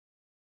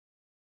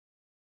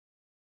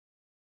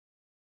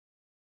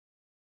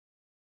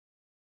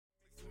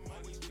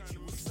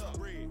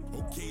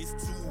Okay, it's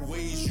two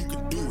ways you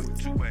can do it.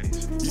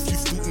 If you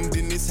student,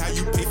 then it's how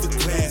you pay for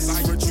class.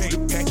 I front you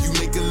the pack, you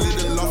make a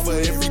little off of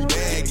every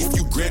bag. If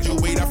you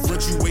graduate, I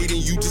front you wait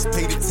and you just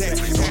pay the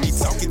tax. Don't be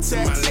talking to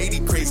my lady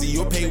crazy,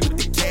 you'll pay with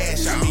the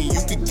cash. I mean,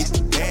 you could get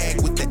the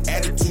bag with the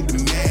attitude to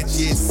match.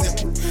 Yeah, it's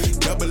simple.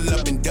 Double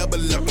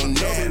up on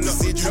that.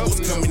 Residuals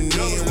coming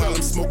in while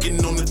I'm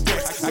smoking on the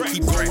deck. I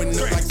keep going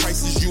up like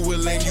prices, you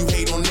will and you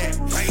hate on that.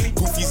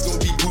 Goofies gon'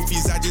 be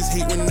goofies, I just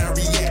hate when I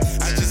react.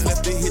 I just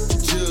left to hit the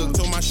jug,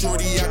 told my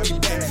shorty I'll be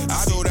back. I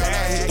sold out,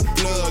 I hit the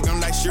plug, I'm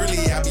like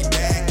surely I'll be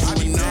back.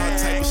 Doing all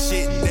type of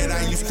shit that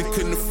I used to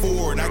couldn't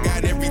afford. I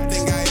got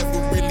everything I ever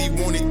really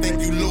wanted,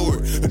 thank you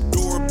Lord.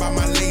 Adored by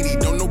my lady,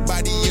 don't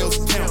nobody else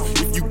count.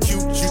 If you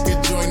cute, you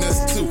can join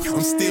us too.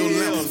 I'm still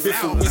loud,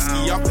 fifth of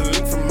whiskey off the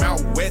link from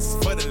out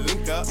west for the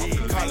link up.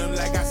 Call him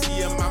like I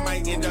see him, I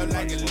might end up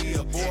like a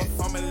Leah. Boy,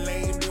 if I'm a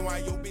lame, then why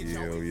your bitch?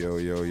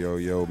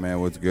 Yo, man,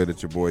 what's good?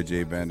 It's your boy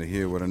Jay Banda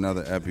here with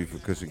another epi for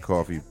Kush and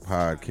Coffee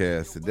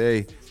podcast.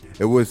 Today,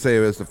 it would say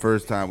it's the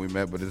first time we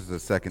met, but this is the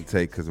second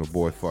take because my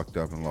boy fucked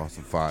up and lost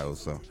some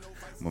files. So,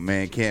 my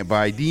man Can't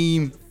Buy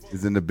Deem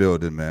is in the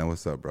building, man.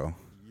 What's up, bro?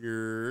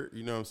 You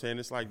know what I'm saying?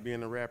 It's like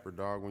being a rapper,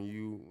 dog. When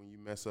you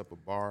mess up a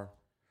bar,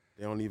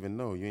 they don't even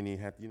know. You ain't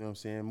even have to, you know what I'm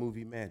saying,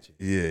 movie magic.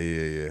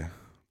 Yeah.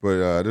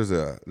 But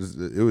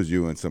it was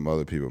you and some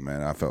other people,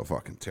 man. I felt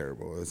fucking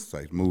terrible. It's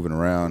like moving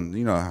around.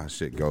 You know how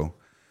shit go.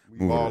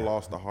 We've all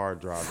lost a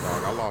hard drive,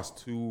 dog. I lost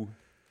 2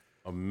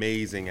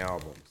 amazing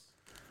albums.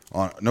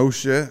 No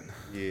shit?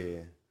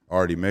 Yeah.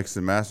 Already mixed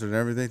and mastered and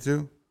everything,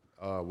 too?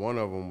 One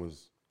of them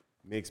was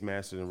mixed,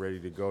 mastered, and ready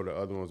to go. The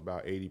other one was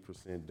about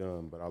 80%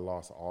 done, but I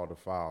lost all the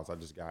files. I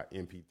just got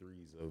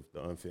MP3s of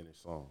the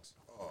unfinished songs.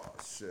 Oh,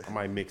 shit. I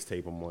might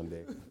mixtape them one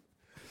day.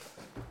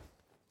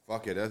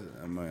 Fuck it. That's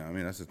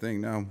the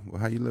thing now.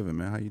 Well, how you living,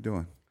 man? How you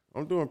doing?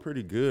 I'm doing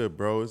pretty good,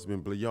 bro. It's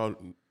been, y'all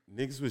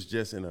niggas was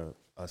just in a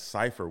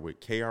cypher with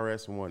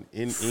KRS-One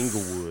in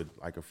Inglewood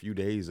like a few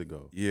days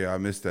ago. Yeah, I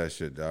missed that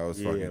shit, dog.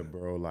 Yeah,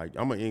 bro. Like,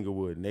 I'm an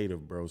Inglewood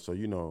native, bro. So,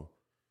 you know,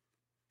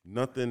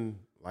 nothing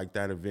like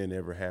that event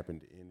ever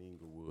happened in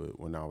Inglewood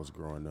when I was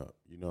growing up.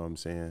 You know what I'm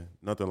saying?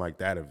 Nothing like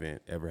that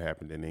event ever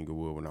happened in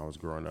Inglewood when I was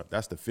growing up.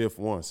 That's the 5th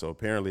one. So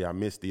apparently I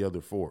missed the other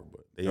 4,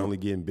 but they only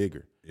getting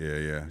bigger.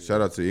 Yeah.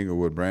 Shout out to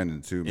Inglewood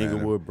Brandon, too, man.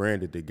 Inglewood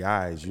Branded, the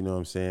guys, you know what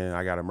I'm saying?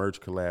 I got a merch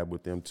collab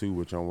with them, too,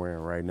 which I'm wearing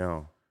right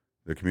now.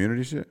 The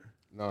community shit?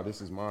 No,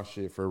 this is my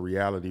shit for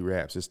Reality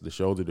Raps. It's the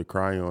Shoulder to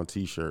Cry On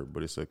t-shirt,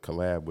 but it's a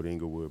collab with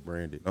Inglewood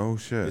Branded. Oh,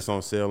 shit. It's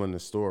on sale in the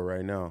store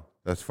right now.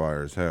 That's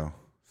fire as hell.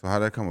 So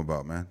how'd that come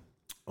about, man?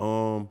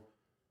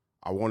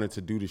 I wanted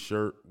to do the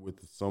shirt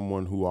with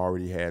someone who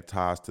already had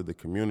ties to the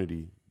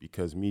community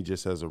because me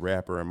just as a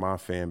rapper and my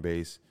fan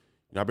base,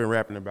 you know, I've been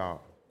rapping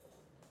about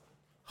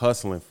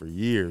hustling for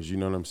years, you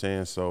know what I'm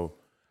saying? So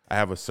I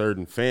have a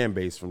certain fan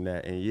base from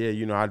that. And yeah,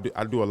 you know,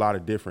 I do a lot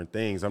of different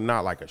things. I'm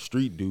not like a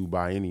street dude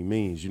by any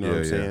means, you know what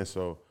I'm saying?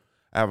 So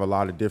I have a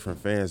lot of different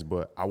fans,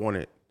 but I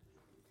wanted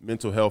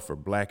mental health for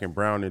black and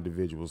brown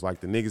individuals, like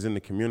the niggas in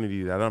the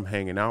community that I'm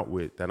hanging out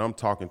with, that I'm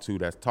talking to,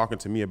 that's talking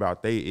to me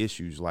about their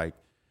issues, like,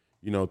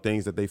 you know,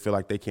 things that they feel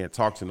like they can't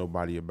talk to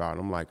nobody about. And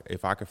I'm like,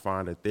 if I could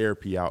find a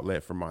therapy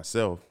outlet for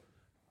myself,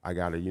 I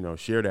got to, you know,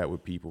 share that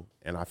with people.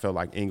 And I felt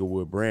like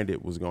Inglewood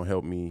Branded was going to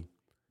help me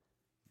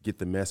get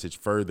the message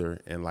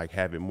further and like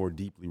have it more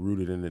deeply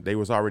rooted in it. They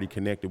was already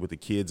connected with the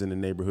kids in the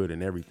neighborhood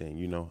and everything,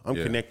 you know. I'm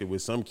connected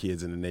with some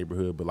kids in the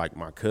neighborhood, but like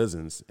my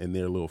cousins and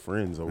their little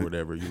friends or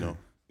whatever, you know.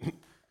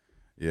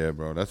 Yeah,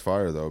 bro. That's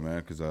fire, though, man,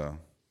 because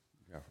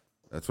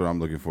that's what I'm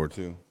looking for,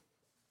 too.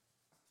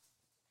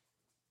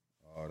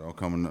 Don't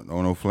come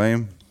no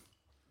flame?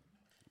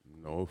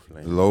 No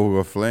flame. Low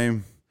of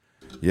flame?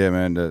 Yeah,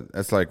 man,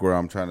 that's like where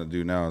I'm trying to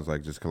do now is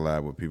like just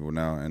collab with people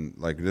now. And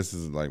like this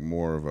is like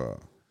more of a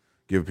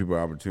give people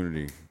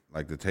opportunity,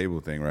 like the table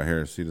thing right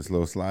here. See this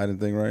little sliding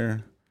thing right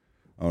here?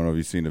 I don't know if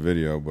you've seen the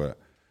video, but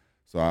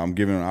so I'm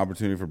giving an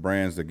opportunity for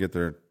brands to get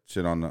their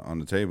shit on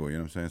the table, you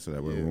know what I'm saying? So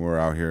that when we're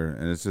out here,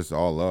 and it's just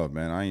all love,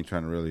 man. I ain't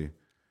trying to really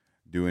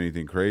do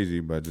anything crazy,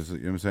 but just, you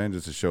know what I'm saying?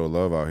 Just to show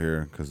love out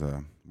here because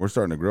we're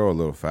starting to grow a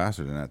little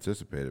faster than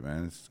anticipated,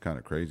 man. It's kind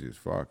of crazy as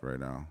fuck right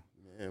now.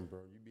 Man, bro,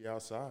 you be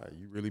outside.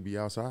 You really be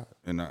outside.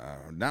 And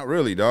not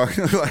really, dog.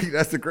 Like,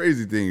 that's the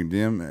crazy thing,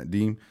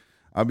 Deem.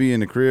 I'll be in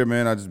the crib,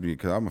 man. I just be,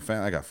 because I'm a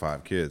fan. I got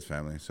 5 kids,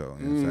 family. So,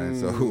 you know what I'm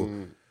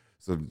saying?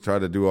 So try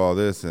to do all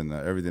this and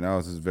everything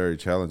else is very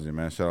challenging,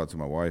 man. Shout out to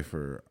my wife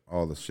for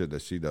all the shit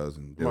that she does.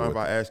 And mind if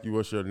I ask you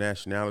what's your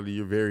nationality?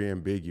 You're very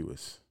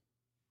ambiguous.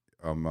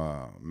 I'm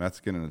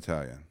Mexican and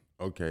Italian.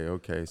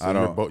 Okay.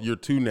 So you're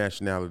 2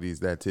 nationalities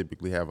that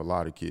typically have a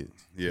lot of kids.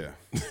 Yeah.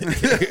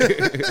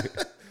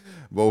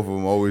 Both of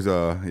them always, You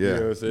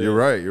know you're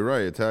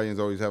right. Italians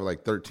always have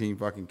like 13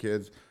 fucking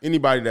kids.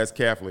 Anybody that's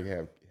Catholic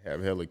have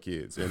hella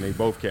kids, and they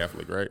both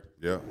Catholic, right?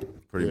 Yeah,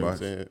 pretty much. What I'm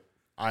saying?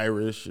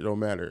 Irish, it don't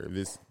matter. If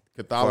it's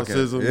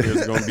Catholicism,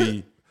 there's going to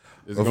be...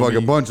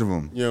 a bunch of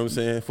them. You know what I'm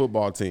saying?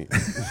 Football team.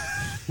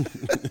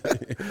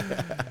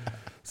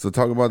 So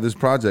talk about this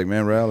project,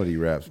 man. Reality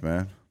Raps,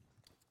 man.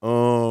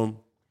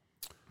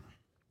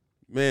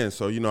 Man,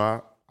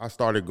 so, I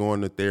started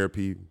going to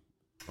therapy.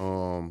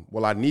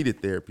 Well, I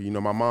needed therapy.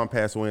 My mom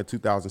passed away in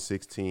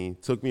 2016.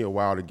 Took me a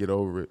while to get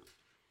over it.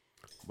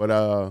 But,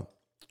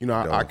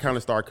 I kind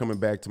of started coming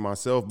back to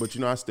myself. But,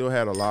 I still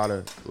had a lot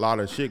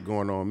of shit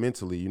going on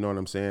mentally. You know what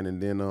I'm saying?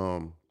 And then,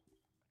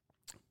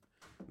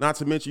 not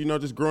to mention,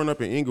 just growing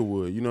up in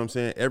Inglewood, you know what I'm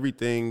saying?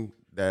 Everything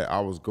that I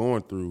was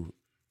going through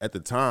at the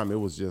time, it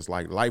was just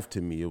like life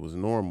to me. It was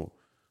normal.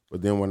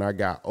 But then when I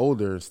got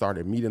older and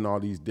started meeting all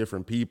these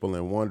different people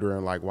and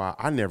wondering like why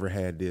I never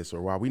had this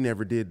or why we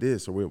never did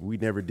this or we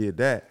never did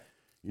that,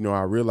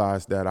 I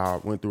realized that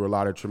I went through a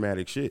lot of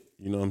traumatic shit.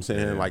 You know what I'm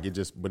saying? Yeah. Like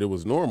but it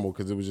was normal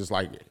because it was just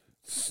like,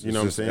 you know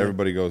what I'm saying?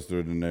 Everybody goes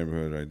through the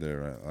neighborhood right there,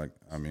 right? Like,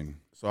 I mean.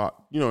 So,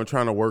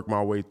 trying to work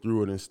my way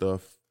through it and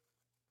stuff,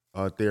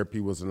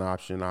 therapy was an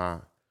option. I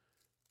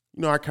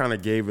kind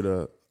of gave it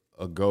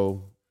a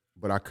go,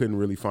 but I couldn't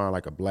really find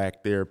like a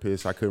black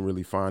therapist. I couldn't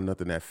really find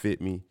nothing that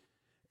fit me.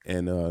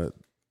 And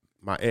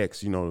my ex,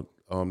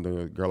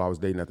 the girl I was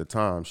dating at the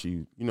time,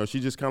 she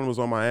just kind of was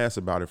on my ass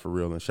about it for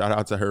real. And shout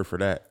out to her for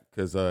that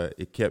because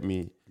it kept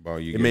me. About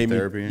you getting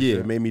therapy?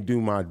 It made me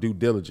do my due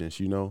diligence,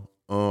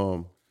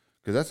 Because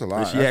that's a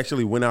lot. And she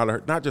actually went out of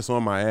her, not just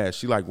on my ass,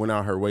 she like went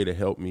out her way to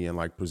help me and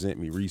like present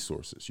me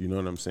resources. You know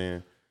what I'm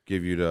saying?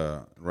 Give you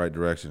the right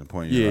direction,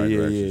 point you in the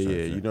right direction.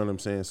 Yeah. You know what I'm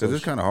saying? Because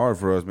it's kind of hard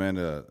for us, man,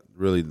 to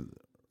really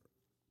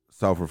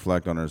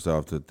self-reflect on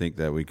ourselves, to think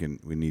that we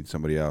need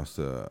somebody else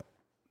to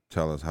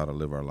tell us how to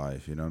live our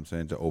life, you know what I'm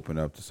saying? To open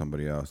up to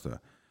somebody else, to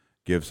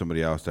give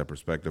somebody else that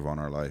perspective on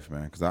our life,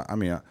 man. Because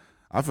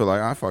I feel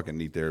like I fucking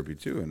need therapy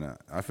too, and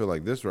I feel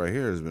like this right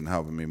here has been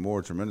helping me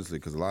more tremendously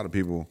because a lot of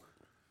people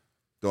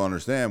don't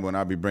understand when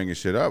I be bringing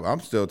shit up. I'm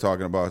still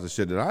talking about the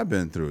shit that I've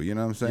been through, you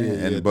know what I'm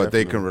saying? But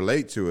they can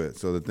relate to it.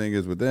 So the thing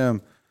is with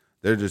them,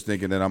 they're just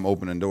thinking that I'm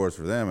opening doors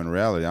for them. In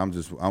reality,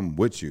 I'm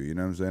with you, you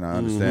know what I'm saying? I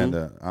understand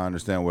I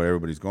understand what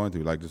everybody's going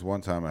through. Like this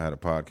one time I had a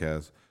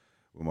podcast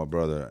with my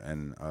brother,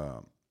 and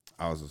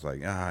I was just like,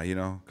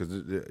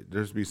 because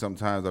there's be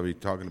sometimes I'll be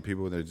talking to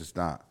people and they're just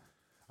not,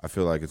 I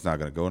feel like it's not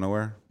going to go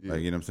nowhere. Yeah.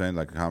 Like, you know what I'm saying?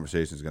 Like the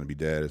conversation is going to be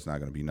dead. It's not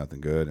going to be nothing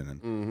good. And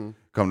then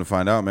come to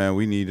find out, man,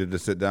 we needed to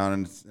sit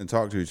down and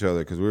talk to each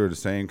other because we were the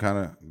same kind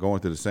of going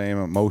through the same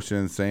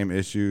emotions, same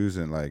issues.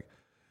 And like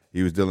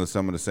he was dealing with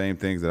some of the same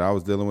things that I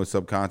was dealing with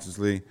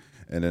subconsciously.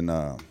 And then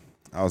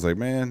I was like,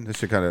 man, this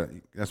shit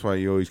that's why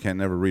you always can't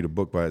never read a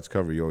book by its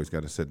cover. You always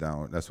got to sit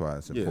down. That's why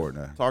it's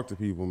important. Talk to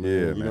people,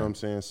 man. You know what I'm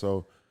saying?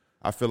 So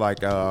I feel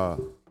like,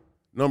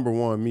 number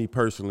one, me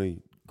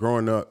personally,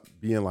 growing up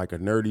being like a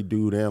nerdy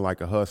dude and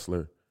like a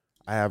hustler,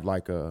 I have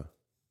like a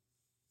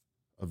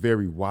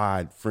very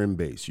wide friend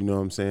base. You know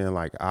what I'm saying?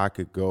 Like I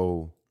could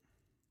go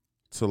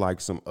to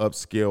like some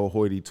upscale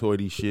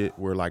hoity-toity shit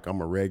where like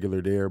I'm a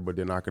regular there, but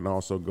then I can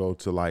also go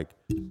to like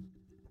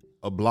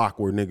a block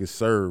where niggas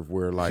serve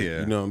where like,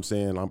 you know what I'm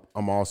saying?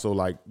 I'm also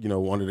like,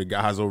 one of the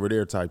guys over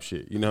there type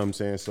shit. You know what I'm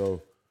saying?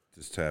 So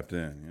just tapped in,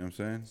 you know what I'm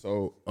saying?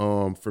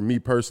 So for me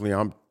personally,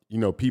 I'm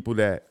people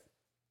that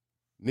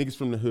niggas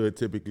from the hood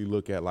typically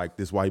look at like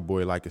this white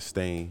boy like a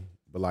stain.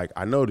 But like,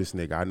 I know this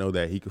nigga. I know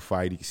that he could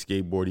fight, he could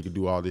skateboard, he could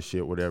do all this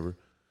shit, whatever.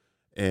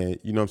 And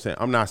you know what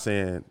I'm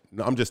saying?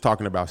 I'm just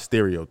talking about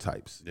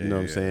stereotypes. You know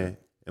what I'm saying?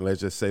 And let's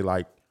just say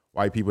like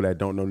white people that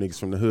don't know niggas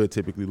from the hood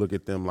typically look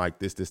at them like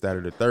this, that,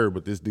 or the third.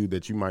 But this dude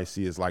that you might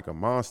see is like a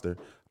monster.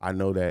 I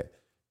know that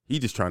he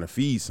just trying to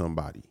feed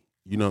somebody.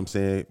 You know what I'm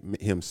saying?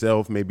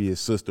 Himself, maybe his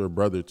sister or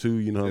brother too,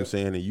 you know what I'm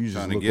saying? And you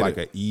just look like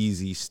an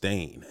easy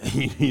stain.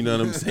 You know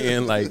what I'm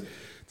saying? Like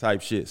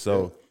type shit.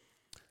 So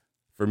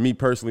for me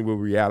personally with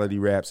Reality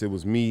Raps, it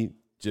was me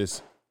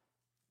just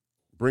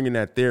bringing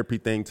that therapy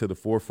thing to the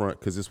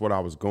forefront because it's what I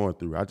was going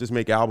through. I just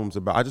make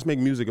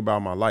music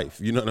about my life.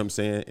 You know what I'm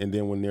saying? And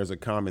then when there's a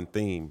common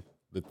theme,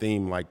 the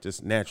theme like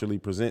just naturally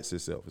presents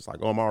itself. It's like,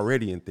 oh, I'm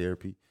already in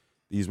therapy.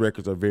 These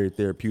records are very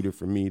therapeutic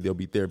for me. They'll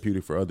be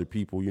therapeutic for other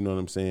people. You know what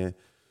I'm saying?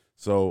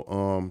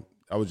 So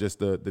I was just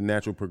the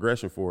natural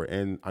progression for it.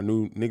 And I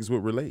knew niggas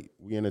would relate.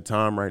 We in a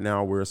time right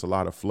now where it's a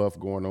lot of fluff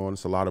going on.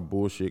 It's a lot of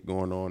bullshit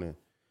going on.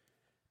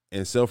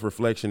 And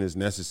self-reflection is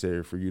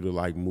necessary for you to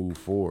like move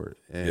forward.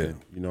 And,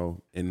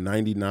 in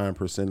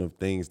 99% of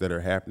things that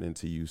are happening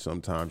to you,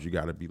 sometimes you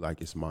got to be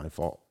like, it's my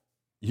fault.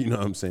 You know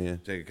what I'm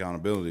saying? Take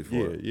accountability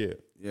for it. Yeah.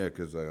 Yeah,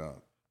 because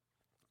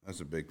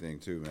that's a big thing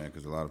too, man,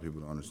 because a lot of people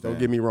don't understand. Don't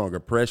get me wrong.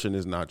 Oppression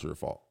is not your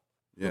fault.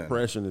 Yeah.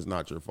 Oppression is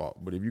not your fault.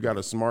 But if you got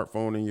a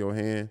smartphone in your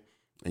hand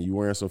and you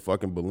wearing some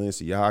fucking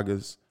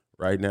Balenciagas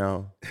right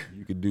now,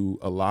 you could do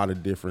a lot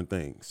of different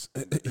things.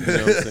 You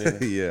know what I'm saying?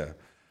 Yeah.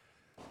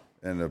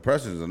 And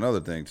oppression is another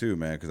thing too,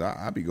 man, because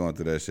I be going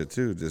through that shit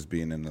too, just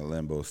being in the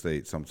limbo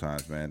state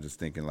sometimes, man, just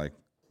thinking like,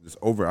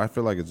 I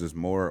feel like it's just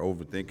more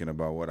overthinking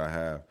about what I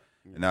have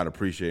and not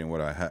appreciating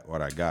what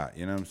I got,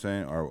 you know what I'm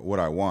saying? Or what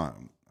I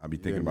want. I be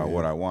thinking about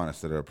what I want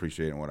instead of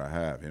appreciating what I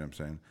have, you know what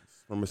I'm saying?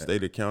 From a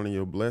state of counting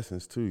your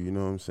blessings too, you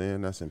know what I'm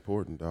saying? That's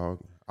important, dog.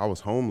 I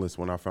was homeless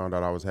when I found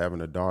out I was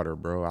having a daughter,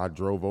 bro. I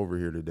drove over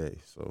here today,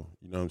 so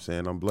you know what I'm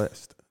saying? I'm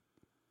blessed.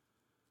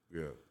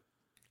 Yeah.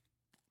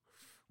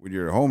 When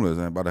you're homeless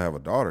and about to have a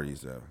daughter, you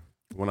said.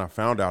 when I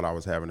found out I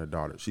was having a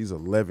daughter, she's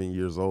 11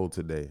 years old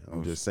today.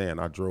 I'm just saying,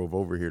 I drove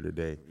over here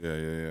today. Yeah.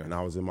 And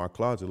I was in my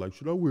closet like,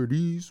 should I wear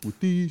these with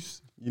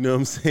these? You know what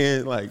I'm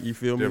saying? Like, you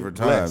feel me? Different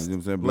times, you know what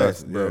I'm saying?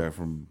 Blessed, bro. Yeah,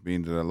 from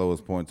being to the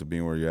lowest point to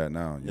being where you're at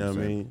now. You know what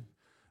I mean?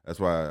 That's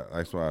why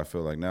I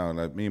feel like now,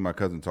 like me and my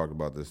cousin talked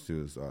about this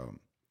too, is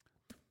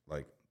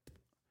like,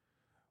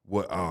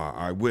 what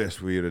I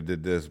wish we would have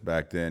did this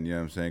back then, you know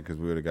what I'm saying? Because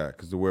we would have got,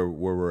 because where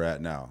we're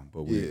at now,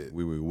 but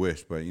we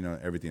wish, but you know,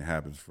 everything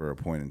happens for a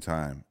point in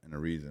time and a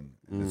reason,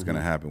 and it's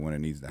gonna happen when it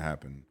needs to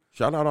happen.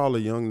 Shout out all the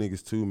young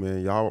niggas too,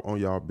 man. Y'all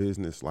on y'all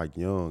business like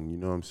young, you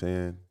know what I'm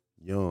saying?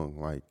 Young,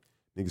 like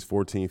niggas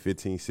 14,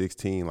 15,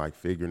 16, like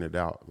figuring it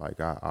out. Like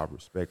I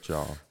respect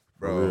y'all.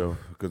 Bro,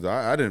 because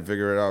I didn't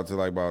figure it out till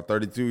like about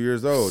 32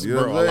 years old. You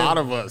know Bro, what I'm saying? a lot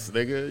of us,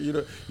 nigga. You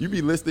know, you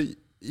be listening,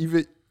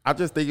 even, I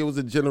just think it was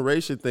a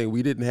generation thing.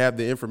 We didn't have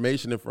the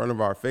information in front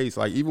of our face.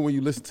 Like, even when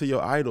you listen to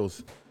your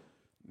idols,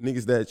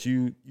 niggas that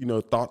you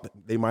know, thought that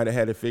they might have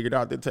had it figured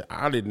out,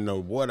 I didn't know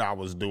what I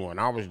was doing.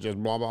 I was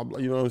just blah, blah, blah.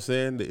 You know what I'm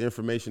saying? The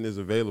information is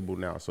available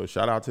now. So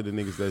shout out to the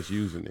niggas that's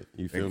using it.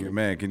 You feel me?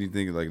 Man, can you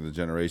think of like the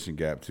generation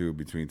gap too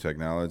between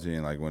technology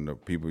and like when the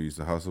people used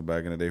to hustle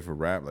back in the day for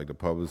rap, like the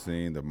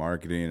publishing, the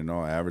marketing and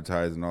all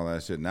advertising and all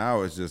that shit.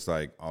 Now it's just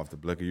like off the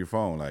blick of your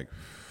phone. Like,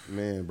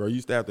 man, bro, you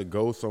used to have to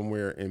go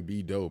somewhere and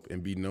be dope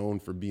and be known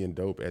for being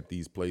dope at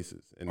these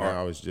places. And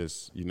now it's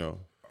just, you know.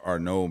 Or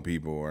know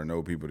people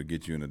to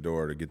get you in the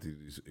door to get to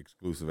these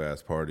exclusive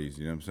ass parties.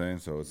 You know what I'm saying?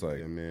 So it's like,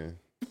 yeah, man,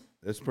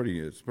 it's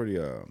pretty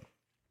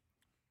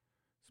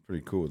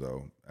cool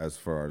though, as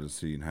far as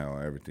seeing how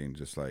everything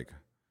just like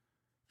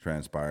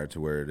transpired to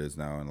where it is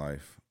now in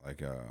life. Like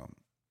the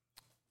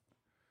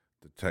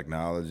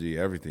technology,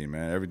 everything,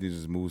 man, everything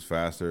just moves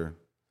faster.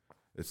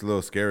 It's a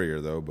little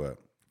scarier though, but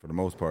for the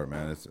most part,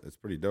 man, it's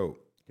pretty dope.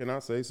 Can I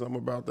say something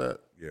about that?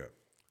 Yeah.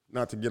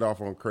 Not to get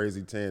off on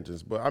crazy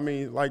tangents, but I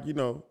mean, like, you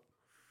know,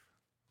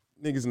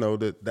 niggas know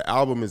that the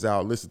album is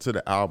out. Listen to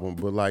the album,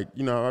 but like,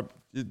 you know,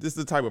 this is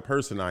the type of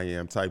person I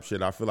am, type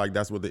shit. I feel like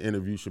that's what the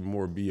interview should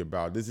more be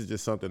about. This is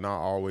just something I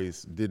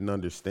always didn't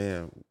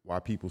understand, why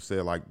people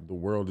say like the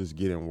world is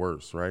getting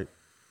worse, right?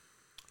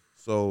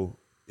 So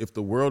if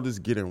the world is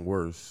getting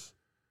worse,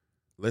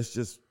 let's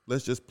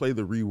just play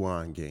the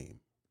rewind game.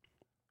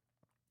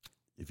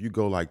 If you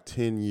go like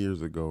 10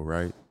 years ago,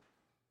 right?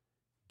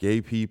 Gay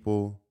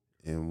people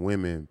and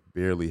women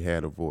barely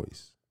had a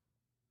voice.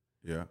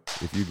 Yeah.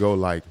 If you go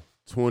like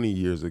 20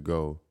 years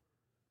ago,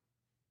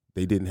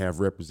 they didn't have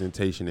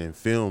representation in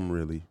film,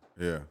 really.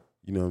 Yeah.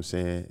 You know what I'm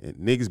saying? And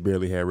niggas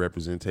barely had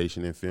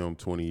representation in film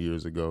 20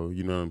 years ago.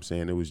 You know what I'm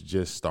saying? It was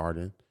just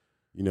starting.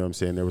 You know what I'm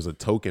saying? There was a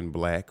token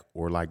black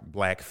or like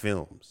black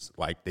films.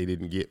 Like they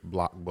didn't get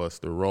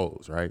blockbuster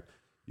roles, right?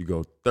 You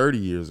go 30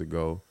 years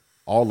ago,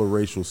 all the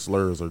racial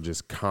slurs are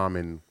just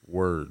common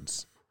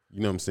words.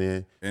 You know what I'm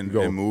saying? In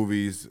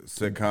movies,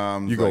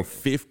 sitcoms. You go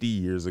 50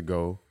 years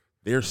ago,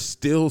 they're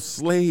still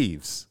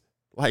slaves.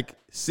 Like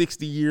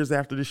 60 years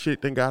after the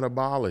shit then got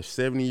abolished,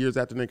 70 years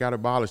after they got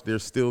abolished, they're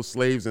still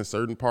slaves in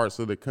certain parts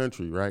of the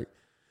country, right?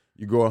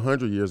 You go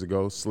 100 years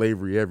ago,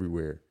 slavery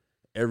everywhere.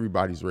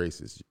 Everybody's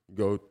racist. You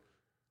go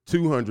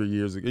 200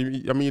 years ago.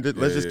 I mean,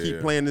 let's just keep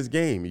playing this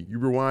game. You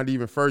rewind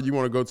even further. You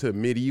want to go to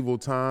medieval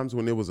times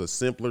when it was a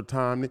simpler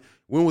time.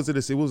 When was it?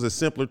 It was a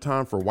simpler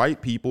time for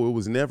white people. It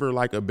was never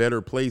like a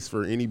better place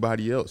for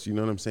anybody else. You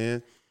know what I'm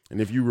saying? And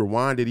if you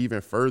rewind it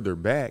even further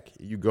back,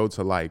 you go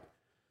to like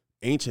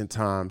ancient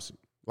times,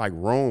 like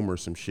Rome or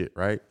some shit,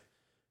 right?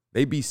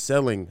 They be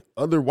selling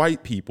other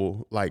white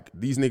people like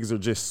these niggas are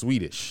just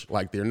Swedish,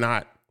 like they're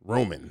not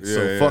Roman.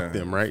 So fuck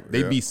them, right?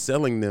 They be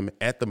selling them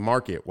at the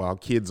market while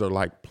kids are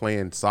like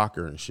playing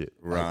soccer and shit.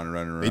 Running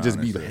around. They just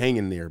be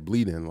hanging there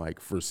bleeding like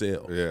for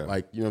sale. Yeah.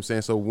 Like, you know what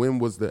I'm saying?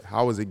 So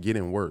how is it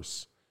getting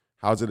worse?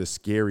 How's it a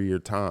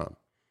scarier time?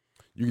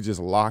 You can just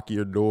lock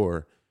your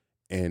door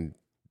and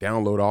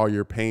download all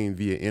your pain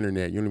via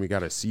internet. You don't even got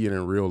to see it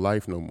in real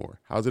life no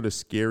more. How's it a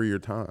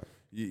scarier time?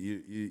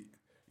 You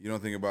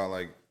don't think about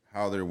like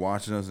how they're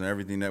watching us and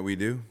everything that we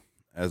do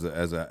as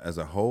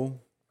a whole?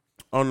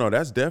 Oh no,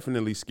 that's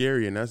definitely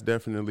scary and that's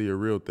definitely a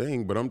real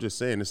thing. But I'm just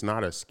saying it's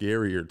not a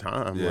scarier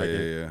time.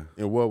 Yeah.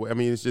 And what I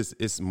mean,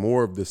 it's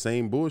more of the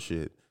same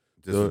bullshit.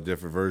 Just a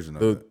different version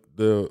of it.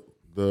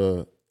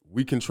 The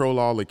we control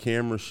all the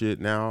camera shit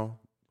now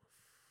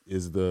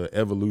is the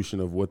evolution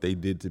of what they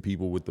did to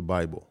people with the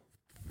Bible.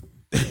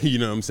 You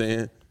know what I'm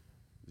saying?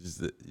 It's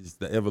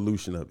the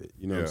evolution of it.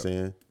 You know what I'm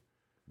saying?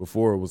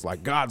 Before it was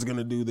like, God's going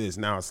to do this.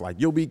 Now it's like,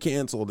 you'll be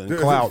canceled and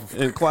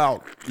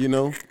clout, you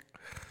know?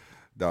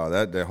 No,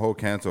 that whole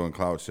cancel and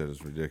clout shit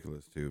is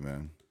ridiculous too,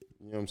 man.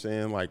 You know what I'm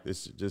saying? Like,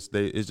 it's just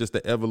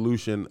the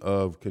evolution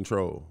of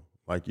control.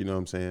 Like, you know what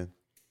I'm saying?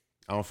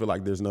 I don't feel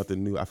like there's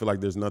nothing new. I feel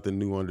like there's nothing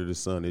new under the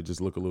sun. It just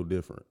look a little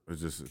different.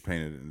 It's just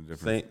painted in a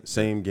different...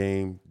 Same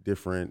game,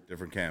 different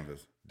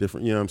canvas.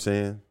 Different, you know what I'm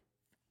saying?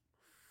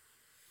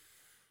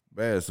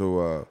 Bad.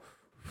 So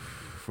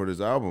for this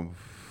album,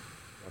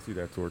 I see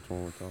that tour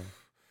torn, Tom.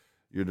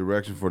 Your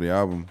direction for the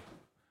album,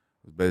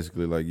 It's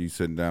basically like you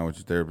sitting down with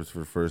your therapist for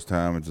the first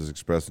time and just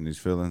expressing these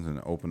feelings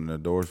and opening the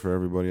doors for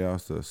everybody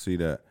else to see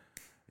that,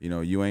 you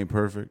know, you ain't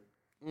perfect.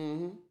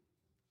 Mm-hmm.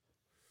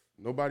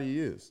 Nobody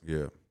is.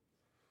 Yeah.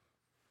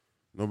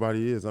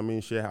 Nobody is. I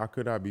mean, shit, how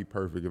could I be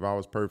perfect? If I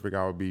was perfect,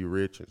 I would be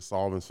rich and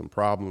solving some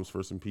problems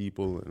for some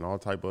people and all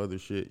type of other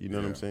shit. You know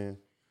what I'm saying?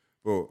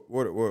 Well,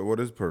 what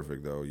is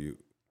perfect, though?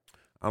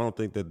 I don't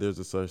think that there's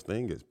a such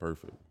thing as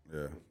perfect.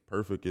 Yeah.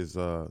 Perfect is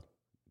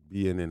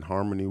being in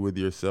harmony with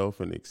yourself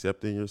and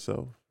accepting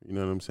yourself. You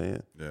know what I'm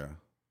saying? Yeah.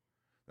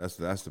 That's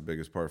the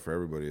biggest part for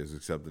everybody is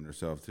accepting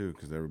themselves, too,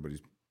 because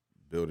everybody's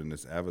building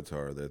this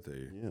avatar that they,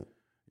 you know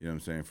what I'm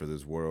saying, for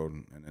this world,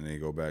 and then they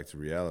go back to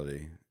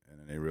reality. And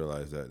then they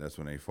realize that that's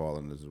when they fall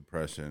into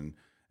depression,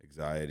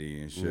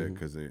 anxiety, and shit,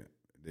 because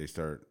they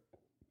start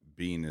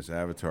being this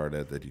avatar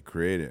that you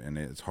created, and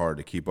it's hard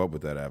to keep up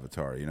with that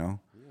avatar, you know?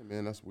 Yeah,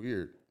 man, that's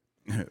weird.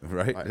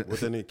 Right? Like, what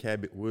did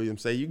Cabot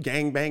Williams say? You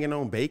gang banging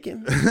on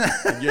bacon?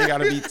 You ain't got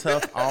to be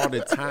tough all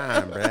the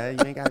time, bruh.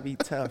 You ain't got to be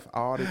tough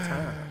all the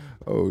time.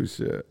 Oh,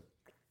 shit.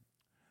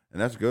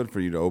 And that's good for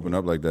you to open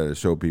up like that to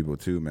show people,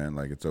 too, man.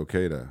 Like, it's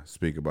okay to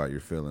speak about your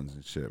feelings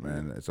and shit,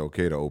 man. It's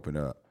okay to open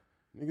up.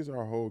 Niggas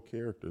are whole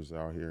characters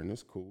out here, and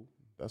it's cool.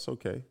 That's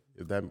okay.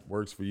 If that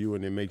works for you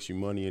and it makes you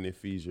money and it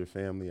feeds your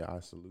family,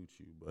 I salute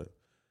you. But,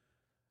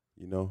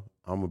 you know,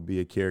 I'm going to be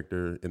a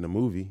character in the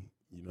movie,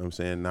 you know what I'm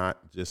saying?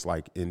 Not just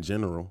like in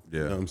general, you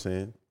know what I'm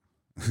saying?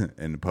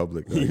 In the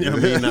public. You know what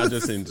I mean? Not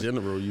just in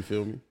general, you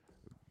feel me?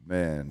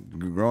 Man,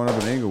 growing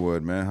up in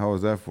Inglewood, man, how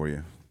was that for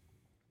you?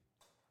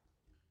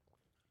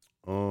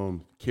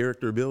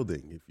 Character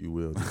building, if you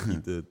will, to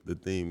keep the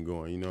theme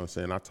going. You know what I'm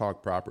saying? I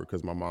talk proper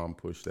because my mom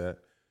pushed that.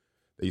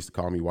 They used to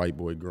call me white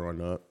boy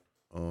growing up.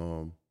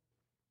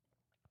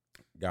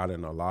 Got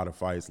in a lot of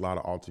fights, a lot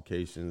of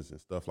altercations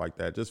and stuff like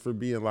that, just for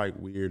being like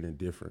weird and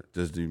different.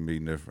 Just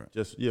being different.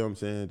 Just, you know what I'm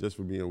saying? Just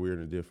for being weird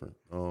and different.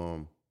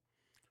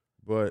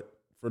 But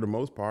for the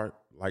most part,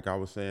 like I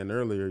was saying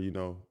earlier, you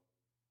know,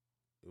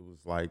 it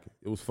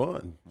was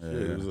fun. Yeah.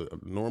 Shit, it was a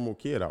normal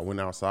kid. I went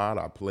outside,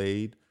 I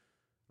played.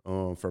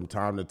 From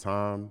time to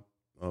time,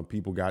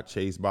 people got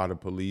chased by the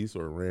police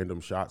or random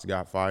shots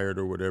got fired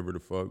or whatever the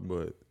fuck.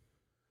 But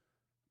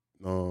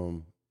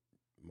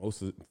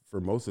most of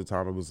the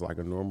time, it was like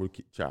a normal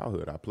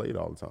childhood. I played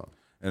all the time.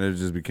 And it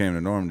just became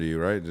the norm to you,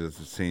 right?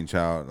 Just seeing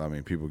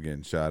people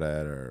getting shot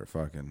at or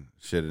fucking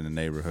shit in the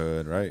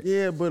neighborhood, right?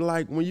 Yeah, but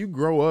like when you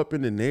grow up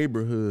in the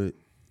neighborhood,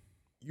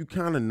 you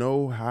kind of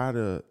know how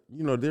to,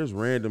 you know, there's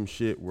random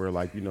shit where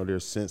like, you know,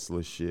 there's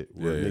senseless shit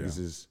where niggas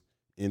is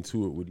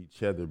into it with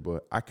each other.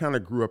 But I kind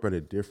of grew up at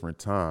a different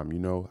time, you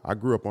know. I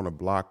grew up on a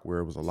block where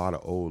it was a lot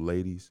of old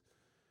ladies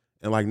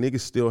and like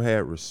niggas still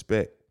had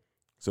respect.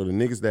 So the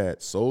niggas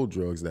that sold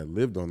drugs that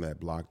lived on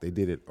that block, they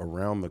did it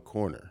around the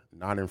corner,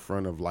 not in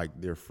front of like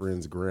their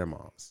friends'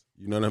 grandmas.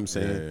 You know what I'm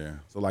saying? Yeah.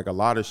 So like a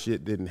lot of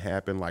shit didn't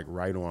happen like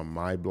right on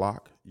my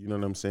block. You know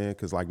what I'm saying?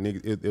 Because like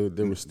niggas,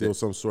 there was still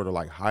some sort of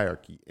like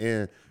hierarchy.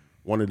 And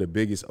one of the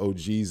biggest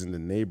OGs in the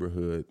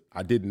neighborhood,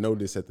 I didn't know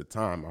this at the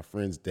time, my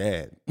friend's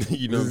dad.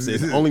 You know what I'm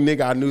saying? The only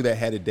nigga I knew that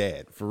had a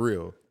dad, for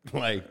real.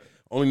 Like,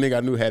 only nigga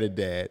I knew had a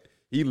dad.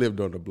 He lived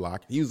on the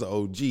block. He was an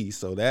OG,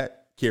 so that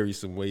carries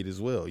some weight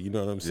as well. You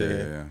know what I'm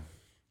saying?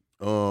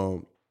 Yeah.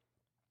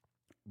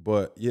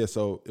 But yeah,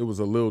 so it was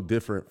a little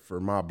different for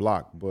my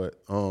block. But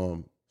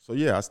so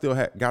yeah, I still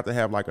got to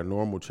have like a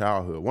normal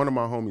childhood. One of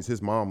my homies,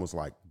 his mom was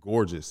like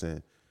gorgeous,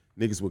 and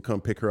niggas would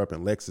come pick her up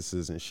in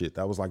Lexuses and shit.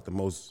 That was like the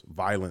most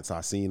violence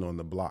I seen on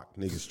the block.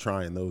 Niggas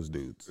trying those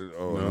dudes. You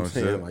know what I'm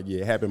saying? Like,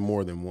 yeah, it happened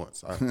more than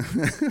once.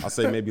 I'll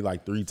say maybe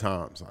like 3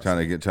 times.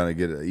 Trying to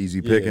get an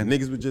easy picking.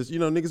 Niggas would just, you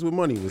know, niggas with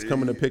money was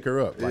coming to pick her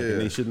up. Like,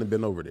 and they shouldn't have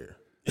been over there.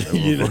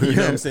 you know what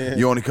I'm saying?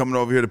 You only coming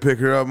over here to pick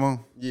her up, man?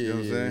 Yeah, you know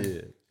what I'm saying?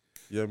 Yeah.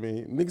 You know what I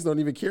mean? Niggas don't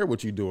even care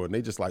what you doing.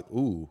 They just like,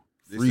 ooh,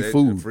 free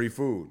food. Free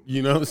food.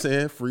 You know what I'm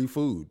saying? Free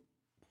food.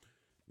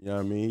 You know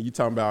what I mean? You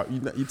talking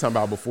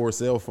about before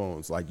cell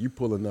phones. Like, you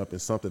pulling up in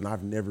something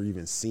I've never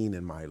even seen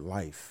in my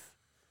life.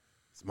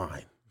 It's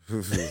mine.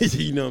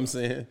 You know what I'm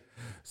saying?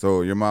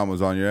 So your mom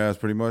was on your ass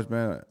pretty much,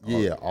 man?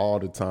 Yeah, all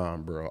the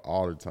time, bro.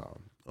 All the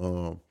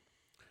time.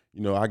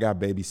 You know, I got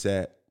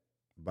babysat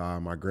by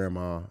my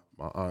grandma,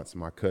 my aunts,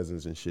 my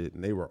cousins and shit,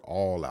 and they were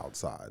all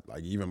outside.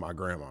 Like, even my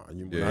grandma.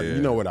 You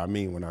know what I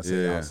mean when I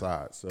say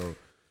outside. So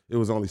it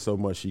was only so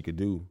much she could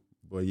do.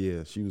 But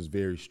yeah, she was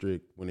very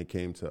strict when it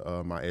came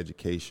to my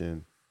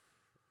education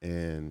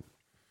and,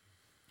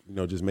 you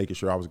know, just making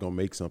sure I was going to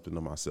make something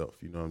of myself.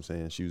 You know what I'm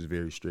saying? She was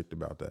very strict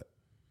about that.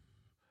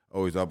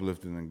 Always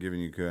uplifting and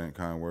giving you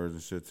kind words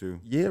and shit too?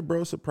 Yeah,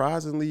 bro.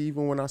 Surprisingly,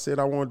 even when I said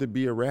I wanted to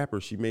be a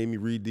rapper, she made me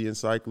read the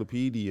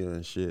encyclopedia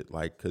and shit.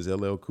 Like, because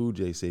LL Cool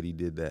J said he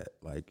did that.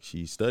 Like,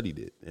 she studied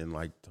it and,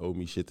 like, told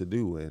me shit to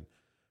do. And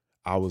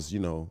I was, you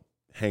know,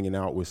 hanging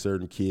out with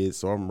certain kids,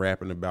 so I'm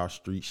rapping about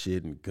street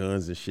shit and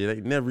guns and shit. I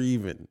ain't never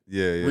even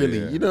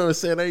really, you know what I'm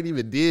saying? I ain't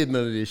even did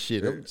none of this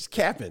shit. I'm just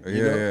capping,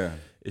 you know?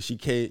 And she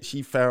heard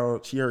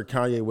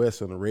Kanye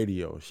West on the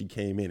radio. She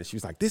came in and she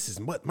was like, this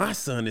is what my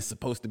son is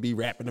supposed to be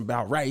rapping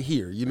about right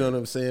here. You know what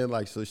I'm saying?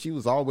 Like, so she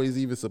was always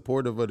even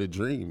supportive of the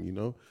dream, you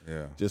know?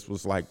 Yeah. Just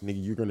was like,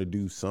 nigga, you're going to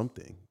do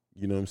something.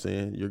 You know what I'm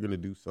saying? You're going to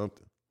do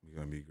something. You're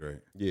going to be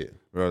great. Yeah.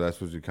 Bro,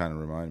 that's what you kind of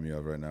remind me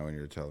of right now when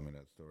you're telling me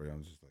that story.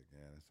 I'm just like,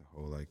 yeah, that's a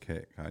whole like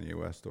Kanye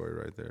West story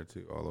right there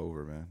too, all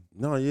over, man.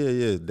 No,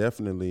 yeah,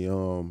 definitely.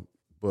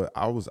 But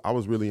I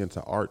was really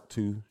into art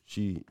too.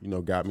 She, you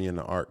know, got me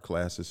into art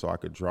classes so I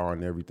could draw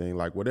and everything.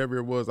 Like whatever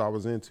it was I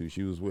was into,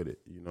 she was with it,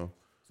 you know.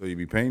 So you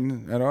be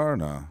painting at art or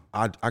nah?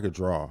 I could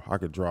draw.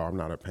 I'm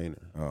not a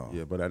painter. Oh.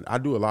 Yeah, but I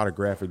do a lot of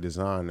graphic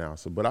design now.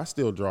 So, but I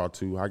still draw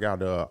too. I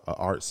got a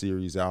art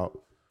series out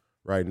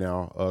right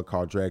now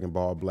called Dragon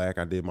Ball Black.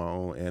 I did my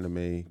own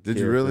anime. Did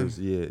you really?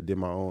 Yeah, did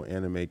my own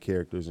anime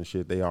characters and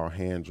shit. They all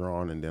hand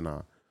drawn, and then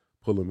I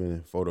pull them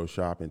in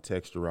Photoshop and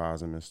texturize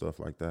them and stuff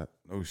like that.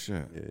 Oh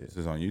shit! Yeah. Is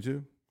this on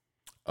YouTube?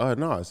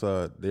 No, it's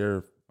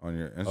they're On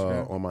your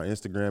Instagram? on my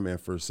Instagram and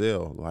for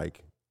sale,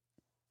 like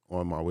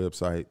on my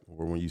website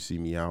or when you see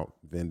me out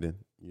vending,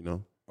 you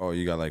know. Oh,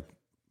 you got like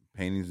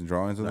paintings and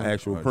drawings of them?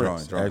 Actual Or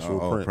prints, drawings.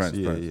 actual prints.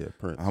 Yeah, prints. yeah,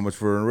 prints. How much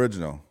for an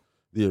original?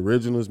 The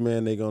originals,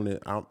 man,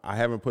 I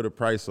haven't put a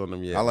price on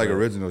them yet. I like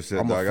original shit.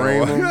 I'm dog.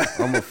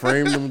 gonna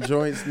frame them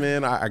joints,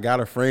 man. I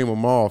gotta frame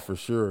them all for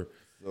sure.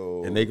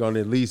 So, And they gonna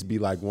at least be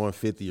like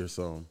 150 or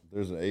something.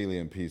 there's an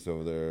alien piece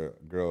over there.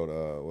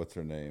 Girl, what's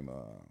her name?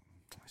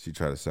 She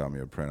tried to sell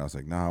me a print. I was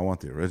like, nah, I want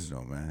the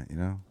original, man. You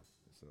know.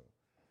 So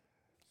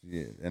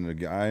yeah, and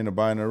I ended up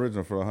buying the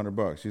original for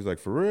 $100. She's like,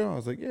 for real? I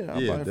was like, yeah, I'll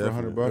buy it for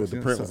 $100.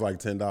 The print was like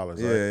 $10.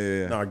 Yeah,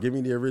 right? yeah. No, give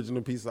me the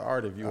original piece of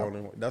art if you want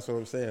it. That's what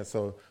I'm saying.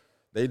 So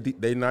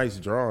they nice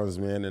drawings,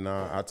 man, and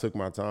I took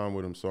my time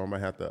with them. So I'm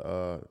gonna have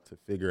to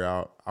figure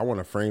out. I want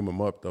to frame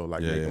them up though,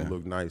 like make them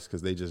look nice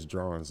because they just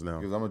drawings now.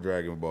 Because I'm a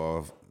Dragon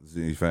Ball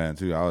Z fan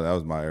too. That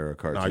was my era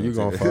cartoon. Nah, you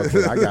gonna fuck with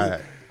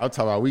it. I'm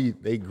talking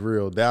about they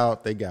grilled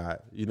out. They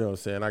got, you know what I'm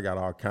saying? I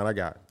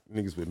got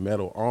niggas with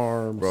metal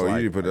arms. Bro, like, you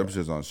need to put them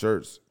shits on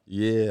shirts.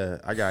 Yeah,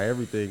 I got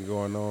everything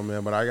going on,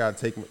 man. But I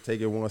gotta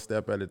take it one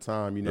step at a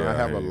time. You know, Yeah, I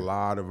have I a hear you.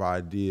 lot of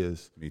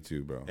ideas, Me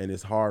too, bro. and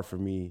it's hard for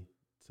me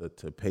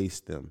to pace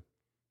them.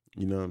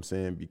 You know what I'm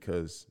saying?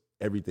 Because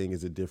everything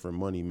is a different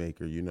money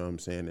maker. You know what I'm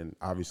saying? And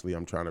obviously,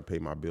 I'm trying to pay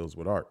my bills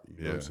with art.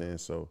 You know what I'm saying?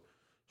 So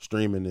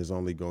streaming is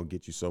only gonna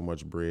get you so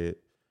much bread.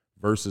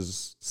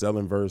 Versus,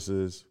 selling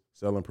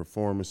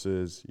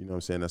performances. You know what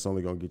I'm saying? That's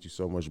only gonna get you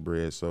so much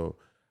bread. So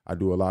I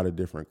do a lot of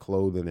different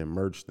clothing and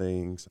merch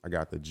things. I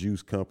got the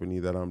juice company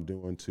that I'm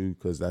doing too,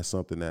 because that's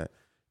something that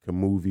can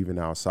move even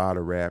outside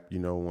of rap, you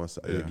know, once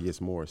it gets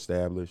more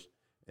established.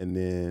 And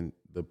then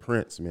the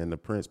prints, man,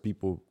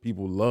 people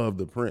love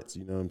the prints,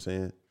 you know what I'm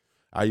saying?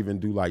 I even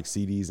do like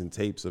CDs and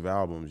tapes of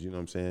albums, you know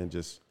what I'm saying?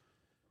 Just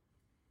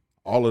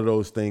all of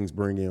those things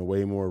bring in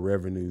way more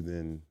revenue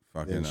than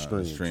Fucking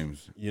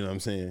streams. You know what I'm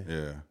saying?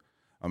 Yeah.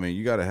 I mean,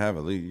 you gotta have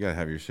you gotta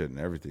have your shit and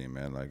everything,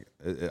 man. Like,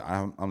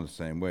 I'm the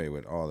same way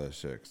with all that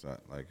shit. 'Cause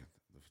like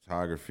the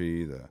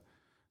photography, the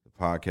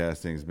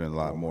podcasting's been a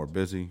lot more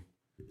busy,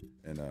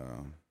 and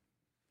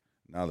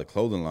now the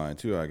clothing line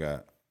too. I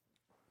got,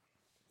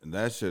 and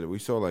that shit. We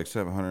sold like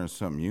 700 and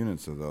something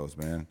units of those,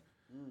 man.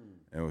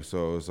 And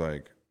so it was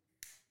like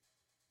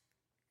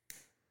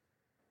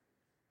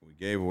we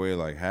gave away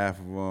like half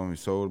of them. We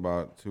sold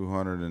about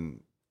 200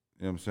 and.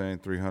 You know what I'm saying?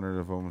 300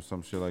 of them or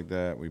some shit like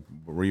that. We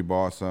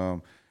rebought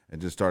some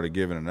and just started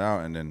giving it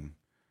out. And then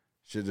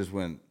shit just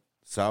went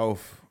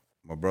south.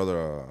 My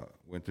brother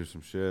went through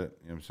some shit. You know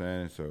what I'm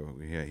saying? So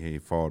he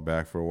falled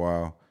back for a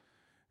while.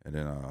 And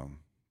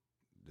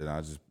then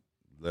I just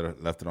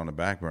left it on the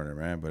back burner,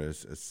 man. But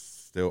it's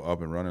still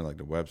up and running, like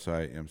the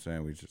website. You know what I'm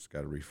saying? We just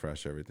got to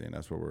refresh everything.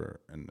 That's what we're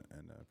in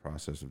the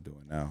process of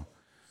doing now.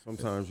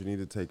 Sometimes you need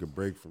to take a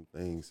break from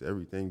things.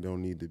 Everything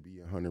don't need to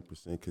be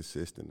 100%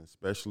 consistent,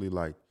 especially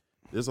like,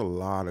 there's a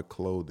lot of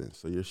clothing,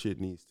 so your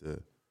shit needs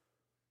to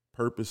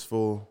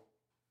purposeful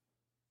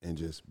and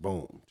just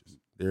boom, just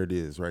there it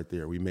is right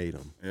there. We made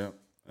them. Yep,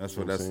 that's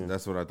You know what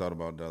that's what I thought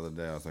about the other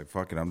day. I was like,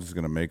 fuck it, I'm just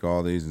gonna make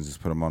all these and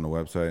just put them on the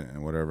website,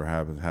 and whatever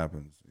happens. You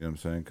know what I'm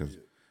saying? Because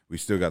we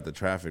still got the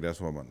traffic. That's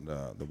why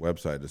the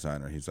website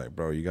designer, he's like,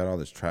 bro, you got all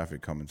this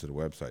traffic coming to the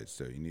website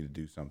still. You need to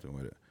do something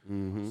with it.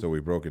 Mm-hmm. So we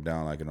broke it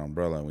down like an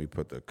umbrella, and we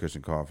put the Kush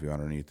and Coffee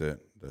underneath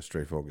it, the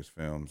Straight Focus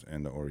Films,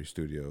 and the Ori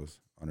Studios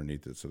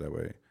underneath it, so that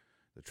way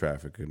the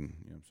traffic can,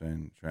 you know what I'm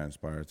saying,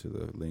 transpire to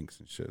the links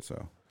and shit.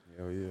 So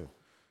Hell yeah.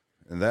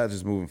 And that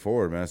just moving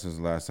forward, man, since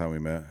the last time we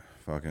met,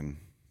 fucking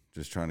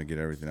just trying to get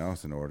everything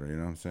else in order, you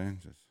know what I'm saying?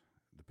 Just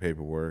the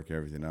paperwork,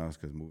 everything else,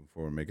 because moving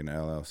forward, making the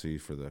LLC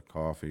for the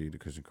coffee, the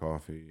Kush and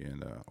Coffee,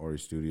 and Ori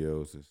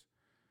Studios it's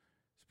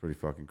pretty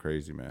fucking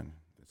crazy, man.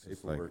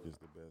 It's Paperwork is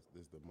the best.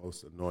 It's the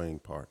most annoying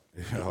part.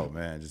 Oh,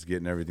 man, just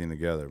getting everything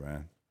together,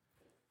 man.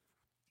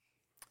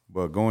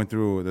 But going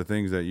through the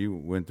things that you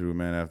went through,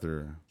 man,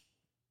 after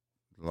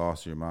the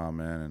loss of your mom,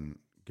 man, and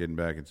getting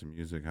back into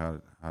music, how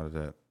did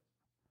that?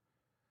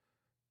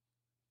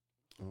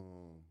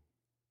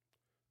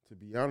 To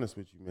be honest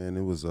with you, man,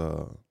 it was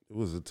a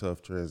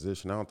tough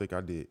transition. I don't think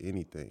I did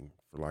anything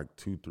for like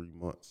 2-3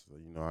 months. So,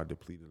 you know, I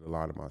depleted a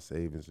lot of my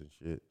savings and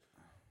shit.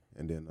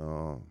 And then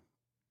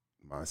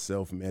my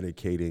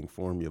self-medicating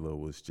formula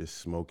was just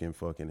smoking,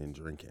 fucking, and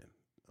drinking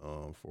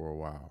for a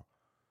while.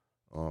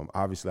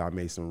 Obviously, I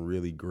made some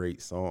really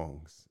great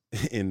songs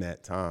in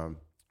that time,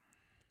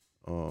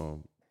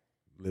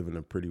 living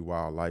a pretty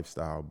wild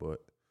lifestyle.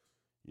 But,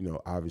 you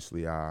know,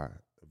 obviously I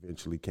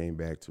eventually came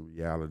back to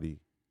reality.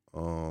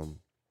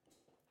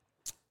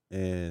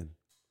 And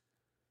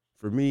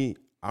for me,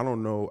 I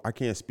don't know, I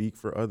can't speak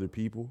for other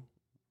people,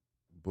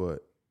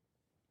 but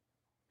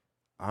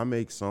I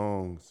make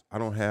songs. I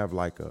don't have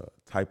like a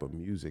type of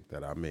music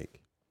that I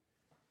make.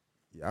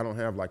 Yeah, I don't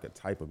have like a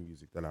type of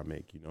music that I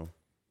make, you know?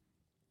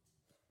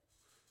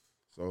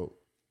 So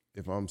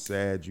if I'm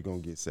sad, you're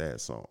going to get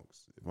sad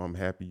songs. If I'm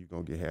happy, you're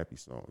going to get happy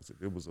songs.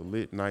 If it was a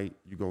lit night,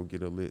 you're going to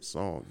get a lit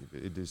song.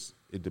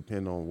 It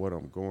depends on what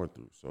I'm going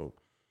through. So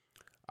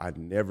I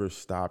never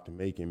stopped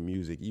making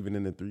music. Even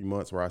in the 3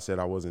 months where I said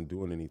I wasn't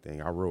doing anything,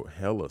 I wrote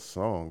hella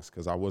songs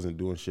because I wasn't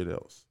doing shit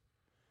else.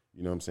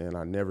 You know what I'm saying?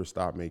 I never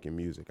stopped making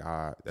music.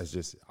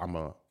 I'm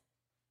a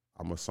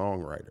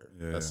songwriter.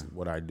 Yeah. That's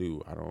what I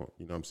do. I don't,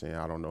 you know what I'm saying?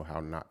 I don't know how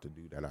not to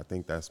do that. I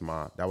think that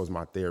was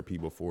my therapy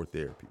before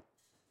therapy.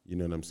 You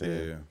know what I'm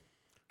saying? Yeah.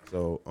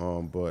 So,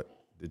 but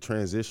the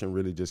transition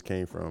really just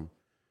came from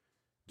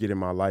getting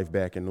my life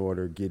back in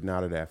order, getting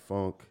out of that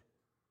funk,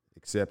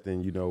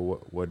 accepting, you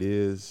know, what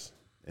is,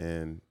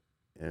 and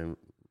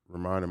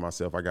reminding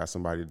myself I got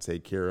somebody to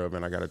take care of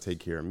and I got to take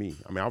care of me.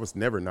 I mean, I was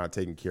never not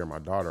taking care of my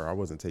daughter. I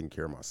wasn't taking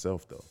care of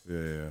myself, though.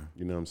 Yeah.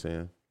 You know what I'm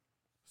saying?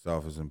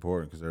 Self is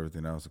important because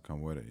everything else will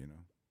come with it, you know?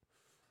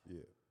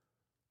 Yeah,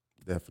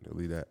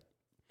 definitely that.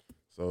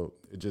 So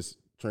it just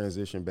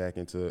transitioned back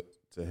into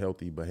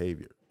healthy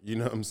behavior. You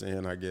know what I'm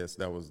saying? I guess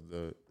it was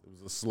a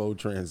slow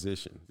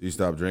transition. You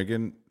stopped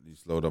drinking? You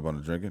slowed up on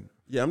the drinking?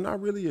 Yeah, I'm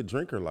not really a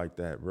drinker like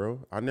that,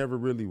 bro. I never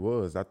really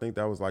was. I think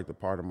that was like the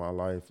part of my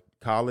life,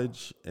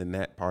 college, and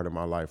that part of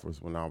my life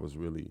was when I was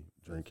really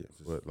drinking.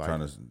 But like,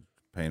 trying to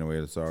paint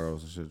away the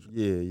sorrows and shit.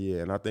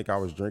 Yeah. And I think I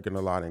was drinking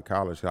a lot in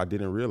college 'cause I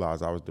didn't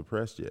realize I was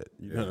depressed yet.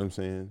 You know what I'm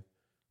saying?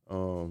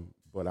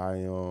 But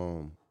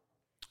I'm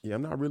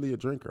not really a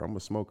drinker. I'm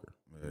a smoker.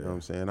 Yeah. You know what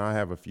I'm saying? I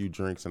have a few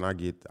drinks and I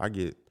get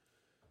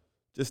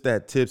just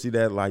that tipsy,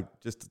 that like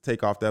just to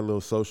take off that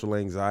little social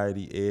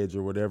anxiety edge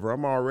or whatever.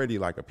 I'm already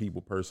like a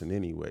people person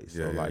anyway.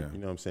 So you know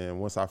what I'm saying?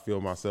 Once I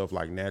feel myself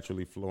like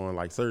naturally flowing,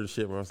 like certain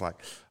shit where I was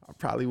like, I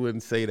probably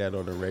wouldn't say that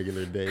on a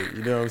regular day.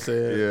 You know what I'm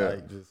saying?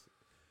 Yeah.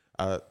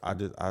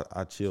 Like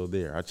I chill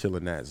there. I chill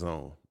in that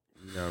zone.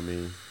 You know what I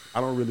mean? I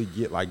don't really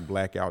get like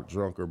blackout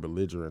drunk or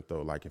belligerent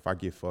though. Like if I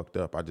get fucked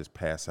up, I just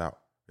pass out.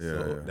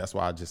 That's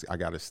why I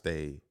gotta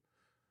stay.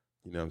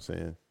 You know what I'm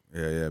saying?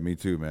 Yeah, me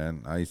too,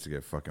 man. I used to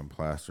get fucking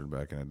plastered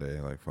back in the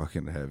day, like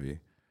fucking heavy.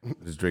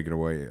 Just drinking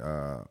away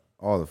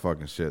all the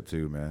fucking shit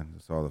too, man.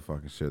 Just all the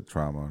fucking shit,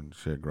 trauma and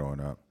shit growing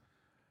up.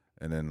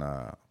 And then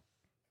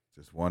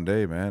just one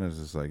day, man, it's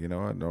just like, you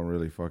know what? Don't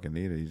really fucking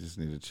need it. You just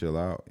need to chill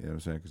out. You know what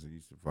I'm saying? Because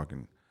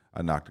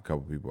I knocked a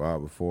couple people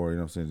out before, you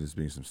know what I'm saying? Just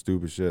being some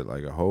stupid shit.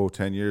 Like a whole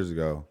 10 years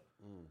ago,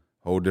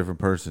 whole different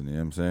person, you know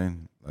what I'm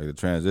saying? Like the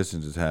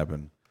transition just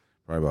happened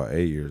probably about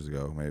 8 years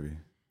ago, maybe.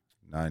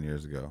 9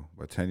 years ago.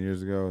 But 10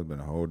 years ago, it's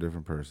been a whole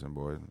different person,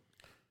 boy.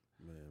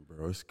 Man,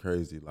 bro, it's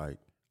crazy. Like,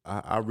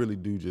 I really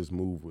do just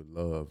move with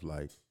love.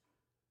 Like,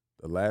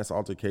 the last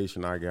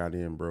altercation I got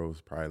in, bro, was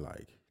probably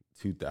like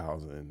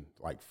 2000,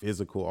 like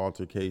physical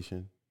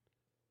altercation.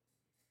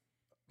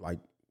 Like,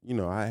 you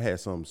know, I had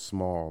something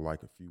small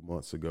like a few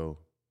months ago.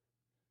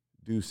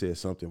 Dude said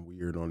something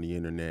weird on the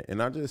internet,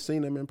 and I just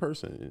seen him in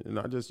person. And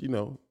I just, you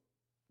know,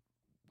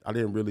 it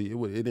didn't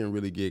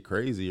really get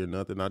crazy or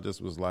nothing. I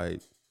just was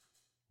like,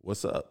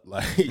 what's up?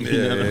 Like, you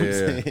know what I'm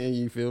saying?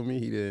 You feel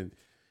me?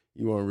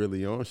 He wasn't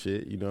really on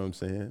shit, you know what I'm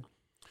saying?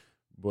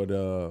 But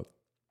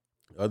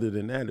other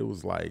than that, it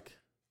was like,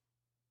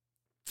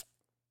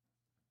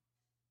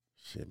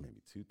 shit,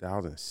 maybe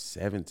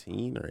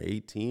 2017 or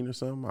 18 or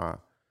something. I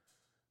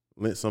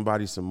lent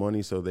somebody some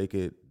money so they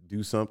could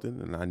do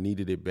something, and I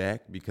needed it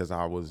back because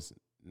I was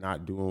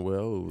not doing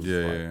well. It was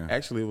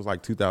Actually, it was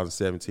like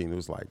 2017. It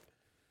was like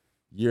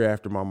year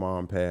after my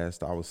mom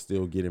passed, I was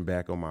still getting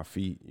back on my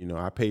feet. You know,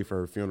 I paid for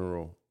her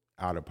funeral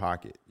out of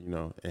pocket, you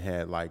know, and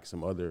had like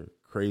some other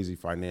crazy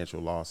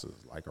financial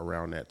losses like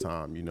around that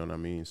time, you know what I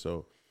mean?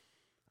 So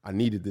I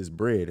needed this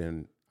bread,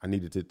 and I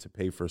needed it to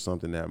pay for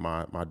something that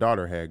my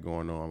daughter had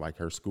going on, like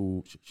her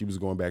school. She was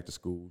going back to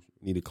school,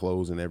 needed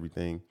clothes and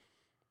everything.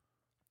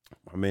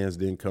 My mans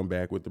didn't come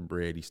back with the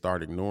bread. He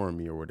started ignoring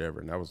me or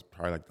whatever, and that was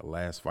probably like the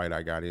last fight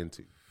I got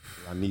into.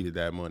 I needed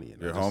that money. And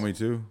your homie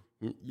too?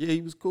 Yeah,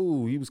 he was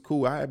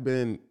cool. I had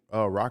been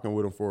rocking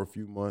with him for a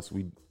few months.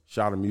 We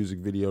shot a music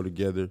video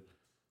together,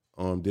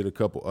 did a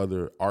couple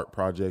other art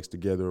projects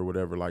together or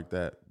whatever like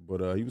that.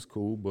 But he was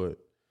cool. But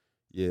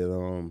yeah,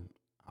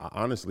 I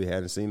honestly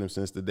hadn't seen him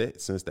since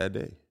that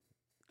day.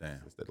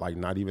 Damn. Like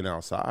not even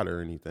outside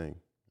or anything.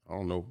 I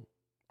don't know.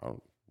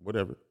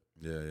 Whatever.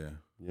 Yeah.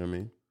 You know what I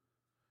mean?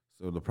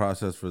 So the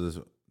process for this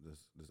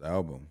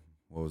album,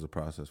 what was the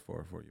process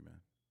for you, man?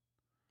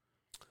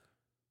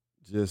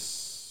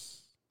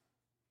 Just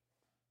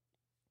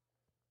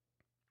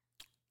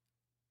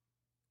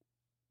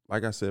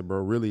like I said, bro,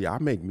 really, I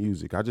make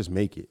music. I just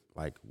make it.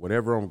 Like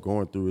whatever I'm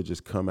going through, it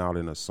just come out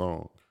in a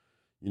song,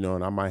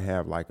 and I might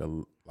have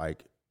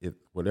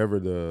whatever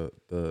the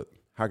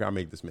how can I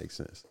make this make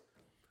sense?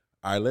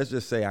 All right, let's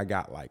just say I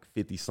got like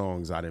 50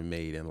 songs I done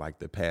made in like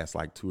the past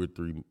like 2 or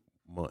 3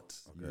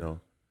 months, Okay.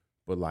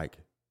 but like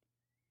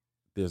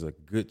there's a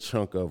good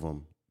chunk of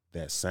them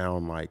that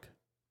sound like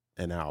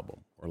an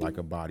album or like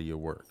a body of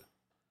work.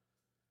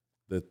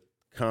 The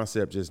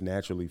concept just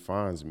naturally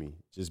finds me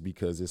just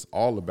because it's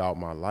all about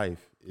my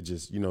life. It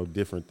just,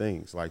 different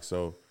things. Like,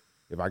 so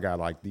if I got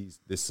like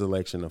this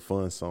selection of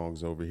fun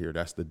songs over here,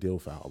 that's the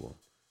Dilf album.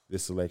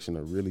 This selection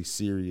of really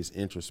serious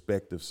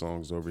introspective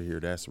songs over here,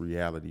 that's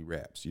Reality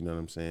Raps. You know what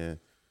I'm saying?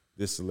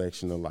 This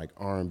selection of like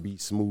R&B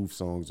smooth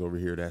songs over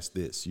here, that's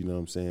this. You know what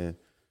I'm saying?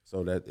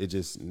 So that it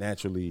just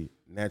naturally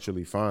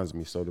finds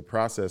me. So the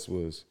process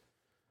was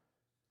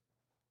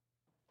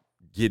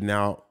getting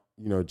out,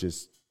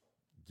 just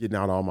getting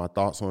out all my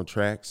thoughts on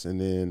tracks. And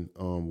then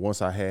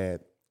once I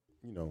had,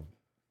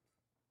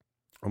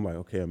 I'm like,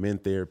 okay, I'm in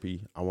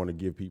therapy. I want to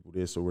give people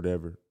this or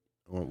whatever.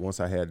 Once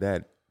I had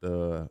that,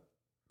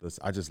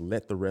 I just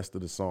let the rest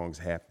of the songs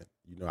happen.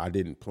 I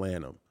didn't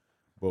plan them.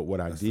 But what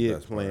I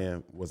did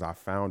plan was I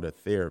found a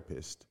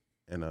therapist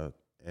and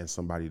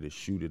somebody to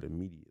shoot it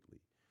immediately.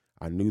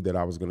 I knew that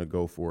I was going to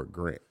go for a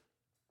grant.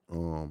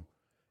 And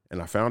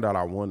I found out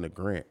I won the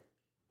grant.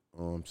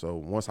 So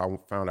once I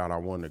found out I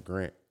won the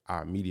grant,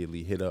 I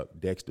immediately hit up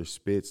Dexter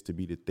Spitz to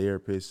be the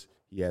therapist.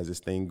 He has this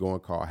thing going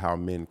called How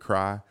Men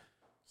Cry.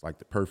 It's like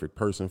the perfect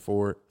person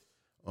for it.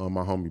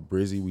 My homie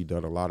Brizzy, we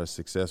done a lot of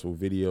successful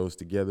videos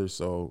together.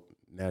 So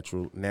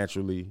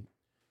naturally,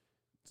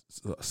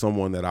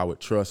 someone that I would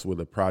trust with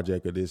a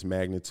project of this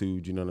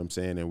magnitude, you know what I'm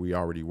saying? And we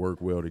already work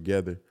well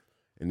together.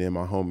 And then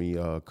my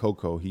homie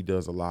Coco, he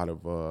does a lot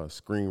of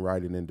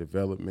screenwriting and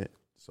development.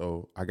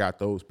 So I got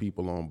those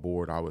people on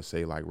board, I would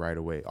say, like right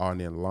away. Oh, and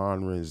then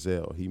Lon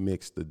Renzel, he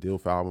mixed the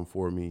Dilf album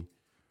for me.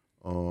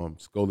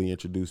 Scully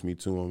introduced me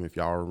to him. If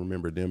y'all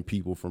remember them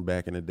people from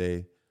back in the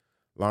day,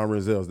 Lon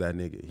Renzel's that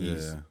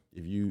nigga.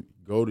 If you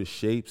go to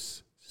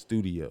Shapes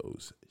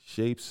Studios,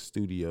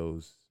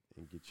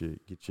 and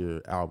get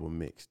your album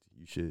mixed,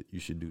 you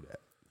should do that.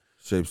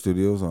 Shape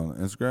Studios on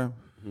Instagram?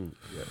 Mm-hmm.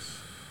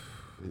 Yes.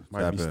 It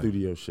might be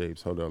Studio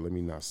Shapes. Hold on, let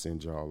me not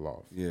send y'all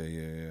off.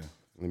 Yeah.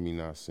 Let me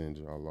not send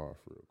y'all off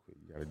real quick.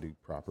 You got to do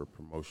proper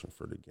promotion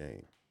for the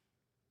game.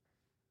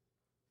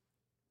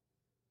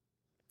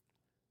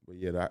 But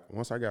yeah,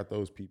 once I got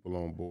those people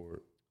on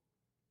board,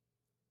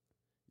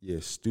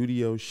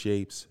 Studio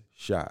Shapes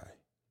Shy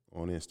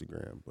on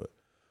Instagram. But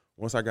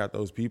once I got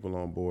those people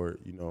on board,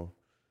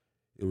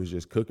 it was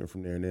just cooking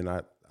from there. And then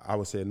I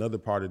would say another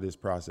part of this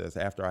process,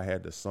 after I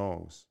had the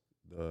songs,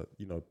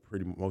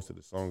 pretty most of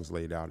the songs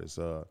laid out, is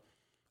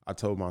I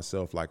told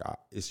myself, like,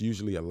 it's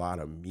usually a lot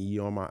of me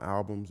on my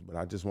albums, but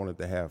I just wanted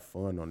to have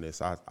fun on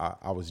this. I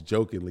was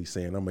jokingly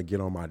saying I'm going to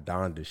get on my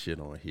Donda shit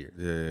on here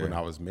when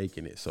I was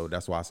making it. So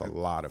that's why it's a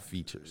lot of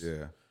features.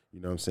 Yeah. You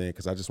know what I'm saying?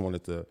 Because I just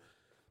wanted to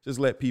just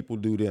let people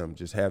do them,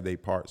 just have their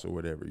parts or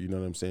whatever. You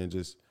know what I'm saying?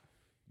 Just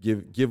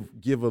give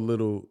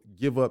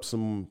up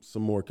some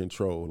more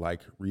control, like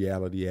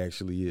reality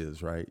actually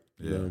is, right?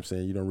 You know what I'm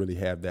saying? You don't really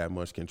have that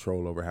much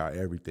control over how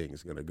everything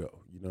is going to go.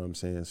 You know what I'm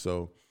saying?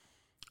 So,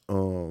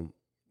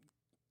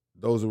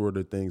 those were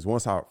the things.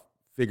 Once I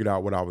figured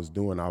out what I was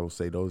doing, I would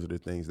say those are the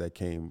things that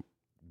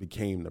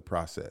became the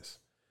process.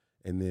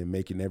 And then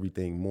making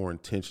everything more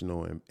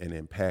intentional and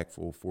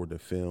impactful for the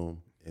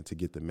film and to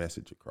get the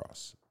message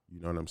across. You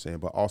know what I'm saying?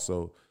 But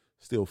also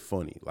still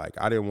funny. Like,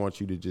 I didn't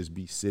want you to just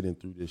be sitting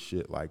through this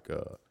shit like,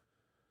 damn,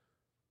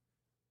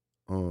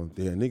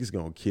 niggas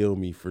gonna kill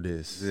me for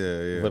this.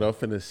 Yeah. But I'm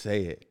finna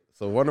say it.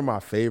 So one of my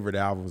favorite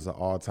albums of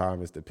all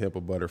time is The Pimp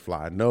a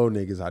Butterfly. No,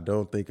 niggas, I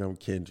don't think I'm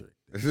Kendrick.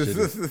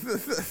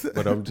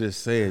 But I'm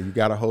just saying, you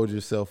got to hold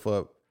yourself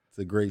up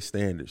to great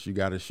standards. You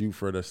got to shoot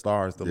for the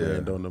stars to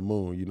land on the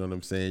moon. You know what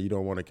I'm saying? You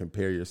don't want to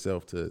compare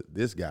yourself to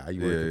this guy.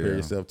 You want to compare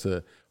yourself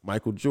to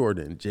Michael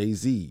Jordan,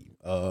 Jay-Z,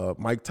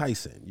 Mike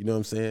Tyson. You know what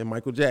I'm saying?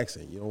 Michael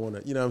Jackson. You don't want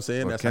to, you know what I'm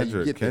saying? Well, that's Kendrick, how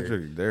you get there.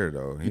 Kendrick there,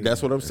 though.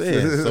 That's what I'm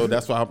saying. So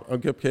that's why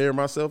I'm comparing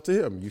myself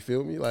to him. You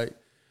feel me? Like,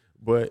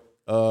 but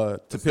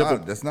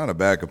that's not a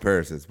bad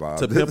comparison, Bob.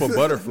 To Pimp a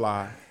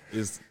Butterfly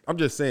I'm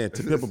just saying,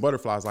 To Pimp a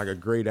Butterfly is like a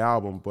great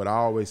album, but I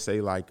always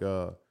say like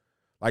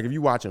if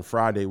you watching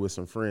Friday with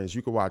some friends,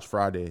 you could watch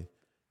Friday,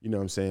 you know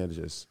what I'm saying,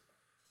 just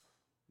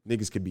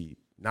niggas could be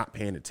not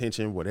paying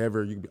attention,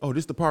 whatever. You could be,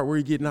 this is the part where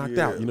you get knocked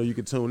out. You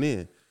could tune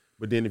in.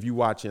 But then if you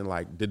watching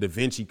like the Da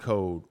Vinci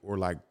Code or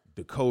like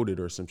Decoded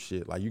or some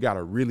shit, like you got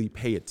to really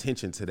pay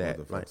attention to that.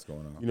 What the fuck's going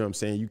on? You know what I'm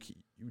saying?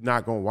 you're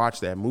not gonna watch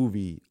that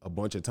movie a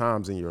bunch of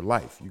times in your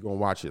life. You're gonna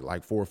watch it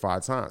like 4 or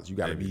 5 times. You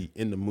gotta be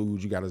in the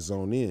mood, you gotta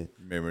zone in.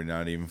 Maybe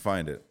not even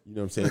find it. You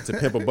know what I'm saying? To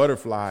Pimp a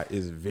Butterfly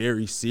is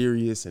very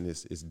serious and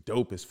it's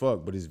dope as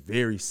fuck, but it's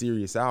very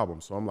serious album.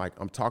 So I'm like,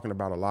 I'm talking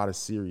about a lot of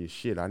serious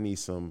shit. I need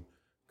some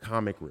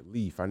comic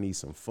relief. I need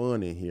some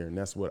fun in here. And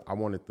that's what I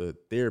wanted the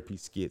therapy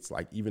skits.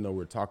 Like, even though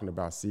we're talking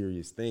about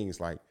serious things,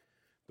 like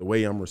the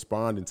way I'm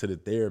responding to the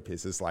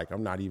therapist, it's like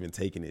I'm not even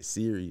taking it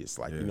serious.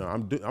 Like, you know,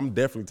 I'm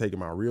definitely taking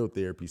my real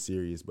therapy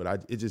serious,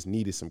 but it just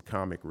needed some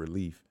comic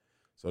relief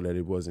so that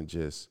it wasn't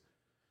just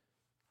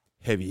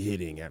heavy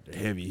hitting after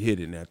heavy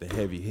hitting after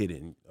heavy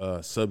hitting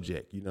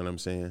subject. You know what I'm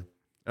saying?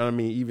 And I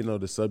mean, even though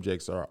the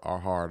subjects are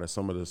hard,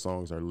 some of the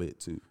songs are lit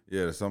too.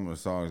 Yeah, some of the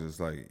songs, it's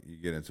like you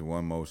get into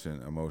one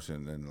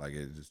emotion, and like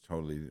it just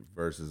totally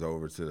verses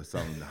over to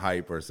some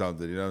hype or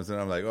something. You know what I'm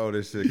saying? I'm like, oh,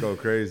 this shit go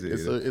crazy.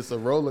 It's a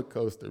roller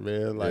coaster,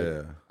 man.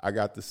 Like, I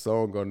got the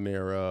song on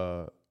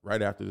there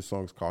right after the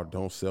song's called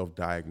 "Don't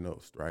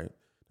Self-Diagnosed." Right,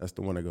 that's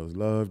the one that goes,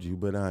 "Loved you,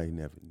 but I ain't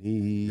never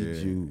need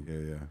you."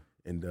 Yeah.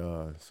 And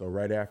so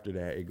right after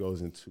that, it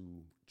goes into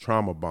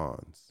Trauma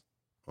Bonds.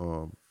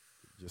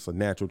 Just a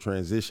natural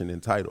transition in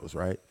titles,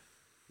 right?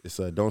 It's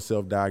don't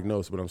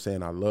self-diagnose, but I'm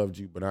saying I loved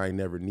you, but I ain't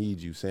never need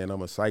you. Saying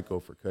I'm a psycho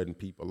for cutting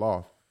people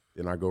off.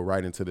 Then I go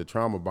right into the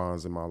trauma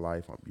bonds in my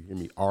life. You hear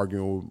me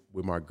arguing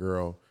with my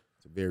girl.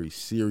 It's a very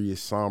serious,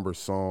 somber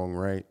song,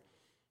 right?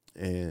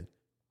 And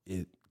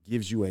it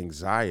gives you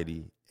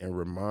anxiety and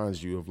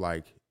reminds you of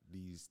like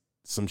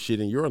some shit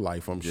in your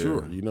life, I'm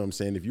sure. You know what I'm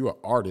saying? If you're an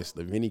artist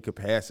of any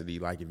capacity,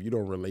 like if you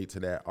don't relate to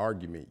that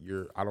argument,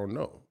 I don't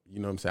know.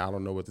 You know what I'm saying? I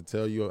don't know what to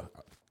tell you.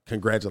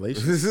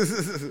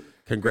 Congratulations.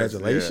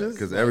 Congratulations.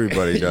 Because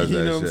everybody does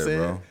that know shit,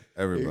 bro.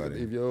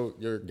 Everybody. If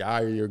your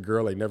guy or your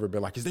girl ain't never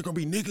been like, is there going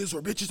to be niggas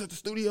or bitches at the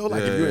studio?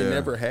 Like, if you ain't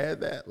never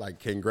had that, like,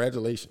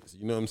 congratulations.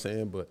 You know what I'm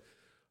saying? But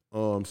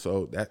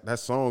so that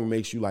song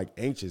makes you, like,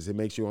 anxious. It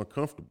makes you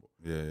uncomfortable.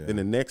 Yeah. Then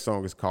the next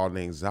song is called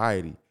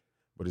Anxiety,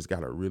 but it's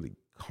got a really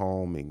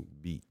calming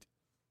beat.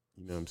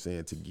 You know what I'm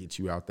saying? To get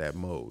you out that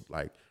mode.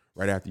 Like,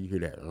 right after you hear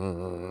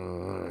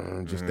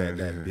that, just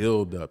that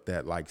build up,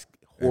 that, like,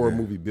 horror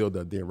movie build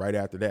up, then right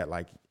after that,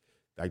 like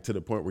to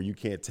the point where you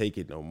can't take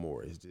it no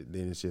more.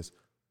 Then it's just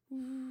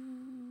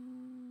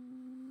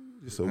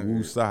a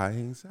woo-sigh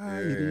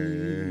anxiety.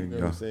 You know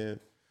what I'm saying?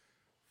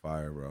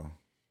 Fire, bro.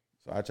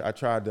 So I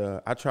try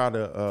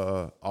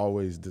to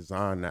always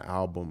design the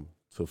album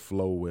to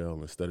flow well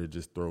instead of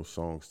just throw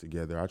songs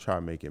together. I try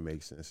to make it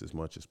make sense as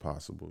much as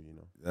possible, you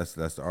know. That's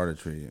the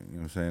artistry, you know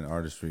what I'm saying?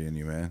 Artistry in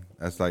you, man.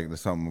 That's like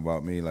something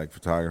about me, like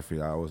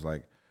photography. I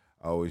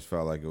always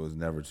felt like it was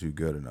never too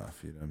good enough,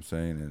 you know what I'm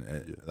saying?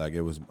 And like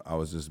I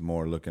was just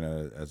more looking at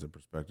it as a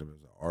perspective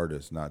as an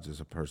artist, not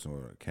just a person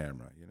with a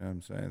camera, you know what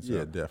I'm saying? So,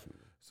 yeah,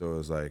 definitely. So it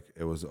was like,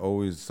 it was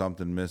always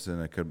something missing.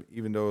 It could,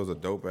 even though it was a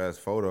dope ass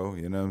photo,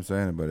 you know what I'm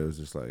saying? But it was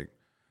just like,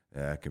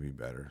 yeah, it could be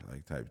better,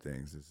 like type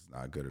things. It's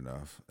not good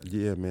enough.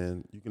 Yeah,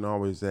 man. You can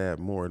always add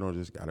more. It don't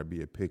just gotta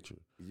be a picture.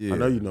 Yeah. I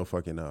know you know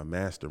fucking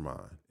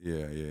Mastermind.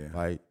 Yeah.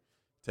 Like,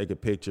 take a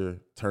picture,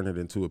 turn it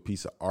into a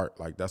piece of art.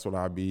 Like, that's what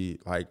I be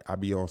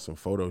on some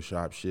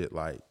Photoshop shit.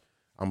 Like,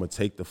 I'm gonna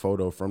take the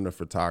photo from the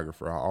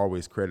photographer. I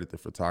always credit the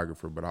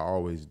photographer, but I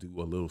always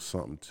do a little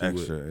something to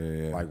Extra,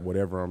 it. yeah. Like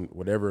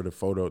whatever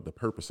the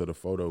purpose of the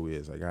photo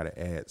is, I gotta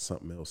add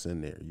something else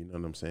in there. You know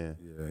what I'm saying?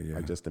 Yeah.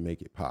 Like, just to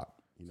make it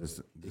pop. You know?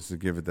 Just to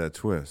give it that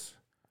twist.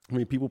 I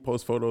mean, people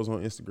post photos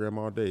on Instagram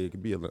all day. It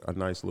could be a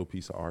nice little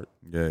piece of art.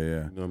 Yeah. You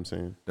know what I'm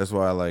saying? That's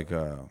why I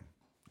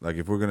like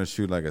if we're gonna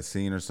shoot like a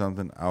scene or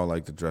something, I would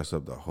like to dress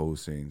up the whole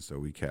scene so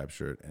we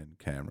capture it in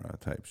camera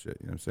type shit.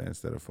 You know what I'm saying?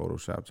 Instead of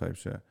Photoshop type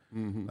shit.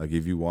 Mm-hmm. Like,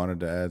 if you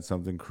wanted to add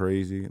something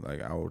crazy,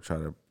 like, I will try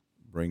to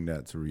bring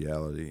that to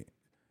reality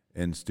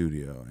in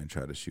studio and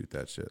try to shoot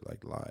that shit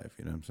like live.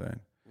 You know what I'm saying?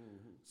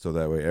 Mm-hmm. So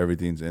that way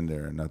everything's in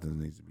there and nothing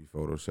needs to be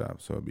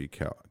Photoshopped. So it'll be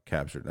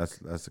captured. That's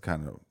the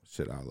kind of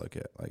shit I look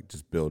at. Like,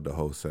 just build the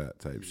whole set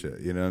type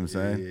shit. You know what I'm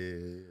saying?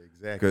 Yeah,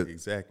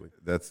 exactly.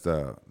 That's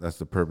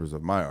the purpose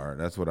of my art.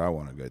 That's what I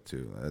want to get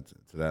to. That's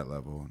to that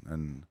level.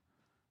 And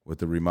with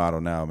the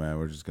remodel now, man,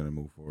 we're just gonna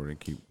move forward and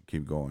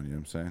keep going. You know what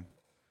I'm saying?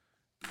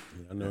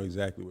 Yeah, I know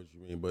exactly what you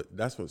mean. But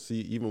that's what,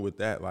 see, even with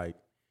that, like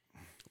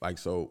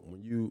so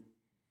when you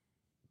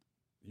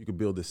could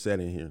build a set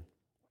in here.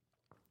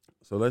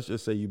 So let's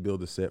just say you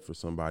build a set for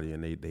somebody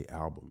and they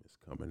album is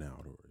coming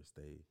out, or it's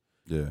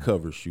they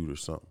cover shoot or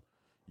something.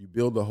 You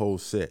build the whole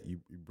set.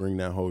 You bring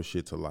that whole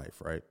shit to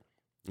life, right?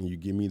 And you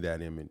give me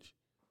that image.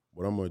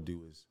 What I'm gonna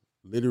do is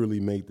literally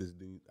make this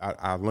dude.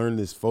 I learned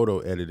this photo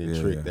editing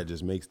trick that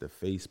just makes the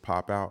face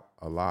pop out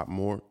a lot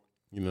more.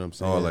 You know what I'm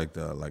saying? Oh, like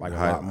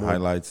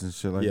highlights and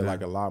shit like that? Yeah,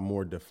 like a lot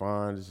more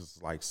defined. It's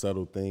just like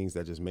subtle things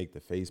that just make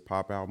the face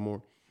pop out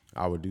more.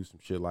 I would do some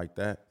shit like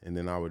that. And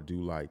then I would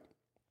do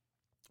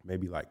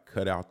maybe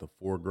cut out the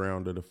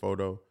foreground of the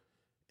photo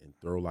and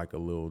throw like a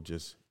little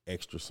just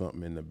extra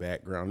something in the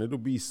background. It'll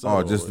be subtle.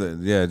 Oh, just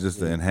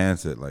to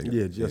enhance it. Like,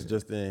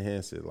 just to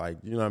enhance it. Like,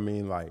 you know what I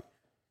mean? Like,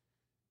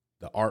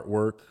 the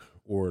artwork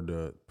or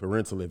the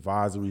parental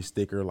advisory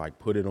sticker, like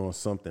put it on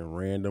something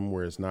random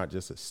where it's not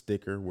just a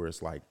sticker, where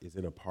it's like, is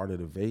it a part of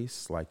the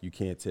vase? Like you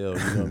can't tell, you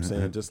know what I'm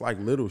saying? Just like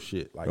little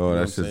shit. Like, Oh, you know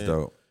that's what I'm just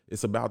saying? dope.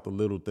 It's about the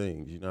little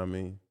things, you know what I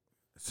mean?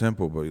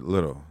 Simple but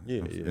little.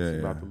 Yeah, it's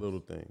about the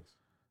little things.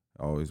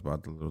 Always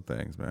about the little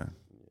things, man.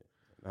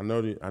 I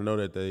know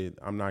that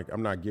I'm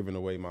not giving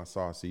away my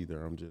sauce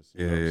either. I'm just,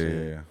 you know what I'm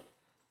saying? Yeah.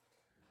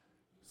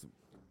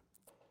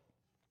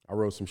 I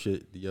wrote some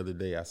shit the other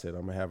day. I said,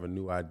 I'm gonna have a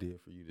new idea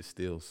for you to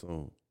steal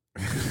soon.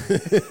 Can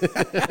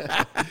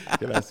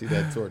I see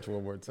that torch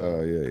one more time?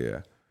 Oh, yeah.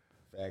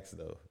 Facts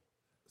though.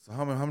 So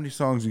how many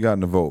songs you got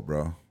in the vault,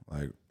 bro?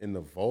 Like In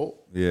the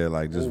vault? Yeah,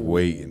 like just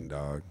waiting,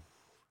 dog.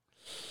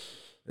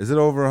 Is it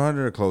over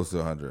 100 or close to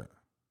 100?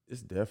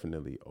 It's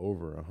definitely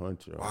over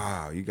 100.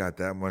 Wow, you got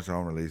that much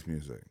unreleased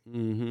music.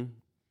 Mm-hmm.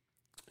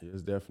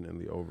 It's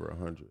definitely over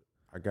 100.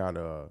 I got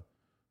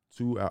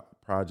 2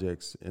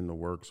 projects in the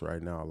works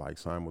right now, like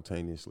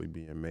simultaneously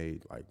being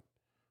made. Like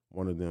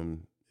one of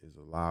them is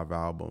a live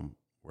album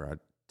where I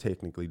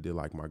technically did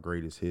like my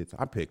greatest hits.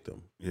 I picked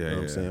them, you know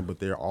what I'm saying? But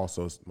they're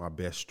also my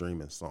best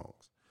streaming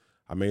songs.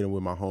 I made them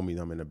with my homies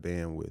I'm in a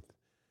band with.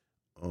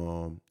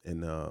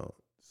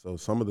 So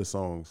some of the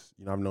songs,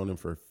 you know, I've known them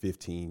for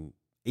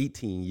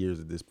 18 years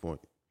at this point.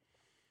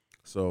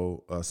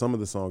 So some of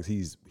the songs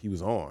he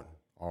was on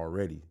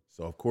already.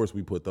 So of course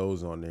we put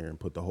those on there and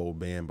put the whole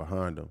band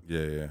behind them.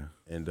 Yeah.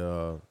 And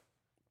then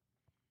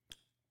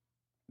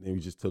we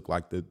just took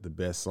like the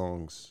best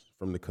songs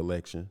from the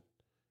collection.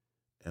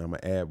 And I'm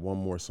gonna add one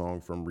more song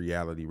from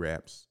Realty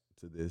Raps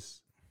to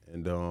this.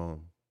 And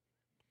I'm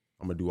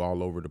gonna do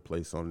all over the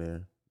place on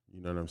there.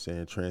 You know what I'm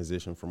saying?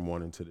 Transition from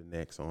one into the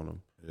next on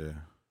them. Yeah.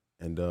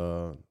 And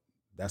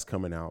that's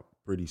coming out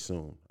pretty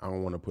soon. I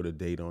don't want to put a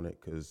date on it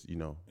because, you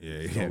know,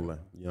 you know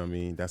what I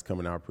mean? That's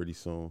coming out pretty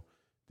soon.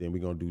 Then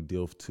we're going to do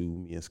DILF 2,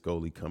 me and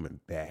Scully coming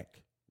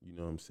back. You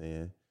know what I'm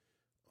saying?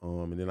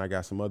 And then I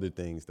got some other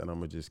things that I'm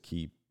going to just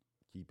keep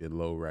it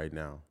low right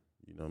now.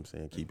 You know what I'm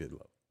saying? Keep it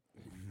low.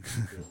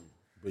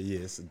 But yeah,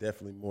 it's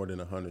definitely more than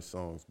 100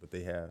 songs, but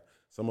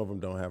some of them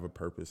don't have a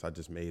purpose. I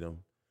just made them.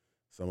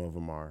 Some of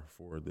them are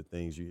for the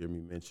things you hear me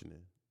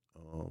mentioning.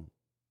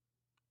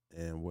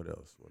 And what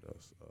else?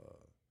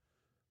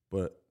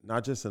 But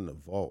not just in the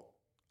vault.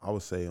 I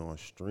would say on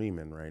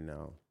streaming right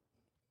now,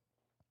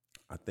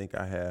 I think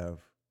I have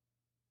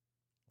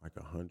like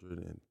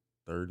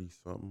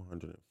 130-something,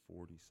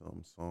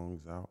 140-something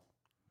songs out.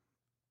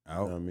 You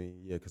know what I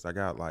mean? Yeah, because I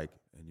got like...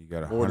 And you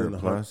got 100 more than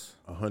plus?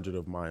 100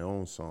 of my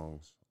own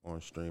songs on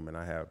stream, and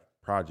I have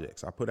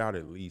projects. I put out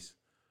at least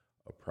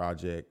a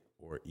project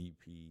or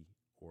EP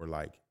or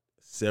like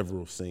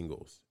several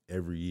singles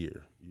every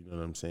year. You know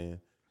what I'm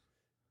saying?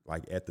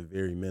 Like at the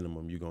very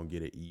minimum, you're going to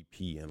get an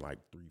EP and like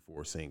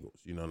 3-4 singles.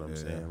 You know what I'm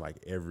saying?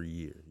 Like every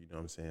year. You know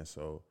what I'm saying?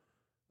 So,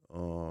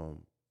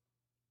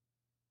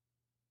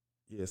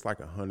 yeah, it's like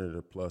 100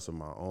 or plus of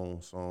my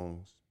own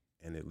songs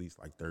and at least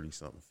like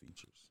 30-something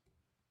features.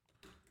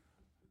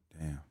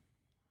 Damn.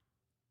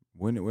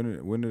 When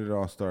did it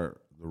all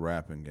start, the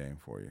rapping game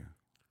for you?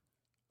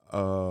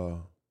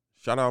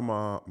 Shout out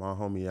my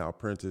homie Al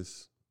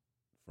Prentice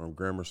from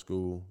grammar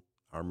school.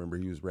 I remember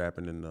he was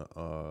rapping in the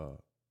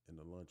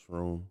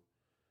lunchroom,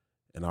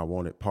 and I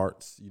wanted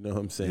parts. You know what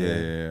I'm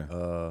saying?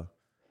 Yeah.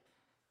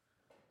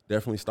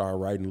 Definitely started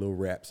writing little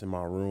raps in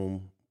my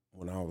room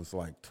when I was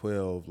like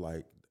 12,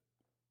 like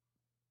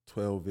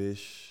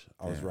 12-ish.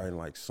 I was writing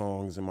like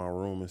songs in my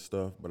room and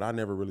stuff, but I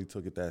never really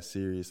took it that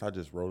serious. I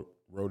just wrote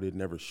it,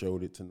 never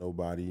showed it to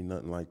nobody,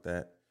 nothing like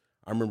that.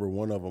 I remember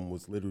one of them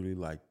was literally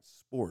like,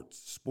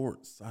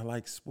 sports. I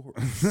like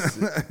sports.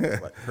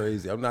 Like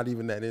crazy. I'm not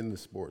even that into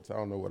sports. I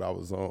don't know what I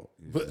was on.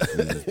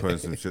 Just putting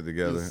some shit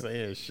together. Just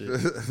saying shit.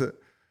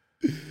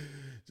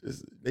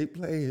 Just they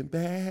playing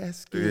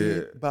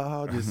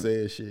basketball. Yeah. Just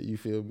saying shit. You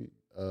feel me?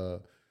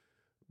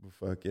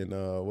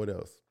 What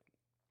else?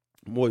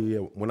 Well, yeah.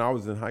 When I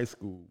was in high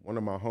school, one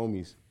of my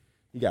homies,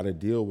 he got a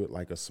deal with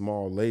like a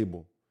small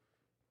label.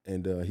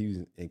 And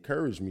he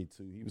encouraged me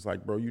to. He was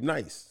like, bro, you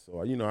nice.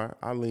 So, you know,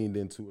 I leaned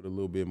into it a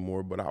little bit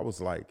more, but I was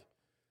like,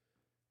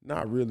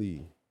 not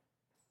really.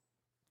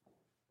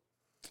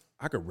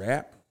 I could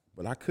rap,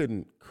 but I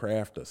couldn't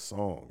craft a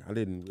song. I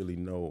didn't really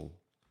know.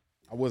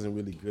 I wasn't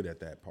really good at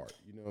that part.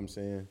 You know what I'm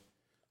saying?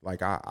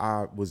 Like,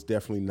 I was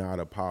definitely not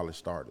a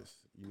polished artist.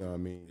 You know what I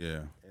mean?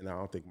 Yeah. And I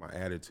don't think my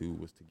attitude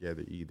was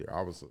together either.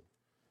 I was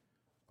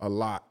a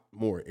lot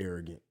more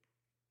arrogant.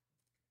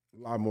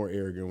 A lot more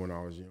arrogant when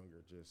I was younger.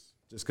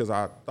 Just because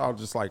I thought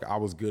just like I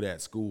was good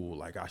at school,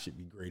 like I should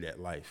be great at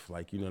life.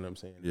 Like, you know what I'm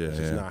saying? Yeah, it's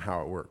just not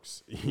how it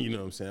works. You know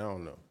what I'm saying? I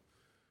don't know.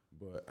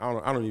 But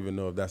I don't even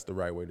know if that's the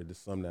right way to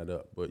just sum that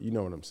up. But you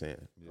know what I'm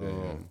saying?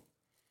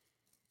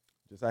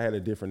 Just I had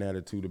a different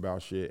attitude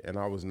about shit, and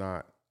I was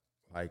not,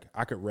 like,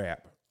 I could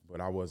rap,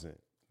 but I wasn't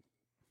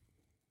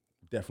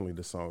definitely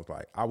the songs.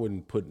 Like I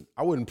wouldn't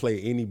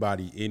play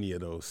anybody any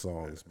of those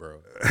songs,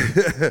 bro.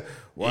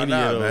 Why any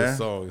not, of those man?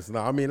 songs. No,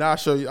 I mean I'll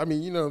show you. I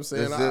mean, you know what I'm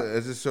saying?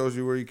 It just shows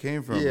you where you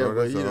came from, yeah, bro.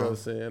 but That's you know all. what I'm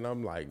saying?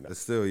 I'm like, nah.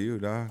 It's still you,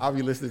 dog. I'll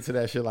be listening to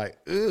that shit like,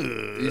 ugh.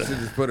 You should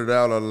just put it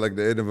out on like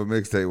the end of a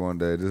mixtape one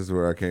day. This is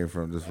where I came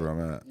from. This is where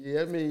I'm at.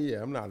 Yeah, I mean,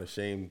 yeah, I'm not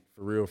ashamed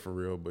for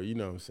real. But you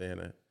know what I'm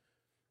saying?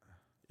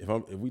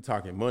 If we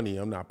talking money,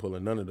 I'm not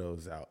pulling none of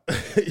those out.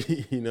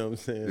 You know what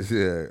I'm saying?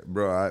 Yeah,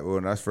 bro.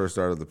 When I first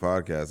started the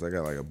podcast, I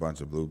got like a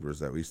bunch of bloopers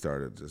that we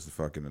started just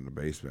fucking in the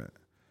basement.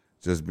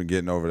 Just been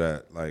getting over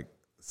that like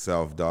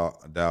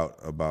self-doubt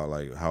about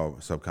like how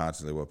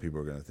subconsciously what people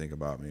are gonna think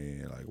about me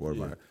and like what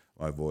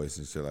my voice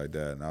and shit like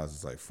that. And I was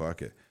just like,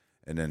 fuck it.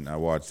 And then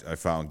I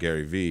found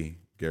Gary V.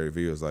 Gary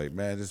V was like,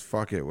 man, just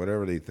fuck it.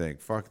 Whatever they think,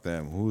 fuck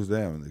them. Who's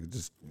them?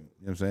 Just, you know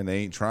what I'm saying? They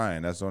ain't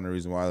trying. That's the only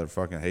reason why they're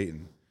fucking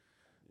hating.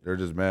 They're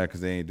just mad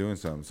because they ain't doing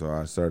something. So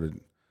I started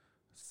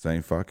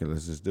saying, fuck it,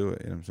 let's just do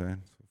it. You know what I'm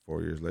saying? So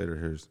 4 years later,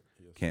 here's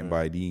Can't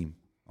Buy Deem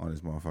on this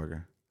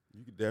motherfucker.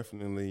 You could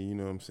definitely, you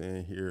know what I'm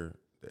saying, hear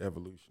the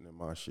evolution in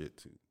my shit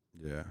too.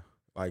 Yeah.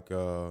 Like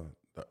the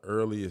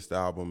earliest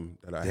album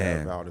that I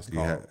have out is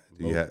called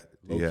Low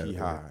Key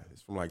High.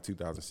 It's from like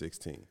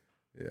 2016.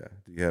 Yeah.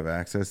 Do you have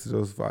access to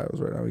those files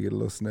right now? We get a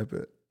little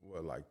snippet.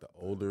 What, like the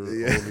older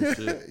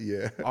shit?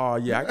 Yeah. Oh,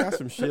 yeah, I got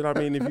some shit. I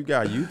mean, if you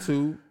got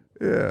YouTube,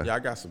 Yeah. I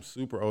got some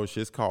super old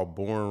shit. It's called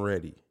Born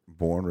Ready.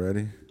 Born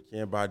Ready?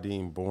 Can't Buy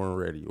Deem, Born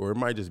Ready. Or it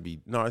might just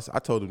be, no, I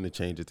told him to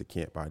change it to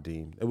Can't Buy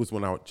Deem. It was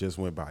when I just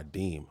went by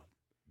Deem.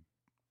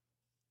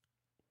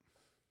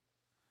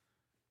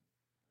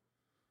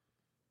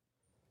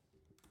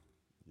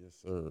 Yes,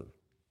 sir.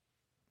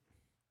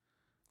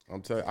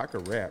 I'm telling you, I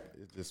could rap.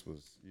 It just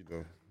was, you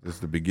know. This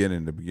is the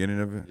beginning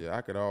of it? Yeah,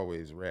 I could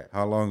always rap.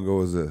 How long ago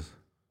was this?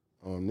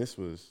 This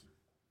was,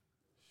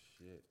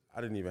 shit,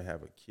 I didn't even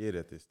have a kid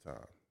at this time.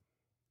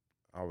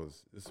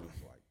 This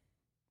was like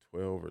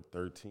 12 or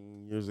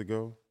 13 years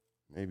ago,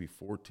 maybe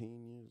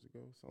 14 years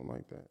ago, something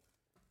like that.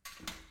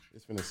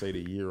 It's gonna say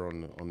the year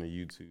on the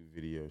YouTube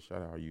video.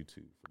 Shout out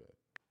YouTube for that.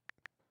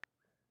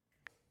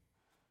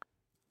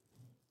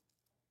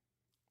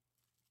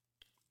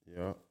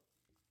 Yeah,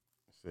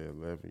 say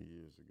 11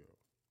 years ago.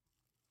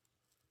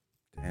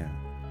 Damn.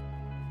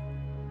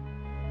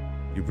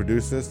 You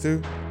produced this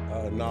too?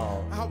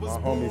 No, my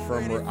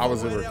homie I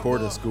was in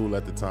recording school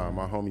at the time.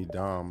 My homie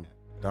Dom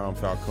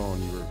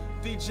Falcone,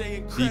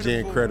 DJ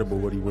Incredible,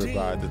 what he went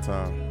by at the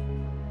time.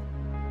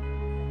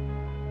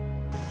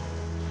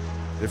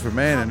 Different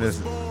man in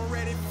this. No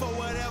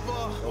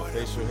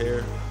facial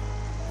hair.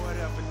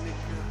 Whatever,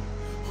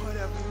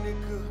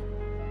 nigga.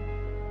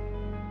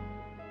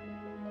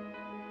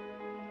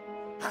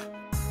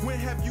 When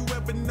have you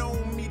ever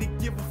known me to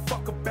give a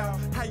fuck about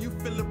how you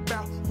feel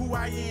about who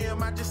I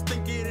am? I just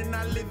think it and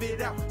I live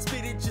it out.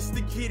 Spit it just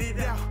to get it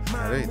out.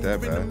 That ain't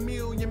that bad. A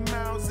million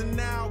miles an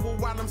hour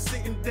while I'm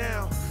sitting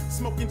down,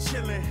 smoking,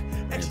 chilling.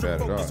 Extra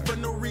focus for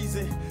no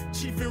reason.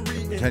 Chief and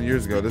reading. 10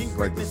 years ago, this is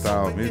like the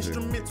style of music.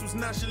 Instrumentals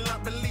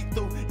nonchalant but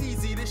lethal.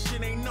 Easy, this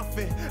shit ain't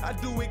nothing. I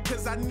do it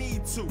cause I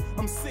need to.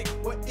 I'm sick,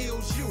 what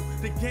ails you?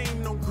 The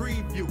game don't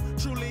grieve you.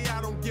 Truly,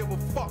 I don't give a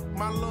fuck.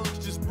 My lungs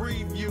just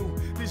breathe you.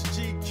 This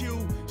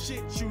GQ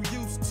shit you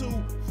used to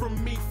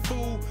from me,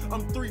 fool.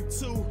 I'm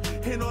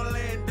 3-2 in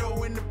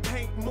Orlando in the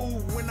paint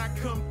move when I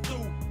come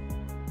through.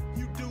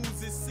 You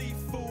dudes is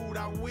seafood,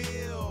 I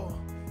will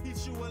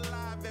eat you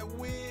alive at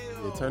will.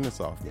 Yeah, turn this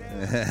off, man.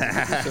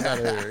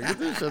 Get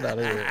this shit out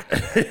of here.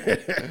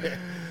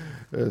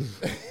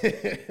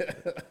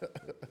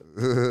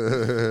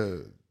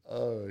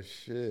 Oh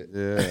shit.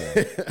 Yeah.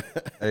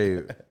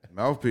 Hey,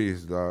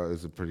 Mouthpiece, dog,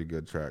 is a pretty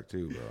good track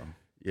too, bro.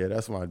 Yeah,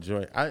 that's my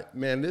joint. I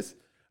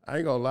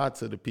ain't gonna lie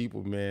to the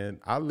people, man.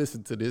 I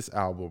listen to this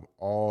album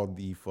all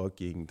the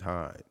fucking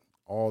time.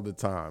 All the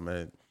time,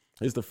 man.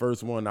 It's the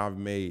first one I've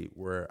made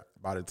where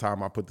by the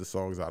time I put the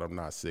songs out, I'm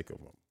not sick of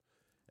them.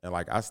 And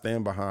like, I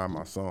stand behind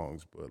my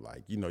songs, but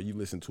like, you know, you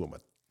listen to them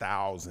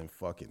 1,000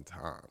 fucking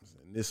times.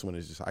 And this one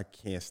is just, I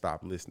can't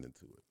stop listening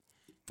to it.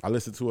 I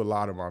listen to a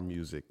lot of my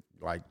music,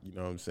 like, you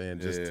know what I'm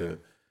saying?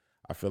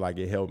 I feel like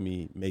it helped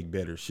me make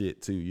better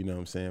shit too, you know what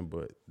I'm saying?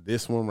 But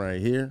this one right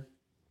here,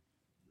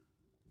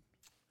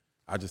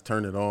 I just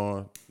turn it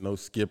on, no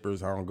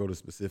skippers. I don't go to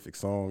specific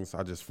songs.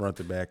 I just front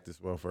to back this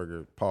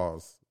motherfucker,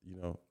 pause, you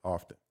know,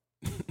 often.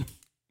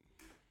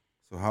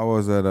 So how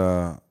was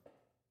that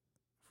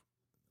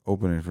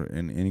opening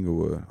in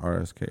Inglewood,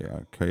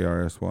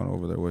 KRS-One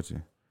over there with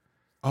you?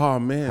 Oh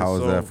man, how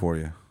was that for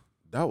you?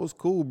 That was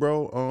cool,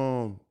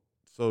 bro.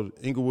 So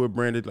Inglewood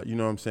branded, like, you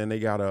know what I'm saying, they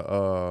got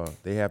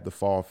they have the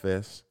Fall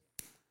Fest,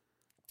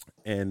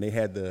 and they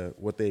had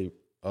what they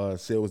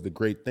said was the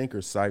Great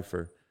Thinkers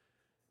Cypher.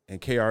 And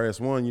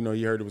KRS-One, you know,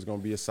 you heard it was going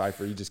to be a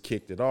cypher. He just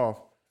kicked it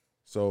off.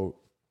 So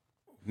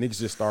niggas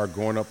just started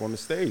going up on the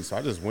stage. So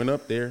I just went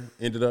up there,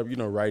 ended up, you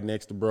know, right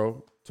next to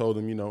bro. Told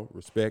him, you know,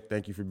 respect,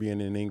 thank you for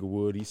being in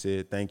Inglewood. He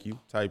said, thank you,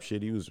 type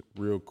shit. He was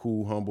real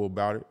cool, humble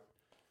about it.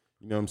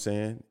 You know what I'm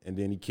saying? And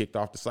then he kicked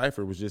off the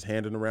cypher, was just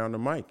handing around the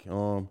mic.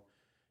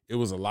 it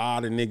was a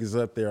lot of niggas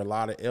up there, a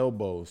lot of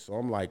elbows. So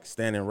I'm like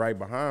standing right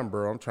behind,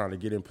 bro. I'm trying to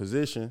get in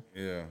position.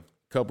 Yeah.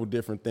 Couple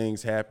different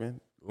things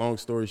happened. Long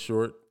story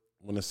short,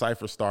 when the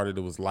cypher started,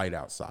 it was light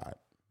outside.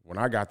 When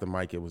I got the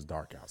mic, it was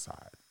dark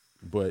outside.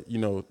 But, you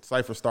know,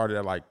 cypher started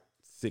at like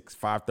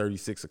 5:30,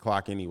 6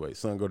 o'clock anyway.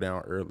 Sun go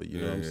down early, you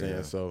know what I'm saying?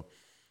 Yeah. So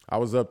I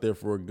was up there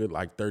for a good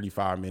like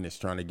 35 minutes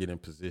trying to get in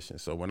position.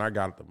 So when I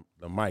got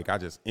the mic, I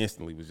just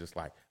instantly was just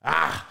like,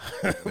 ah.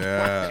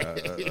 Yeah.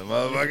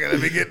 Motherfucker,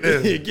 let me get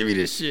this. Give me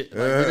this shit. Like,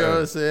 you know what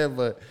I'm saying?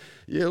 But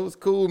yeah, it was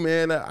cool,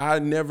 man. I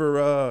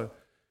never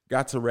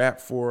got to rap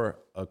for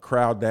a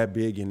crowd that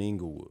big in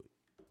Inglewood.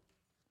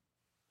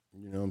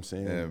 You know what I'm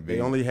saying? Yeah, they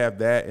only have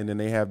that, and then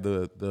they have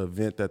the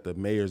event that the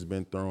mayor's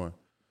been throwing.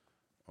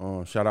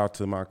 Shout out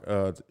to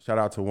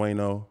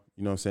Wayno.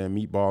 You know what I'm saying?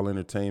 Meatball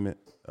Entertainment.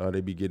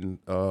 They be getting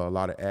a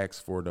lot of acts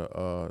for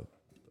the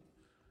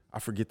I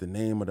forget the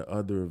name of the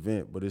other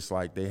event, but it's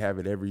like they have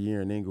it every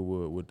year in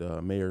Inglewood with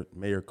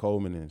Mayor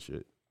Coleman and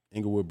shit.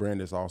 Inglewood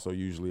Brand is also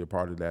usually a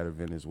part of that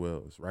event as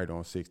well. It's right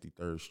on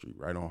 63rd Street,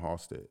 right on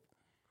Halstead,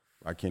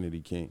 by Kennedy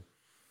King.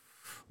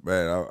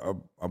 Man,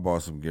 I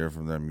bought some gear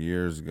from them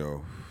years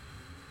ago.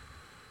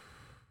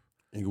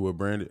 Inglewood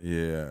Branded?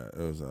 Yeah, it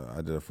was.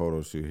 I did a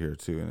photo shoot here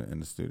too in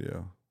the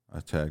studio.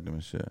 I tagged them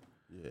and shit.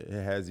 Yeah,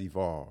 it has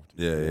evolved.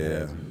 Yeah, It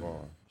has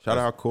evolved. Shout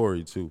out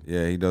Corey too.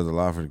 Yeah, he does a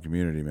lot for the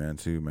community, man.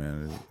 Too,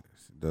 man.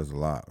 He does a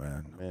lot,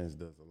 man. Mans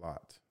does a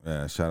lot.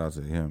 Yeah, shout out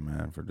to him,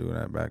 man, for doing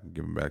that back and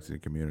giving back to the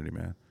community,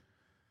 man.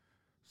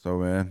 So,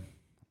 man,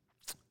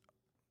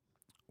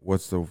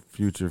 what's the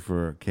future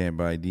for Can't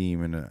Buy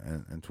Deem in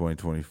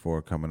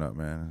 2024 coming up,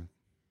 man?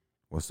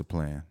 What's the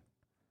plan?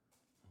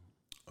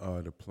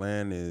 The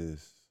plan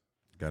is...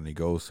 Got any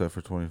goals set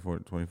for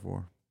 24?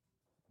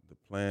 The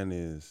plan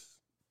is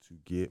to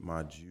get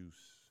my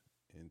juice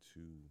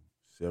into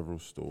several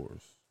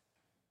stores.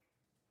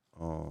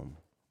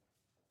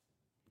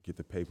 Get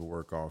the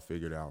paperwork all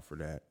figured out for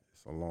that.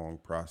 It's a long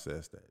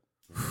process that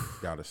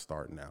got to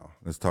start now.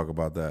 Let's talk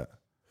about that.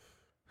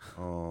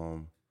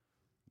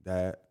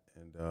 That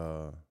and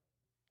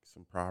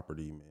some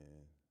property,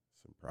 man.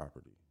 Some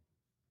property.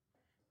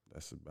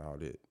 That's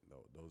about it.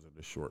 Those are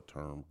the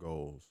short-term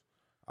goals.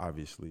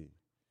 Obviously,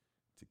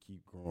 to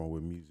keep growing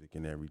with music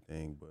and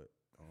everything, but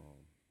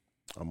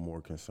I'm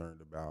more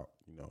concerned about,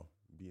 you know,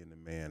 being the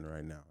man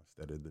right now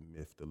instead of the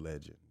myth, the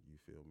legend. You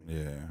feel me?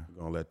 Yeah.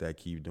 We're gonna let that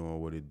keep doing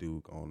what it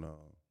do. Gonna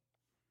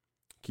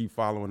keep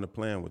following the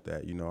plan with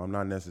that. You know, I'm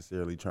not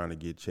necessarily trying to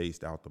get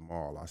chased out the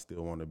mall. I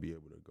still want to be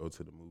able to go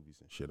to the movies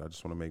and shit. I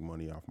just want to make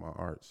money off my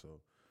art, so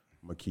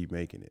I'm gonna keep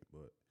making it.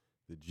 But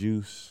the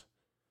juice,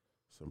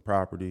 some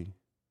property,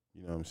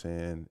 you know what I'm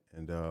saying,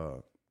 and I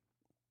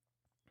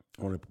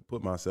want to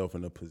put myself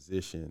in a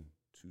position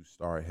to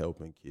start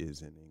helping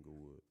kids in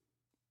Inglewood.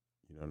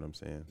 You know what I'm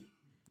saying?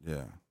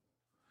 Yeah.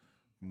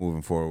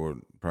 Moving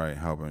forward, probably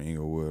helping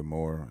Inglewood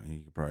more. He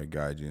could probably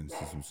guide you into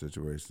some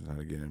situations, how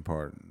to get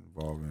involved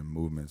in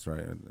movements, right?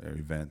 Or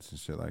events and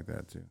shit like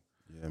that, too.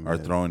 Yeah, man. Or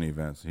throwing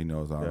events. He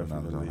knows how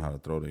to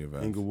throw the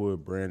events.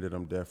 Inglewood Branded,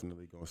 I'm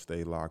definitely going to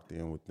stay locked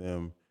in with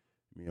them.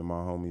 Me and my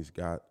homies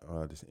got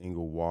this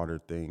Ingle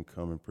Water thing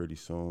coming pretty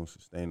soon,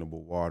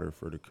 sustainable water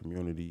for the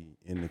community,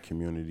 in the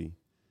community.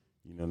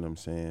 You know what I'm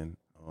saying?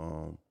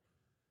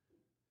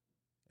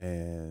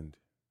 And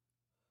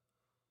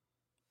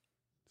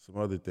some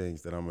other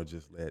things that I'm going to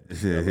just let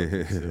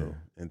develop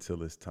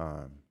until it's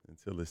time.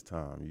 Until it's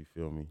time, you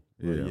feel me?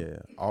 But yeah,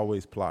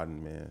 always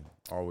plotting, man.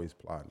 Always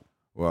plotting.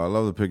 Well, I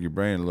love to pick your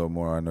brain a little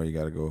more. I know you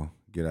got to go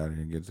get out of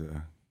here and get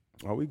to...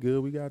 Oh, we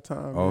good. We got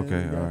time, man.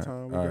 Okay, We got all right.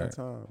 time. We All got right.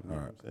 time. You know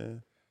what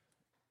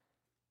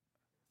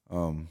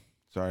I'm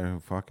saying? Sorry,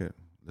 fuck it.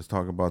 Let's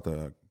talk about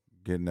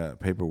getting that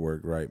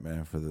paperwork right,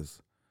 man, for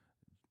this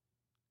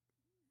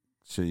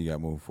shit you got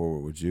moving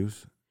forward with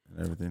Juice and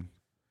everything.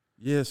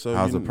 Yeah, so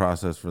how's the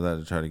process for that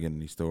to try to get in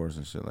these stores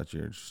and shit that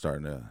you're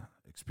starting to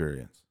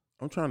experience?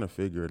 I'm trying to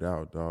figure it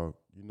out, dog.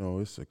 You know,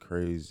 it's a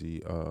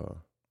crazy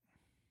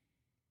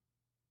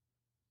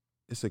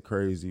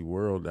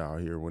world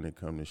out here when it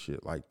comes to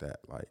shit like that.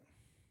 Like,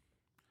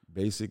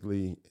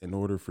 basically, in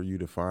order for you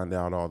to find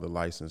out all the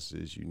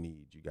licenses you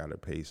need, you got to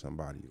pay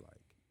somebody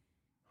like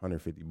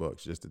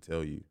 $150 just to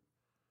tell you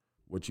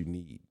what you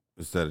need.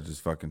 Instead of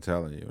just fucking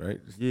telling you, right?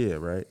 Yeah,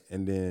 right.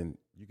 And then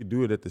you could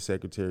do it at the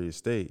Secretary of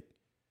State,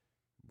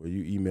 but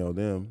you email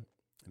them,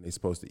 and they're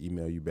supposed to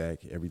email you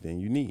back everything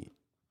you need.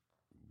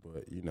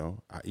 But, you know,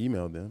 I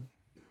emailed them,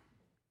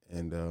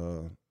 and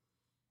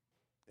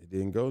it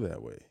didn't go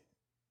that way.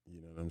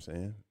 You know what I'm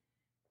saying?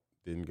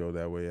 Didn't go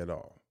that way at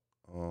all.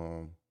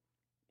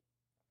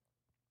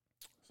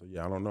 So,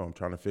 yeah, I don't know. I'm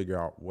trying to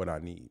figure out what I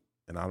need.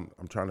 And I'm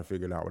trying to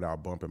figure it out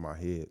without bumping my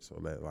head so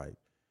that, like...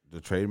 The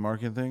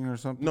trademarking thing or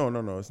something?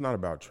 No. It's not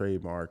about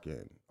trademark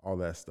and all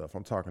that stuff.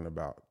 I'm talking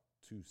about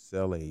to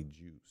sell a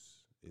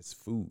juice. It's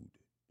food.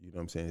 You know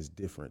what I'm saying? It's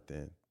different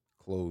than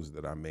clothes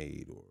that I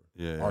made or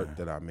art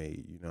that I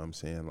made. You know what I'm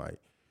saying? Like,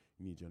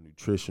 you need your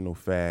nutritional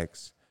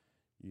facts.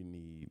 You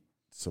need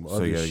some So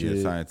other you gotta shit.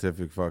 get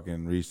scientific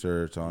fucking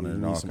research on it You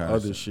and need all some kinds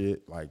other of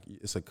shit. Like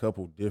it's a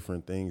couple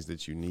different things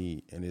that you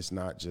need, and it's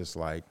not just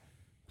like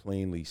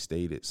plainly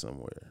stated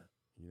somewhere.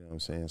 You know what I'm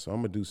saying? So I'm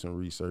gonna do some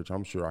research.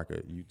 I'm sure I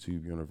could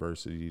YouTube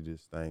University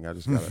this thing. I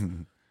just gotta,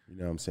 you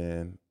know what I'm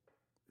saying?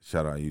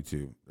 Shout out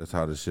YouTube. That's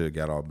how this shit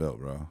got all built,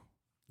 bro.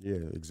 Yeah,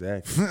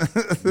 exactly.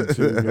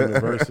 YouTube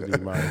University,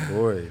 my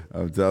boy.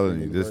 I'm telling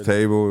you, this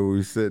table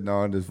we sitting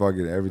on, this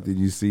fucking everything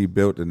you see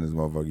built in this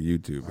motherfucking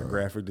YouTube, bro. My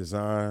graphic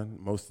design,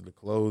 most of the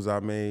clothes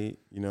I made,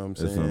 you know what I'm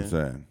saying? That's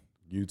what I'm saying.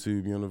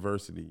 YouTube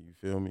University, you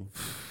feel me?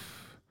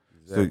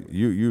 Exactly. So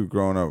you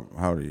growing up,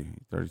 how old are you?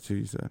 32,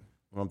 you said?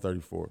 I'm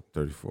 34.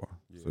 34.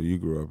 Yeah. So you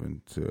grew up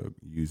into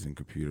using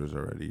computers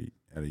already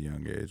at a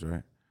young age,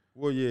 right?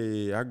 Well,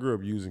 yeah. I grew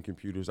up using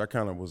computers. I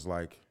kind of was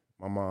like,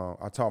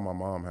 I taught my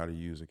mom how to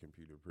use a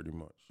computer pretty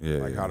much. Yeah,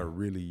 like yeah. how to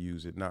really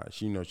use it. Not,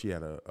 she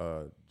had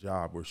a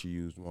job where she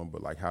used one,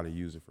 but like how to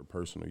use it for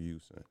personal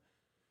use and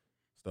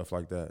stuff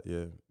like that.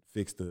 Yeah.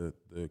 Fixed the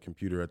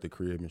computer at the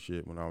crib and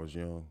shit when I was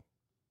young.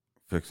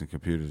 Fixing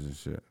computers and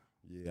shit.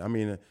 Yeah. I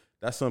mean,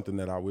 that's something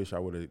that I wish I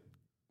would have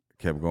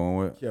kept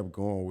going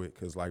with,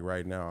 because like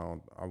right now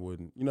I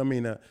wouldn't, you know what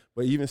I mean?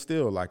 But even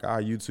still, like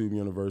I YouTube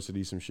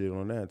University some shit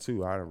on that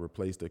too. I done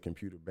replaced the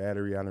computer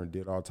battery. I done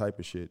did all type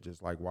of shit,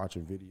 just like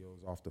watching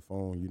videos off the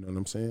phone. You know what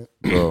I'm saying?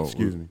 Bro,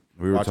 Excuse me.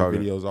 We were watching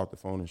talking videos off the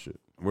phone and shit.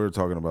 We were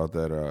talking about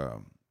that,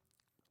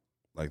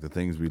 like the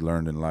things we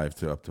learned in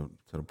life up to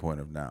the point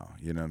of now.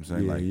 You know what I'm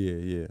saying?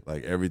 Yeah.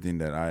 Like everything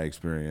that I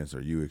experienced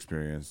or you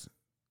experienced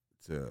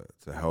to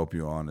help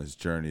you on this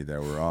journey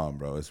that we're on,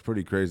 bro. It's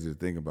pretty crazy to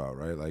think about,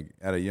 right? Like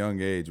at a young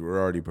age, we're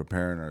already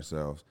preparing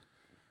ourselves.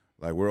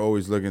 Like we're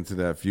always looking to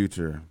that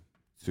future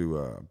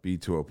to be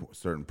to a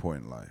certain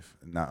point in life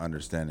and not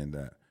understanding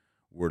that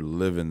we're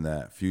living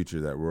that future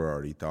that we're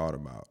already thought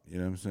about. You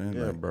know what I'm saying?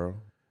 Yeah, like, bro.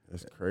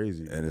 That's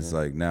crazy. And man. it's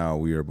like now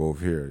we are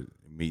both here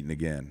meeting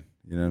again.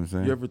 You know what I'm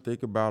saying? You ever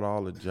think about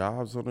all the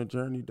jobs on the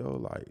journey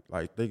though?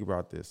 Like think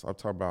about this. I'm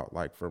talking about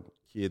like from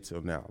kid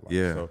till now. Like,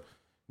 yeah. So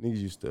niggas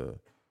used to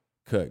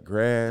cut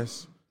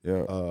grass,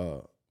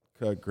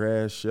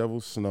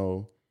 shovel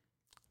snow.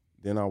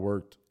 Then I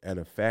worked at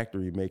a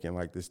factory making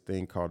like this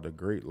thing called the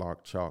Great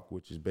Lock Chalk,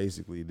 which is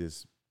basically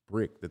this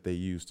brick that they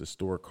use to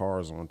store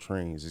cars on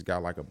trains. It's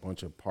got like a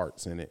bunch of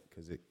parts in it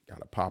because it got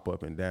to pop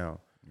up and down.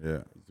 Yeah.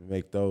 To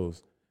make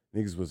those.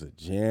 Niggas was a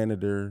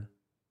janitor.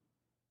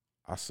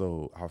 I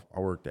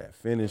worked at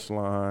Finish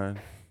Line.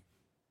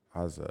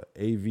 I was a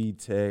AV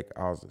tech.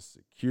 I was a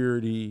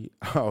security.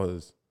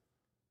 I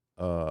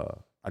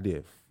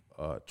did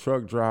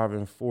truck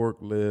driving,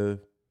 forklift,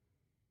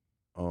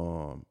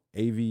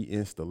 AV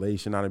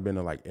installation. I've been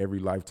to like every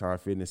Lifetime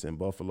Fitness in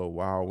Buffalo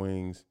Wild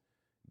Wings.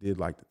 Did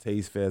like the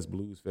Taste Fest,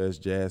 Blues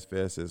Fest, Jazz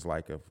Fest as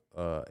like a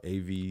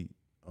AV.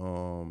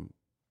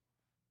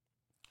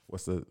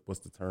 What's the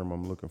term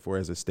I'm looking for?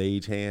 As a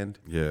stage hand.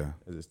 Yeah.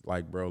 It's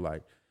like, bro,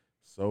 like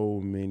so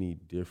many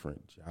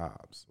different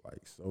jobs. I'm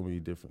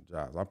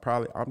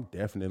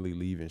definitely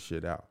leaving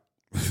shit out.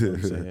 You know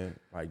what I'm saying?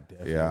 Like,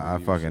 definitely. Yeah, I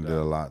fucking did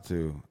a lot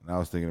too. And I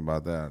was thinking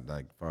about that,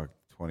 like, fuck,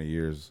 20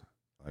 years.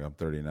 Like, I'm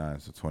 39,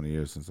 so 20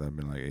 years since I've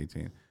been like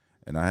 18.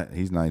 And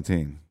he's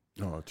 19.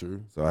 Oh,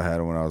 true. So I had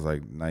him when I was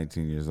like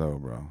 19 years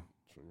old, bro.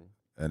 True.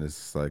 And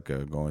it's like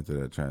going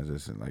through that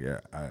transition. Like,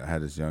 I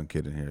had this young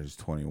kid in here, he's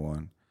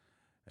 21,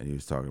 and he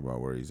was talking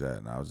about where he's at.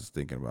 And I was just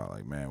thinking about,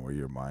 like, man, where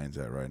your mind's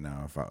at right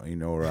now. You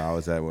know where I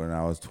was at when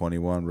I was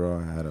 21,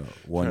 bro? I had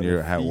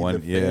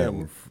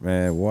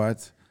man,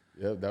 what?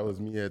 Yep, that was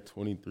me at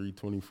 23,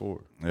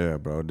 24. Yeah,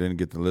 bro. Didn't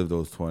get to live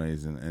those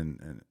 20s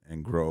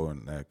and grow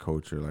in that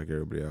culture like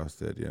everybody else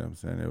did. You know what I'm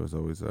saying? It was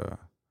always like,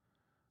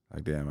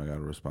 damn, I got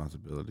a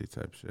responsibility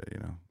type shit, you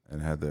know?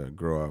 And had to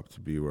grow up to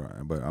be where I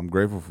am. But I'm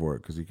grateful for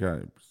it because he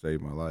kind of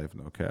saved my life,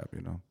 no cap,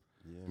 you know?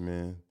 Yeah,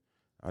 man.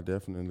 I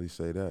definitely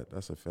say that.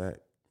 That's a fact.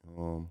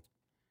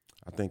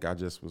 I think I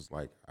just was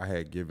like, I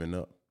had given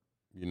up,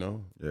 you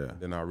know? Yeah.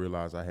 Then I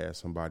realized I had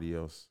somebody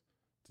else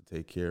to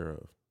take care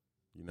of.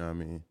 You know what I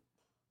mean?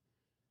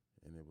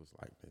 And it was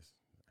like this.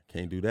 I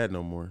can't do that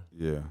no more.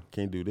 Yeah.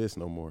 Can't do this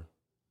no more.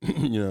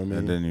 You know what I mean?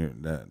 And then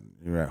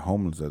you're at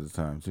homeless at the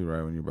time too,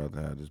 right? When you're about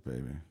to have this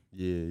baby.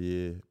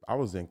 Yeah. I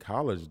was in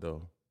college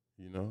though,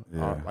 you know?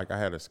 Yeah. I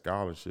had a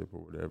scholarship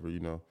or whatever, you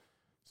know?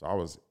 So I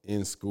was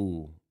in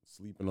school,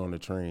 sleeping on the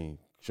train,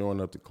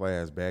 showing up to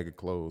class, bag of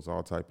clothes,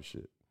 all type of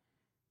shit.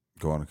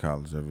 Going to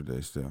college every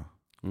day still.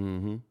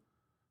 Mm-hmm.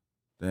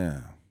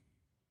 Damn.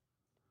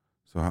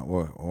 So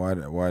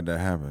why'd that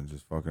happen?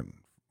 Just fucking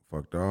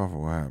fucked off,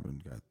 or what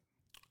happened?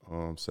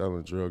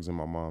 Selling drugs in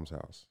my mom's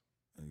house.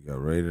 And you got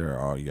raided,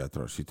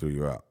 or she threw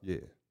you out?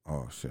 Yeah.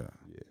 Oh shit.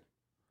 Yeah.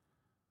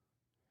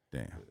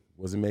 Damn.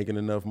 Wasn't making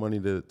enough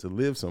money to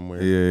live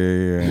somewhere.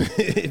 Yeah.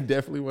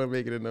 Definitely wasn't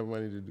making enough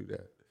money to do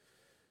that.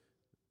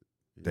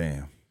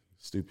 Damn.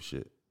 Stupid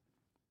shit.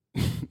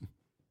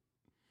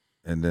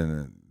 And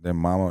then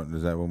mama,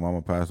 is that when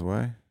mama passed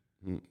away?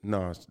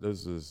 No,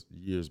 this was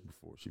years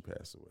before she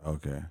passed away.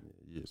 Okay. Yeah,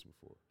 years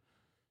before.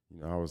 You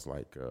know, I was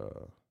like,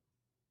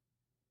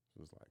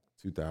 was like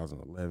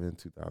 2011,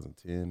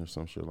 2010 or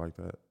some shit like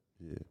that.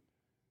 Yeah.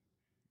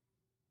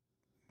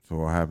 So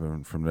what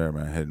happened from there,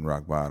 man? Hitting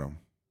rock bottom,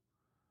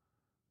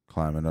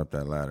 climbing up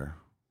that ladder.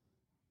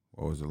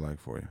 What was it like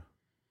for you?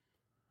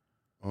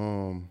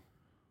 I'm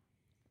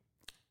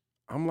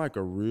like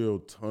a real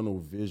tunnel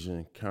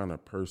vision kind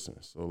of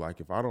person. So like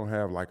if I don't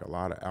have like a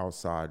lot of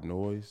outside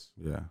noise,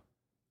 Yeah.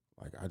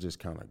 like I just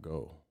kind of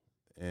go.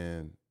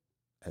 And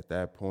at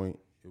that point,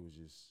 it was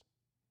just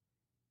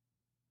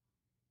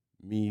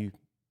me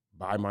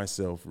by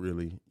myself,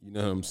 really. You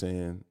know what I'm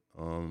saying?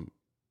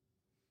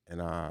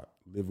 And I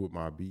live with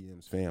my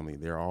BM's family.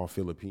 They're all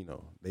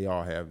Filipino. They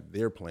all have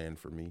their plan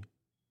for me.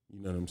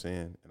 You know what I'm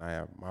saying? And I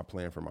have my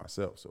plan for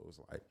myself. So it was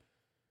like,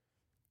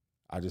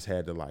 I just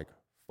had to like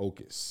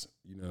focus.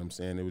 You know what I'm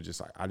saying? It was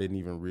just like, I didn't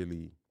even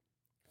really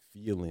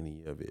feel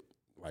any of it,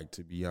 like,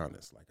 to be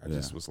honest. Like, I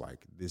just was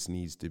like, this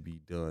needs to be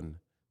done.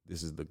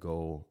 This is the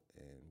goal.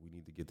 And we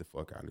need to get the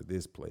fuck out of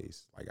this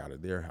place, like out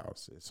of their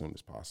house as soon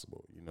as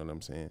possible. You know what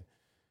I'm saying?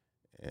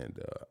 And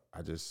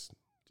I just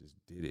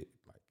did it.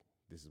 Like,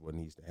 this is what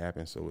needs to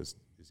happen. So it's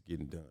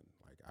getting done.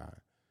 Like,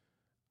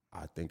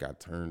 I think I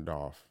turned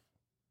off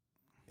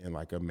in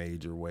like a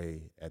major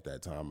way at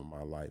that time in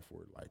my life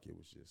where like it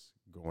was just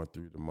going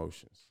through the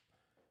motions.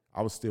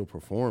 I was still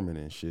performing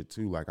and shit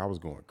too. Like I was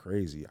going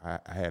crazy. I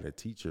had a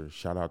teacher,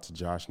 shout out to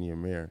Josh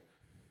Niemeyer.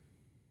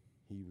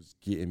 He was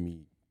getting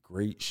me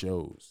great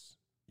shows,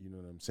 you know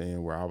what I'm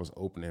saying, where I was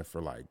opening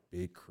for like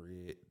Big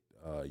Crit,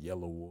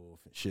 Yellow Wolf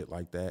and shit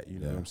like that, you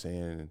know what I'm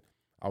saying? And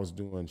I was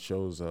doing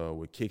shows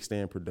with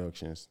Kickstand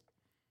Productions.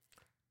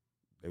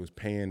 They was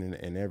paying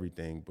and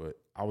everything, but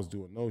I was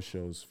doing those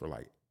shows for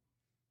like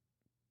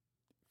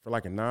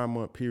a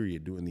 9-month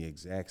period doing the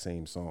exact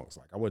same songs.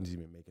 Like I wasn't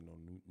even making no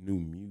new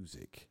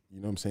music.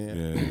 You know what I'm saying?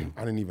 Yeah.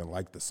 I didn't even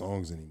like the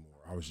songs anymore.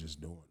 I was just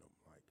doing them.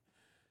 Like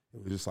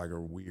it was just like a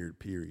weird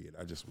period.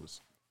 I just was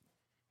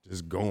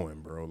just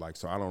going, bro. Like,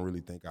 so I don't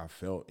really think I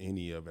felt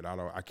any of it.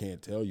 I can't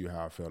tell you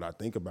how I felt. I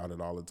think about it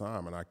all the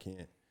time and I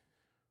can't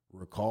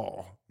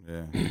recall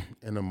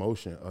an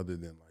emotion other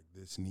than like,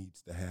 this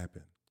needs to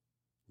happen.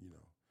 You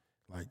know,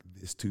 like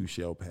this too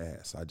shall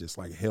pass. I just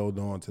like held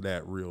on to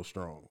that real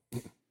strong.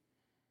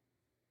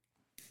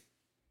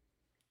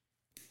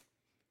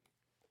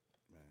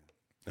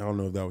 I don't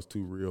know if that was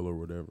too real or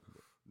whatever.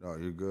 No,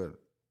 you're good.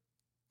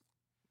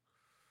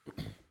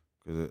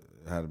 Because it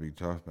had to be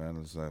tough, man.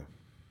 It's like,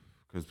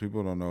 because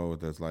people don't know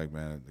what that's like,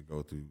 man, to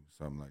go through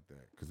something like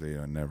that because they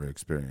never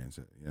experience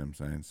it. You know what I'm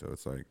saying? So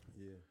it's like,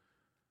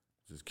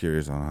 just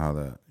curious on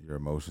how your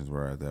emotions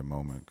were at that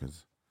moment,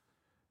 because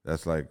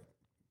that's like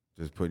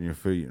just putting your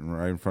feet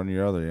right in front of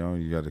your other. You know,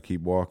 you got to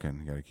keep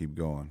walking. You got to keep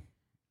going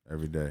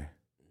every day.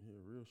 Yeah,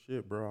 real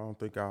shit, bro. I don't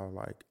think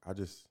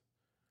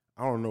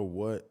I don't know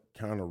what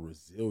kind of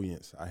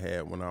resilience I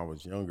had when I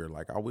was younger.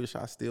 Like, I wish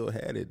I still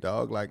had it,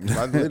 dog. Like,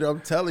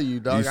 I'm telling you,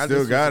 dog. You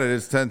still got it.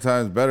 It's 10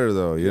 times better,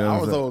 though. You know I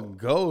was on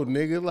gold,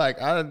 nigga.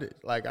 Like,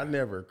 I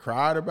never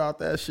cried about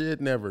that shit,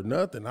 never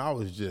nothing. I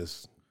was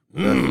just,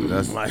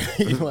 that's like.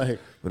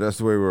 But that's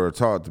the way we were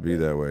taught to be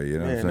that way, you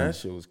know what I'm saying? Man, that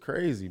shit was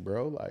crazy,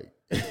 bro. Like,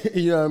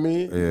 you know what I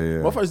mean? Yeah.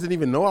 Motherfuckers didn't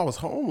even know I was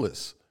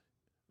homeless.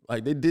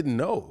 Like, they didn't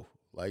know.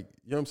 Like,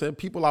 you know what I'm saying?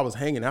 People I was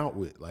hanging out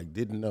with, like,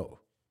 didn't know.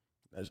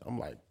 I'm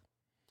like,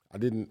 I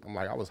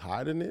was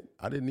hiding it.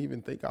 I didn't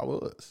even think I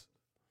was.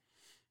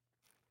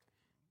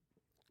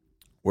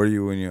 Were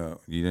you when you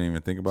didn't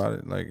even think about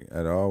it, like,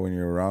 at all when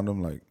you're around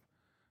them? Like,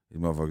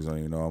 these motherfuckers don't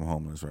even know I'm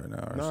homeless right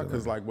now. No,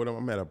 because, like, when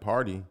I'm at a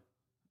party,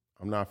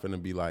 I'm not finna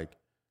be like,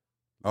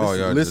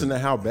 listen, listen to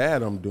how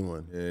bad I'm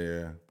doing.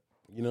 Yeah.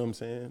 You know what I'm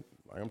saying?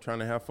 Like, I'm trying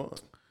to have fun.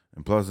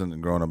 And plus,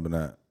 growing up in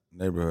that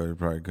neighborhood, you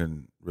probably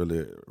couldn't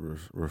really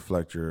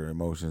reflect your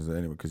emotions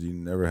anyway, because you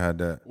never had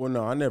that. Well,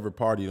 no, I never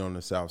partied on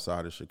the south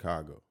side of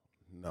Chicago.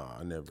 No,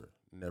 I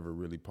never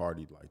really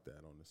partied like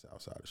that on the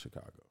south side of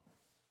Chicago.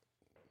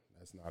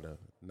 That's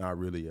not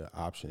really an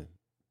option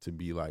to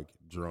be like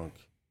drunk.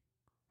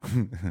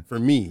 For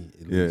me,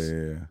 at least.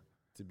 Yeah.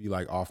 To be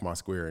like off my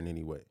square in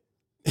any way.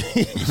 You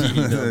know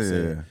what I'm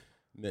saying?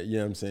 You know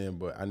what I'm saying?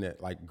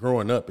 But like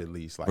growing up at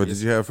least. Like, but did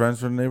you have friends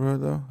from the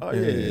neighborhood though? Oh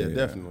yeah,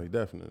 definitely.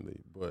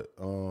 But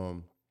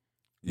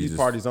these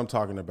parties I'm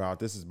talking about,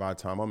 this is by the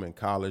time I'm in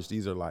college.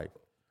 These are like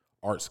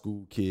art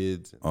school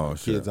kids,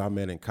 kids I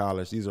met in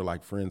college. These are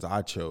like friends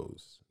I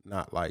chose,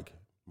 not like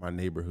my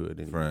neighborhood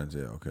anymore. Friends,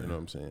 yeah, okay. You know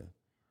what I'm saying?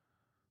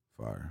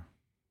 Fire.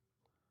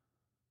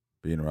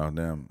 Being around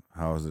them,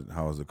 how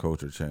has the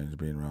culture changed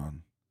being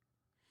around?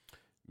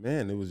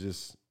 Man, it was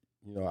just,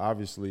 you know,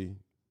 obviously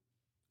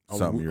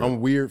I'm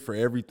weird for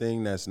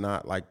everything that's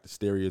not like the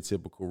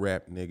stereotypical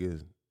rap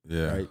niggas.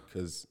 Yeah. Right?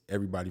 Because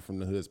everybody from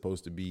the hood is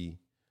supposed to be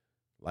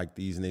like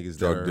these niggas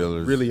drug that are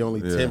dealers. Really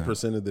only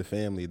 10% of the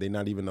family. They're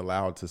not even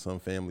allowed to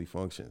some family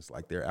functions.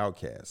 Like, they're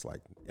outcasts.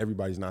 Like,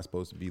 everybody's not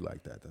supposed to be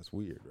like that. That's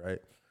weird, right?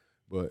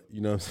 But, you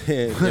know what I'm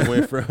saying?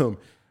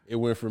 It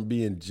went from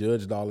being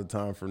judged all the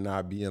time for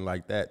not being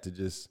like that to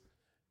just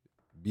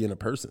being a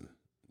person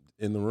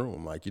in the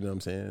room. Like, you know what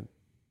I'm saying?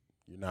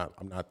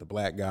 I'm not the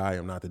black guy.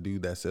 I'm not the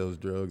dude that sells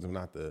drugs. I'm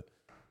not the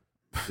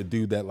the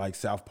dude that likes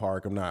South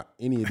Park. I'm not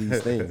any of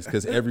these things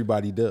because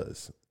everybody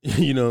does.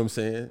 You know what I'm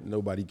saying?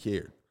 Nobody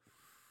cared.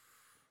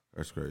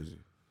 That's crazy.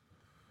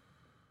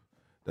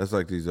 That's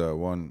like these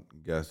one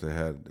guys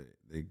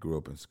they grew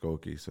up in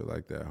Skokie, so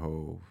like that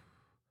whole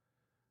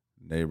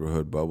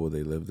neighborhood bubble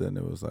they lived in,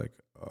 it was like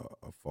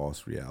a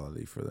false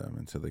reality for them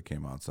until they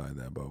came outside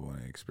that bubble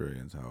and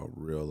experienced how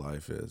real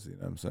life is. You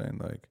know what I'm saying?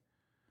 Like,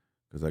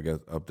 because I guess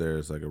up there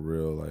it's like a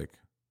real like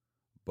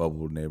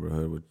bubble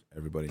neighborhood with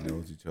everybody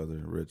knows each other,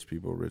 rich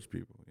people. You know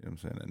what I'm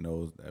saying? That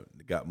knows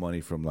that got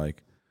money from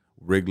like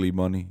Wrigley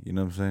money. You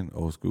know what I'm saying?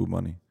 Old school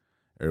money.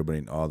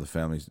 Everybody, all the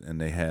families, and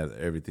they had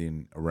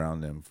everything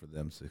around them for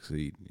them to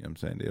succeed. You know what I'm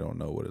saying? They don't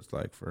know what it's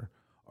like for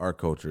our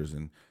cultures,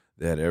 and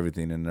they had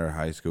everything in their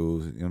high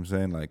schools. You know what I'm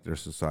saying? Like their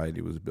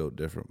society was built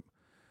different.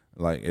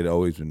 Like it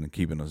always been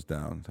keeping us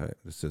down, type,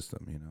 the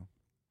system, you know.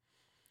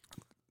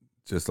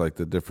 Just like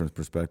the different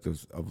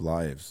perspectives of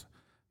lives,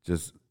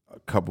 just a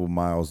couple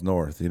miles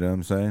north. You know what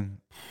I'm saying?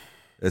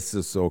 It's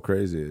just so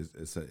crazy.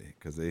 It's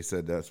because they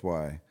said that's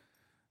why.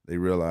 They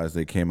realized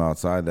they came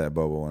outside that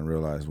bubble and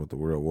realized what the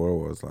real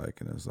world was like,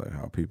 and it's like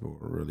how people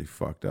were really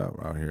fucked up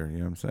out here. You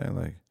know what I'm saying?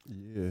 Like,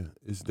 yeah,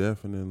 it's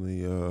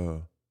definitely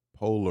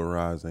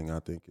polarizing, I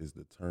think is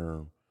the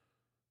term,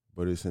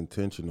 but it's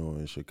intentional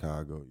in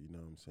Chicago. You know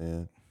what I'm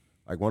saying?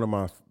 Like one of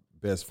my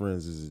best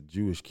friends is a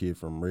Jewish kid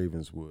from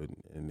Ravenswood,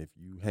 and if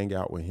you hang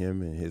out with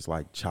him and his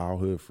like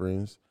childhood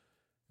friends,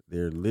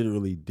 they're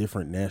literally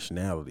different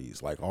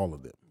nationalities, like all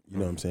of them. You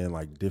know what I'm saying?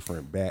 Like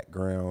different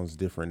backgrounds,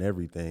 different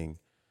everything.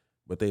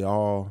 But they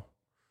all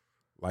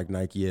like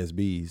Nike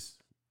SBs.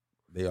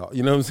 They all,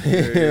 you know what I'm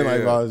saying? Yeah.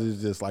 Like,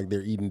 it's just like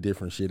they're eating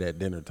different shit at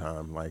dinner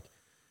time. Like,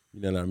 you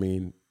know what I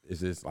mean?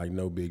 It's just like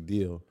no big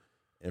deal.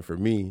 And for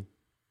me,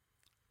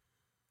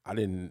 I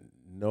didn't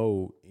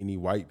know any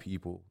white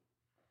people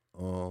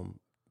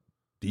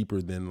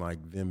deeper than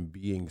like them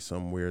being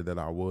somewhere that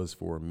I was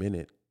for a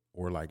minute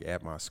or like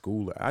at my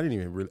school. We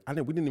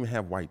didn't even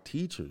have white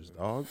teachers,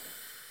 dog.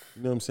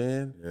 You know what I'm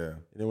saying? yeah.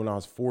 And then when I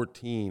was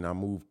 14, I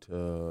moved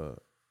to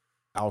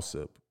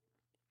Alsip,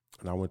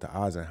 and I went to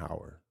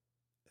Eisenhower,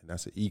 and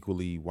that's an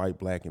equally white,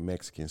 black, and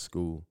Mexican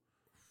school,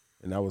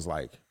 and that was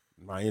like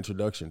my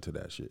introduction to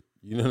that shit.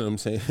 You know what I'm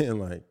saying?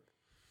 Like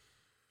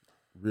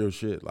real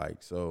shit.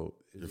 Like so,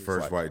 Your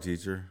first like, white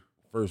teacher,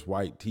 first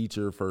white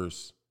teacher,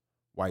 first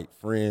white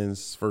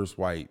friends, first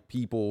white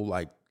people.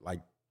 Like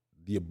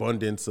the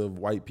abundance of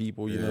white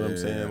people. You know what I'm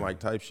saying? Like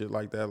type shit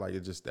like that. Like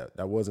it just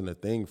that wasn't a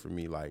thing for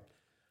me. Like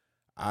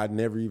I'd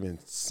never even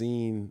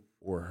seen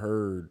or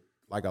heard.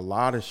 Like a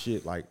lot of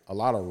shit, like a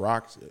lot of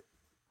rocks.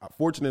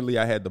 Fortunately,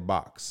 I had the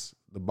box.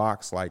 The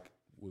box, like,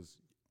 was,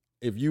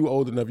 if you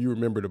old enough, you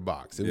remember the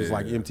box. It was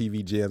like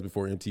MTV Jams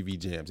before MTV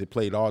Jams. It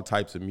played all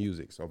types of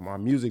music. So my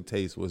music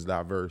taste was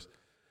diverse.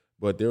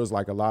 But there was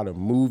like a lot of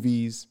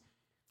movies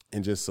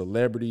and just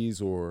celebrities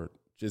or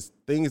just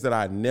things that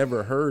I'd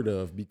never heard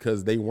of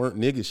because they weren't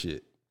nigga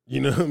shit.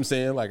 You know what I'm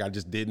saying? Like, I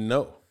just didn't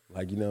know.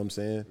 Like, you know what I'm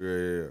saying?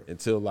 Yeah.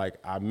 Until, like,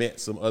 I met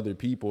some other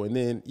people. And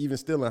then even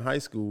still in high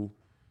school,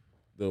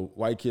 the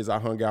white kids I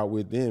hung out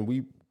with then,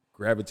 we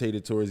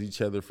gravitated towards each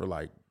other for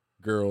like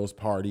girls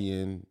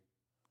partying,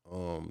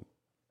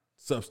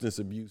 substance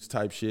abuse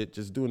type shit,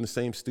 just doing the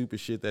same stupid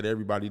shit that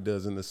everybody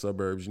does in the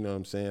suburbs. You know what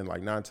I'm saying?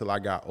 Like not until I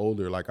got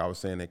older, like I was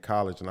saying at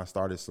college, and I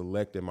started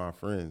selecting my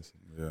friends,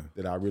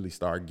 that I really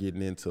started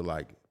getting into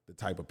like the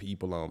type of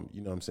people I'm,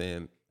 you know what I'm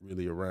saying,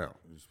 really around.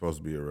 You're supposed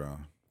to be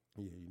around.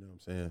 Yeah, you know what I'm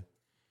saying?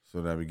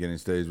 So that beginning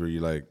stage where you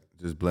like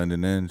just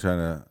blending in, trying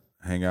to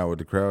hang out with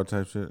the crowd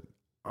type shit?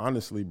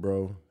 Honestly,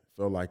 bro,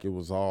 felt like it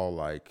was all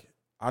like,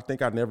 I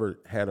think I never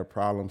had a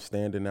problem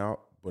standing out,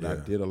 but I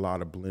did a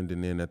lot of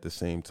blending in at the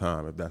same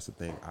time, if that's the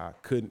thing.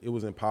 It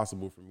was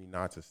impossible for me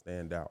not to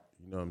stand out.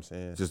 You know what I'm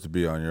saying? Just to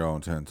be on your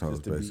own 10 toes,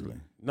 basically.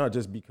 Not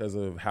just because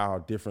of how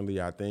differently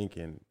I think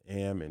and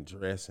am and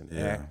dress and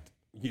act.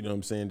 You know what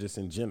I'm saying? Just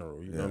in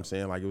general. You know what I'm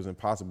saying? Like, it was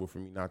impossible for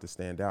me not to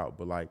stand out.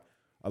 But, like,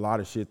 a lot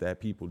of shit that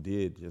people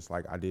did, just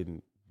like I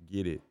didn't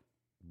get it,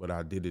 but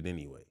I did it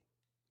anyway.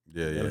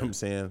 Yeah, You know what I'm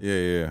saying?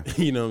 Yeah.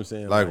 You know what I'm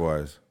saying?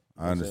 Likewise.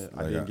 Like, I understand.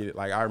 I didn't get it.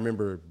 Like, I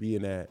remember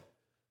being at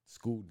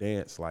school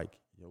dance, like,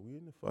 yo, we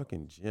in the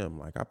fucking gym.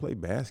 Like, I play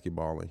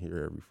basketball in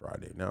here every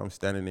Friday. Now I'm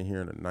standing in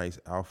here in a nice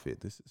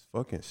outfit. This is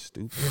fucking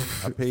stupid.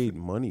 I paid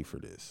money for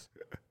this.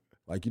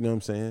 Like, you know what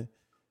I'm saying?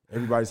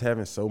 Everybody's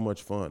having so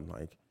much fun.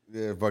 Like,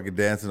 yeah, fucking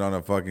dancing on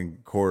a fucking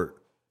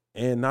court.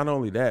 And not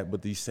only that,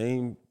 but these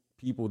same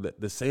people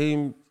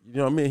you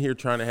know, I'm in here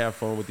trying to have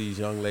fun with these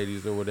young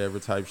ladies or whatever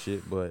type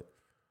shit, but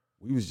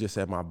we was just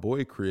at my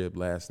boy crib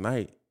last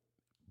night,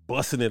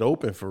 busting it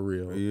open for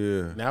real.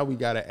 Yeah. Now we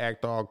got to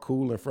act all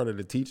cool in front of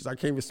the teachers. I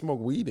can't even smoke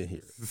weed in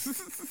here.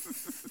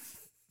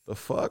 The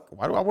fuck?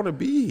 Why do I want to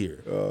be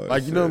here?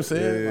 Like, you know what I'm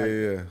saying?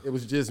 Yeah. It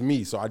was just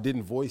me, so I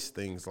didn't voice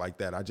things like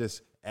that. I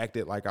just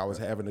acted like I was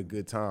having a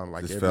good time,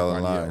 like just everybody fell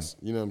in line. else.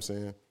 You know what I'm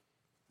saying?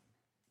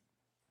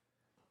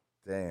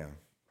 Damn.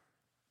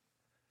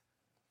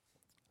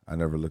 I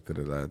never looked at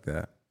it like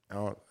that.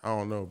 I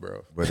don't know,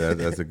 bro. But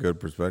that's a good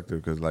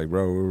perspective because, like,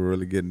 bro, we were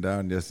really getting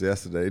down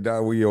yesterday.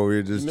 Now we over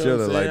here just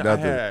chilling like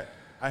nothing.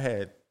 I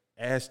had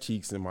ass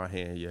cheeks in my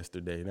hand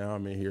yesterday. Now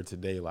I'm in here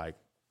today like,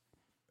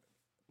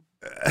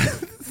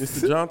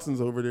 Mr.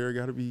 Johnson's over there.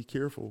 Got to be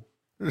careful.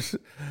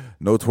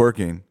 No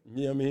twerking.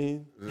 You know what I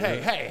mean?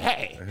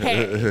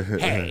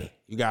 Hey.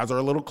 You guys are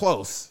a little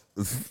close.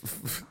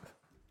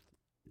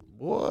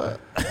 What?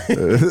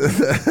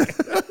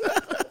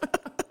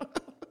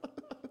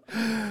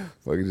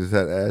 Fucking just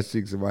had ass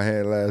cheeks in my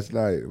hand last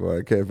night. Boy,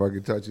 I can't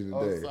fucking touch you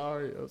today.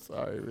 I'm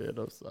sorry, man.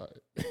 I'm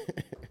sorry.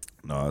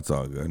 No, it's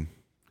all good.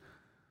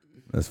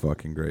 That's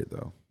fucking great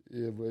though.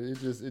 Yeah, but it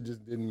just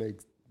didn't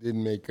make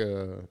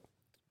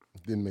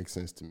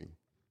sense to me.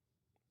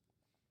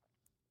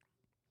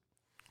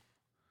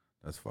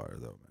 That's fire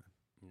though, man.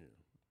 Yeah,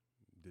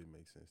 didn't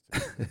make sense to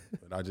me.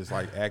 But I just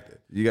like acted.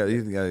 You got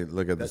to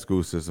look at the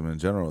school system in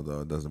general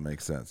though. It doesn't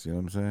make sense. You know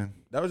what I'm saying?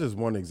 That was just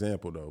one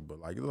example though. But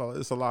like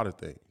it's a lot of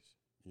things.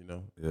 You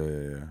know?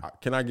 Yeah.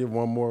 Can I give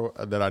one more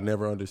that I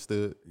never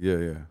understood?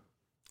 Yeah.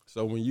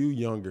 So when you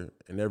younger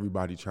and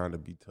everybody trying to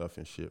be tough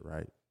and shit,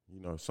 right?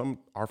 You know,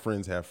 our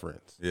friends have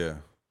friends. Yeah.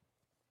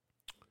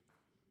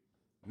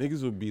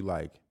 Niggas would be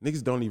like,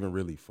 niggas don't even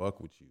really fuck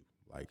with you.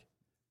 Like,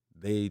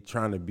 they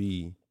trying to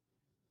be,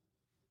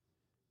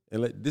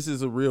 and this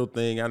is a real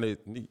thing. I know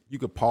you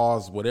could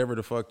pause whatever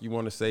the fuck you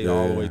want to say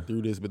all the way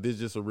through this, but this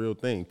is just a real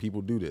thing.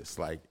 People do this.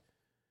 Like,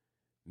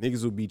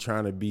 niggas would be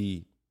trying to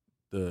be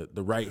the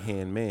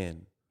right-hand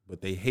man,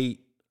 but they hate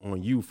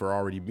on you for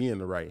already being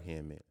the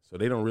right-hand man. So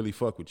they don't really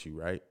fuck with you,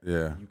 right?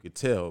 Yeah. You could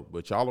tell,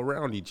 but y'all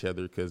around each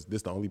other because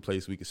this the only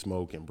place we can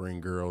smoke and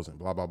bring girls and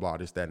blah, blah, blah,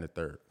 this, that, and the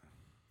third.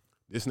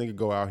 This nigga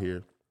go out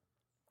here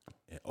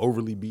and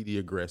overly be the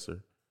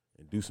aggressor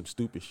and do some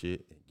stupid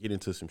shit and get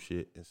into some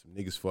shit and some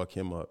niggas fuck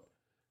him up.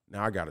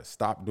 Now I gotta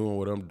stop doing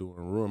what I'm doing,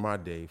 ruin my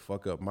day,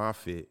 fuck up my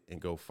fit,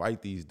 and go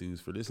fight these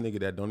dudes for this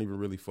nigga that don't even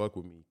really fuck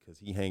with me because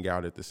he hang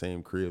out at the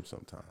same crib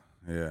sometime.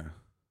 Yeah.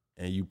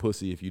 And you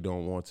pussy if you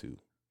don't want to.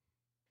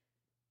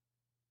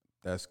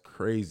 That's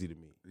crazy to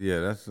me.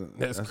 Yeah,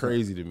 that's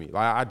crazy to me.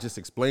 Like I just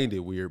explained it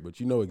weird, but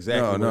you know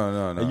exactly.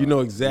 No. You know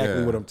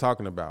exactly what I'm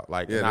talking about.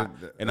 Like, yeah,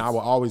 I will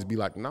always be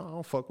like, no, I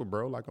don't fuck with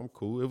bro. Like I'm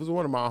cool. If it was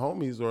one of my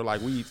homies or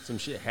like some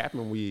shit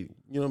happened, you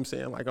know what I'm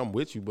saying? Like I'm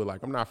with you, but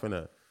like I'm not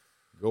finna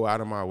go out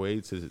of my way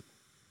to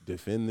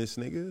defend this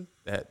nigga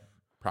that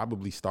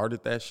probably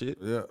started that shit.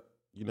 Yeah,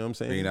 you know what I'm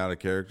saying? Being out of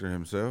character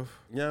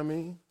himself. You know what I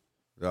mean?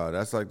 No,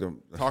 that's like the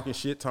talking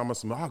shit. Talking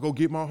about I'll go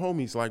get my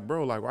homies. Like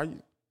bro, like why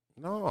you?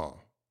 No.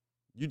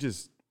 You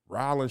just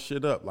riling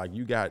shit up like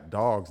you got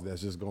dogs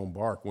that's just gonna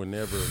bark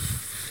whenever,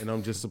 and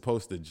I'm just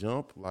supposed to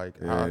jump.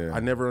 Like I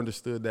never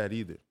understood that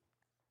either.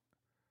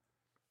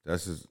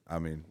 That's just, I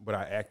mean, but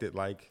I acted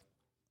like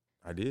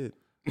I did.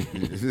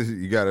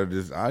 You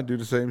gotta I do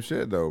the same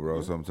shit though,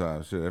 bro.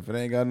 Sometimes shit. If it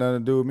ain't got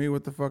nothing to do with me,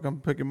 what the fuck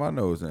I'm picking my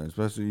nose in?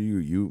 Especially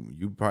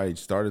you probably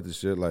started the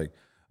shit. Like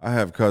I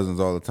have cousins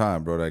all the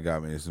time, bro, that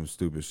got me in some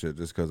stupid shit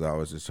just because I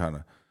was just trying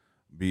to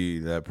be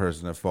that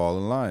person that fall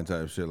in line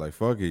type shit. Like,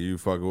 fuck it, you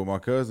fucking with my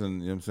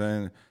cousin, you know what I'm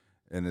saying?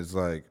 And it's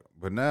like,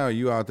 but now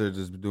you out there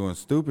just doing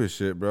stupid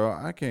shit, bro.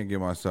 I can't get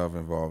myself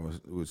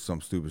involved with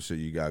some stupid shit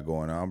you got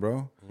going on,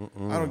 bro.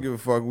 I don't give a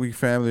fuck we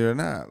family or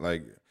not.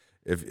 Like,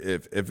 if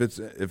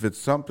it's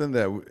something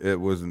that it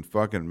wasn't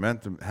fucking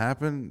meant to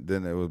happen,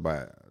 then it was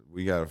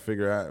we gotta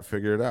figure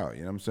it out.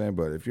 You know what I'm saying?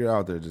 But if you're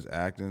out there just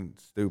acting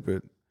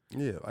stupid,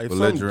 yeah, like if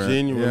something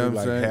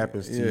genuinely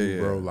happens to you,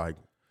 bro, like.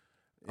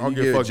 I don't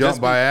give a fuck.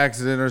 Jump by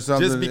accident or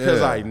something. Just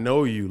because I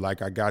know you,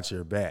 like I got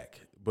your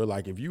back. But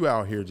like if you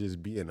out here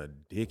just being a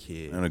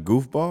dickhead and a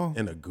goofball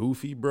and a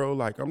goofy, bro,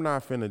 like I'm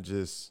not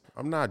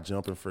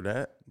jumping for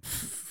that.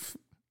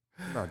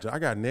 I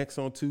got next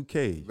on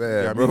 2K.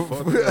 Man, bro.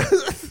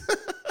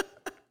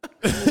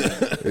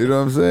 You know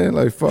what I'm saying?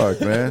 Like fuck,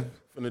 man.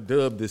 Finna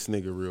dub this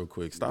nigga real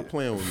quick. Stop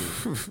playing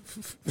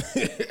with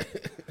me.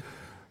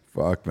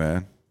 Fuck,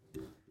 man.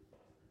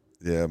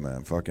 Yeah,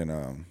 man.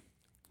 Fucking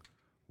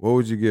what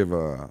would you give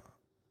a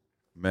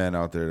man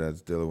out there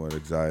that's dealing with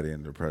anxiety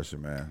and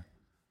depression, man,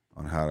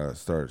 on how to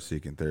start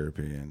seeking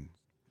therapy and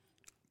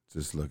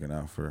just looking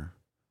out for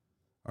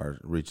or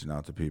reaching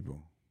out to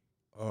people?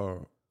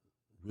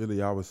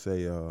 Really, I would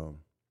say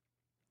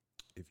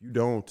if you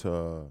don't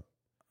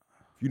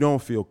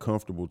feel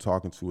comfortable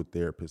talking to a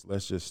therapist,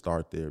 let's just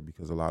start there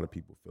because a lot of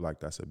people feel like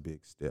that's a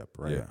big step,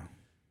 right? Yeah.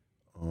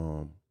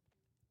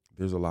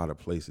 There's a lot of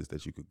places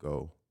that you could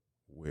go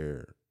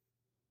where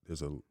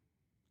there's a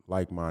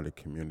like-minded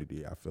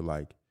community. I feel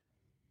like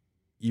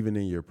even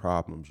in your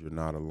problems, you're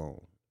not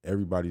alone.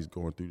 Everybody's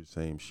going through the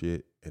same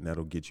shit, and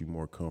that'll get you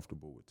more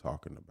comfortable with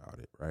talking about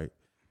it, right?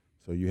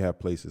 So you have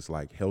places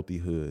like Healthy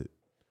Hood,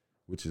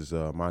 which is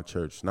my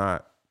church,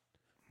 not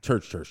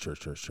church. They're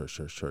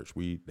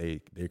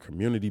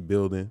community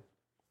building.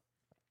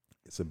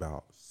 It's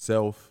about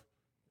self.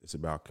 It's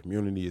about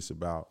community. It's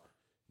about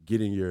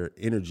getting your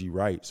energy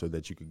right so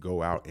that you could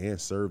go out and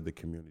serve the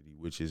community,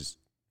 which is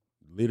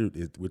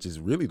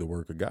really the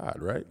work of God,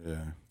 right?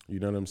 Yeah. You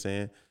know what I'm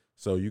saying?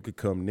 So you could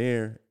come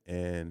there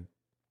and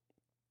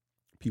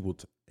people,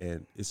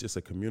 and it's just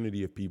a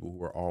community of people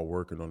who are all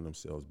working on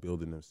themselves,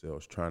 building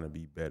themselves, trying to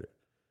be better.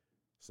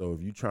 So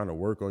if you're trying to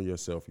work on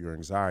yourself, your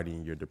anxiety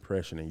and your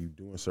depression, and you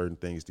doing certain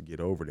things to get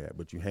over that,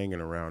 but you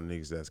hanging around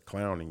niggas that's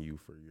clowning you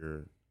for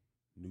your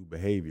new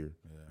behavior,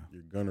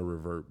 you're gonna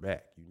revert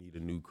back. You need a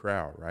new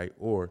crowd, right?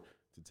 Or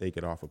to take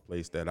it off a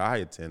place that I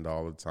attend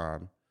all the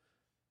time,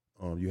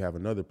 you have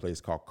another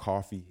place called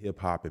Coffee, Hip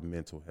Hop, and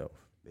Mental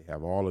Health. They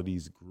have all of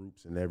these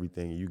groups and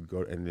everything. And you can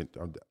go, and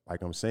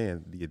like I'm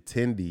saying, the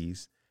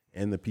attendees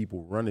and the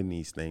people running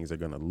these things are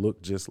gonna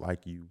look just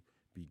like you,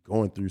 be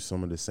going through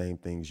some of the same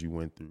things you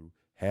went through,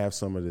 have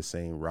some of the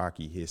same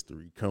rocky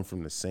history, come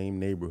from the same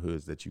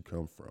neighborhoods that you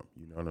come from.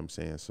 You know what I'm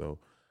saying? So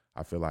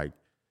I feel like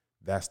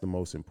that's the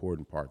most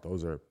important part.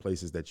 Those are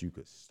places that you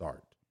could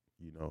start.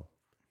 You know,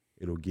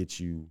 it'll get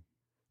you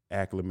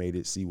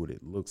acclimated, see what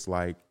it looks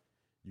like.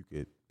 You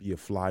could be a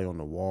fly on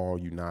the wall.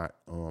 You're not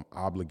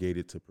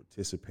obligated to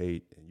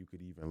participate, and you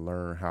could even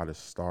learn how to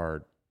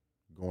start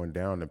going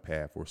down the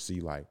path or see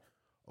like,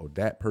 oh,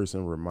 that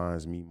person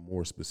reminds me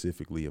more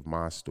specifically of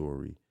my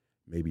story.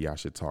 Maybe I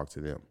should talk to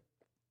them.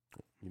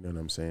 You know what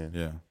I'm saying?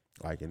 Yeah.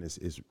 Like, and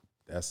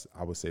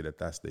I would say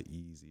that's the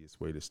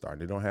easiest way to start.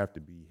 They don't have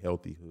to be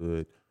Healthy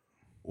Hood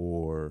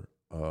or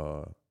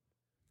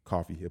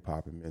Coffee, Hip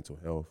Hop, and Mental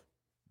Health,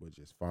 but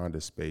just find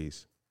a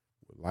space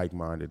with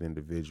like-minded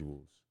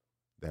individuals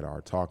that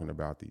are talking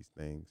about these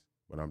things.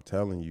 But I'm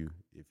telling you,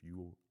 if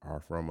you're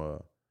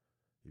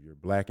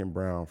black and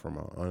brown from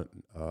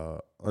a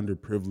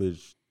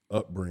underprivileged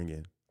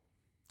upbringing,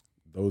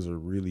 those are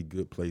really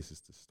good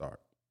places to start.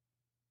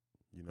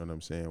 You know what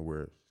I'm saying?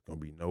 Where it's going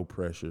to be no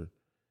pressure,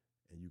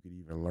 and you could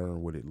even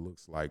learn what it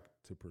looks like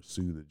to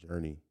pursue the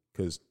journey.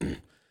 Because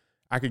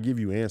I could give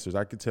you answers.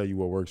 I could tell you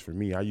what works for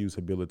me. I use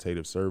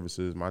habilitative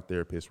services. My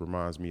therapist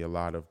reminds me a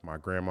lot of my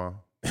grandma.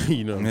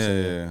 You know what I'm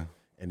saying? Yeah.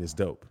 And it's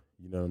dope.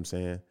 You know what I'm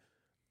saying?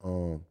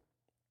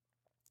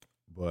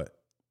 But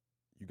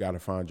you got to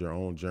find your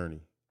own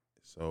journey.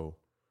 So,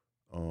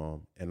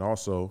 and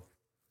also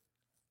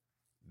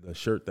the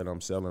shirt that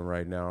I'm selling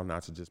right now,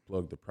 not to just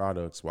plug the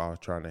products while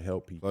trying to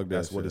help people.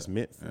 That's what it's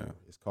meant for. Yeah.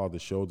 It's called the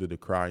Shoulder to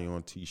Cry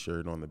On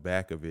t-shirt. On the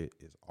back of it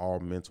is all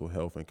mental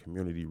health and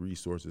community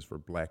resources for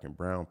black and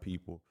brown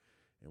people.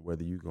 And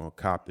whether you're going to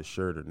cop the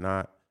shirt or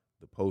not,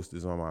 the post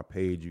is on my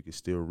page. You can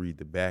still read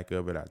the back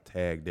of it. I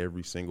tagged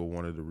every single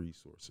one of the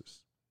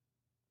resources.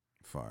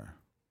 Fire.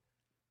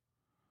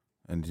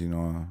 And, you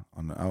know,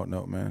 on the out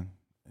note, man,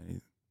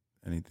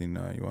 anything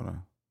you want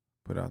to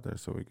put out there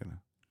so we can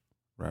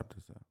wrap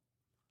this up?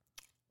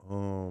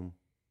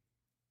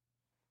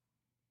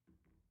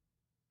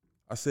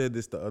 I said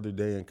this the other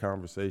day in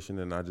conversation,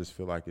 and I just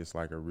feel like it's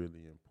like a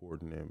really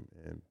important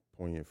and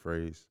poignant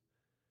phrase.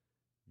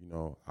 You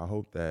know, I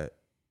hope that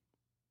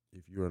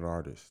if you're an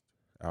artist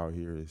out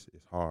here, it's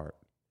hard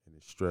and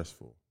it's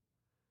stressful,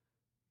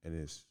 and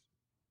it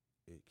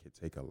can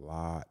take a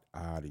lot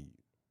out of you.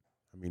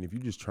 I mean, if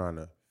you're just trying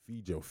to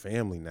feed your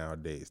family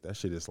nowadays, that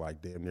shit is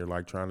like damn near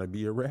like trying to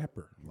be a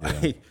rapper.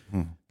 Like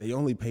they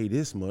only pay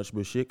this much,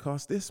 but shit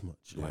costs this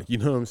much. Like, you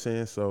know what I'm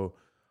saying? So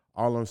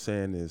all I'm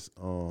saying is,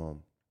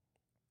 you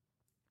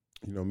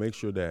know, make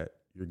sure that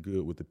you're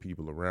good with the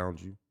people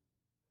around you.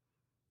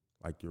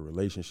 Like your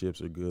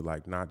relationships are good,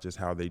 like not just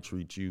how they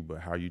treat you, but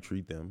how you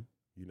treat them.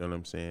 You know what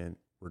I'm saying?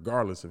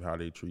 Regardless of how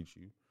they treat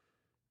you.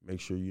 Make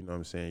sure, you know what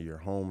I'm saying, your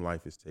home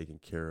life is taken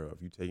care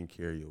of. You taking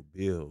care of your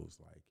bills,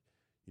 like,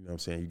 you know what I'm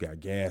saying? You got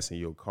gas in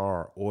your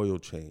car, oil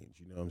change.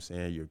 You know what I'm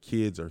saying? Your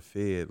kids are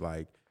fed.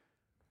 Like,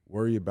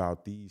 worry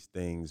about these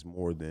things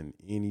more than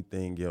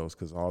anything else,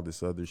 because all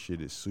this other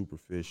shit is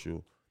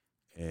superficial.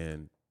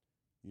 And,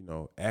 you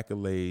know,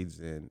 accolades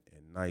and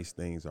nice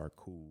things are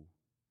cool.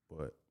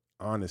 But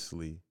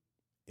honestly,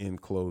 in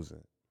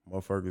closing,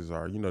 motherfuckers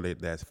are, you know,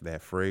 that's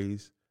that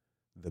phrase,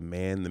 the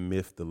man, the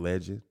myth, the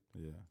legend.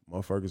 Yeah.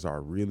 Motherfuckers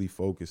are really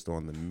focused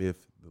on the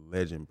myth, the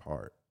legend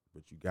part.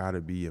 But you got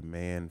to be a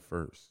man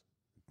first.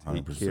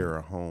 Take 100%. care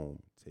of home.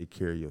 Take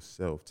care of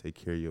yourself. Take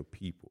care of your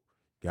people.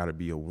 Got to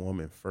be a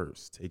woman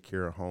first. Take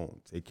care of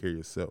home. Take care of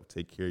yourself.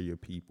 Take care of your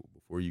people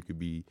before you could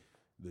be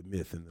the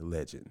myth and the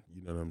legend.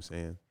 You know what I'm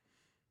saying?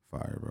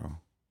 Fire, bro.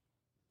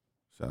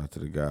 Shout out to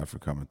the guy for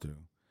coming through.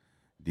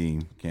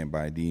 Deem. Can't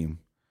buy Deem.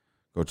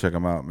 Go check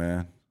him out,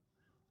 man.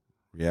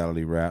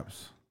 Reality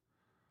Raps.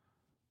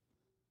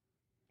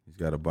 He's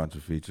got a bunch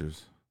of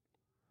features.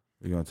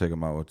 We're going to take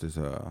him out with this,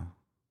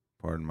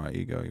 Pardon My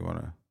Ego. You want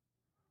to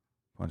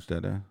punch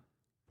that in?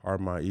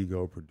 Pardon My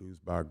Ego,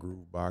 produced by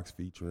Groovebox,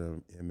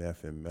 featuring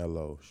MF and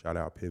Mello. Shout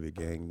out Pivot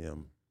Gang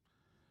them.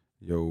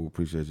 Yo,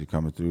 appreciate you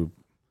coming through.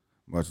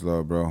 Much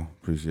love, bro.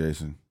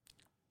 Appreciation.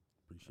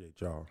 Appreciate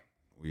y'all.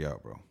 We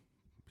out, bro.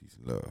 Peace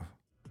and love.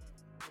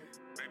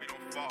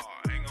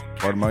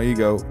 Pardon My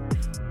Ego.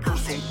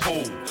 Personal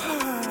pole.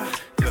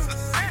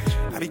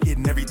 I be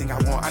getting everything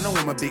everything I want. I know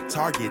I'm a big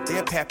target.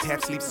 They'll pap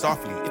sleep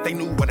softly. If they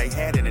knew what they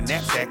had in a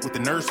knapsack with the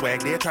nerd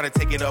swag, they'll try to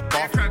take it up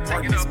off me.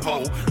 Pardon this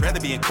pole. Rather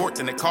be in court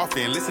than a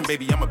coffin. Listen,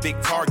 baby, I'm a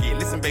big target.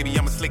 Listen, baby,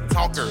 I'm a slick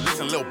talker.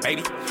 Listen, little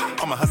baby,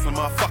 I'm a hustler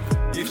motherfucker.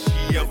 If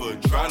she ever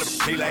try to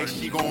play like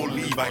she gon'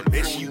 leave, I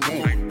bet she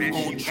won't.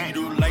 Gon' treat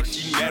her like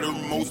she matter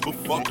most, but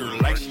fuck her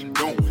like she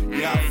don't.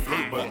 Yeah, I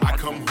flirt, but I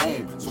come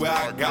home. Swear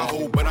I got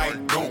hope, but I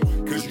don't.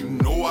 Cause you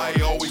know I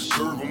always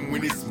serve them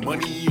when it's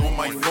money on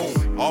my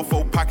phone. All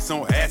 4 pockets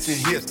on ass and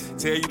hips.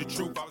 Tell you the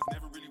truth, I was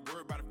never really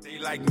worried about if they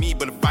like me,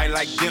 but if I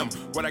like them,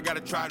 what I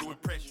gotta try to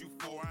impress you.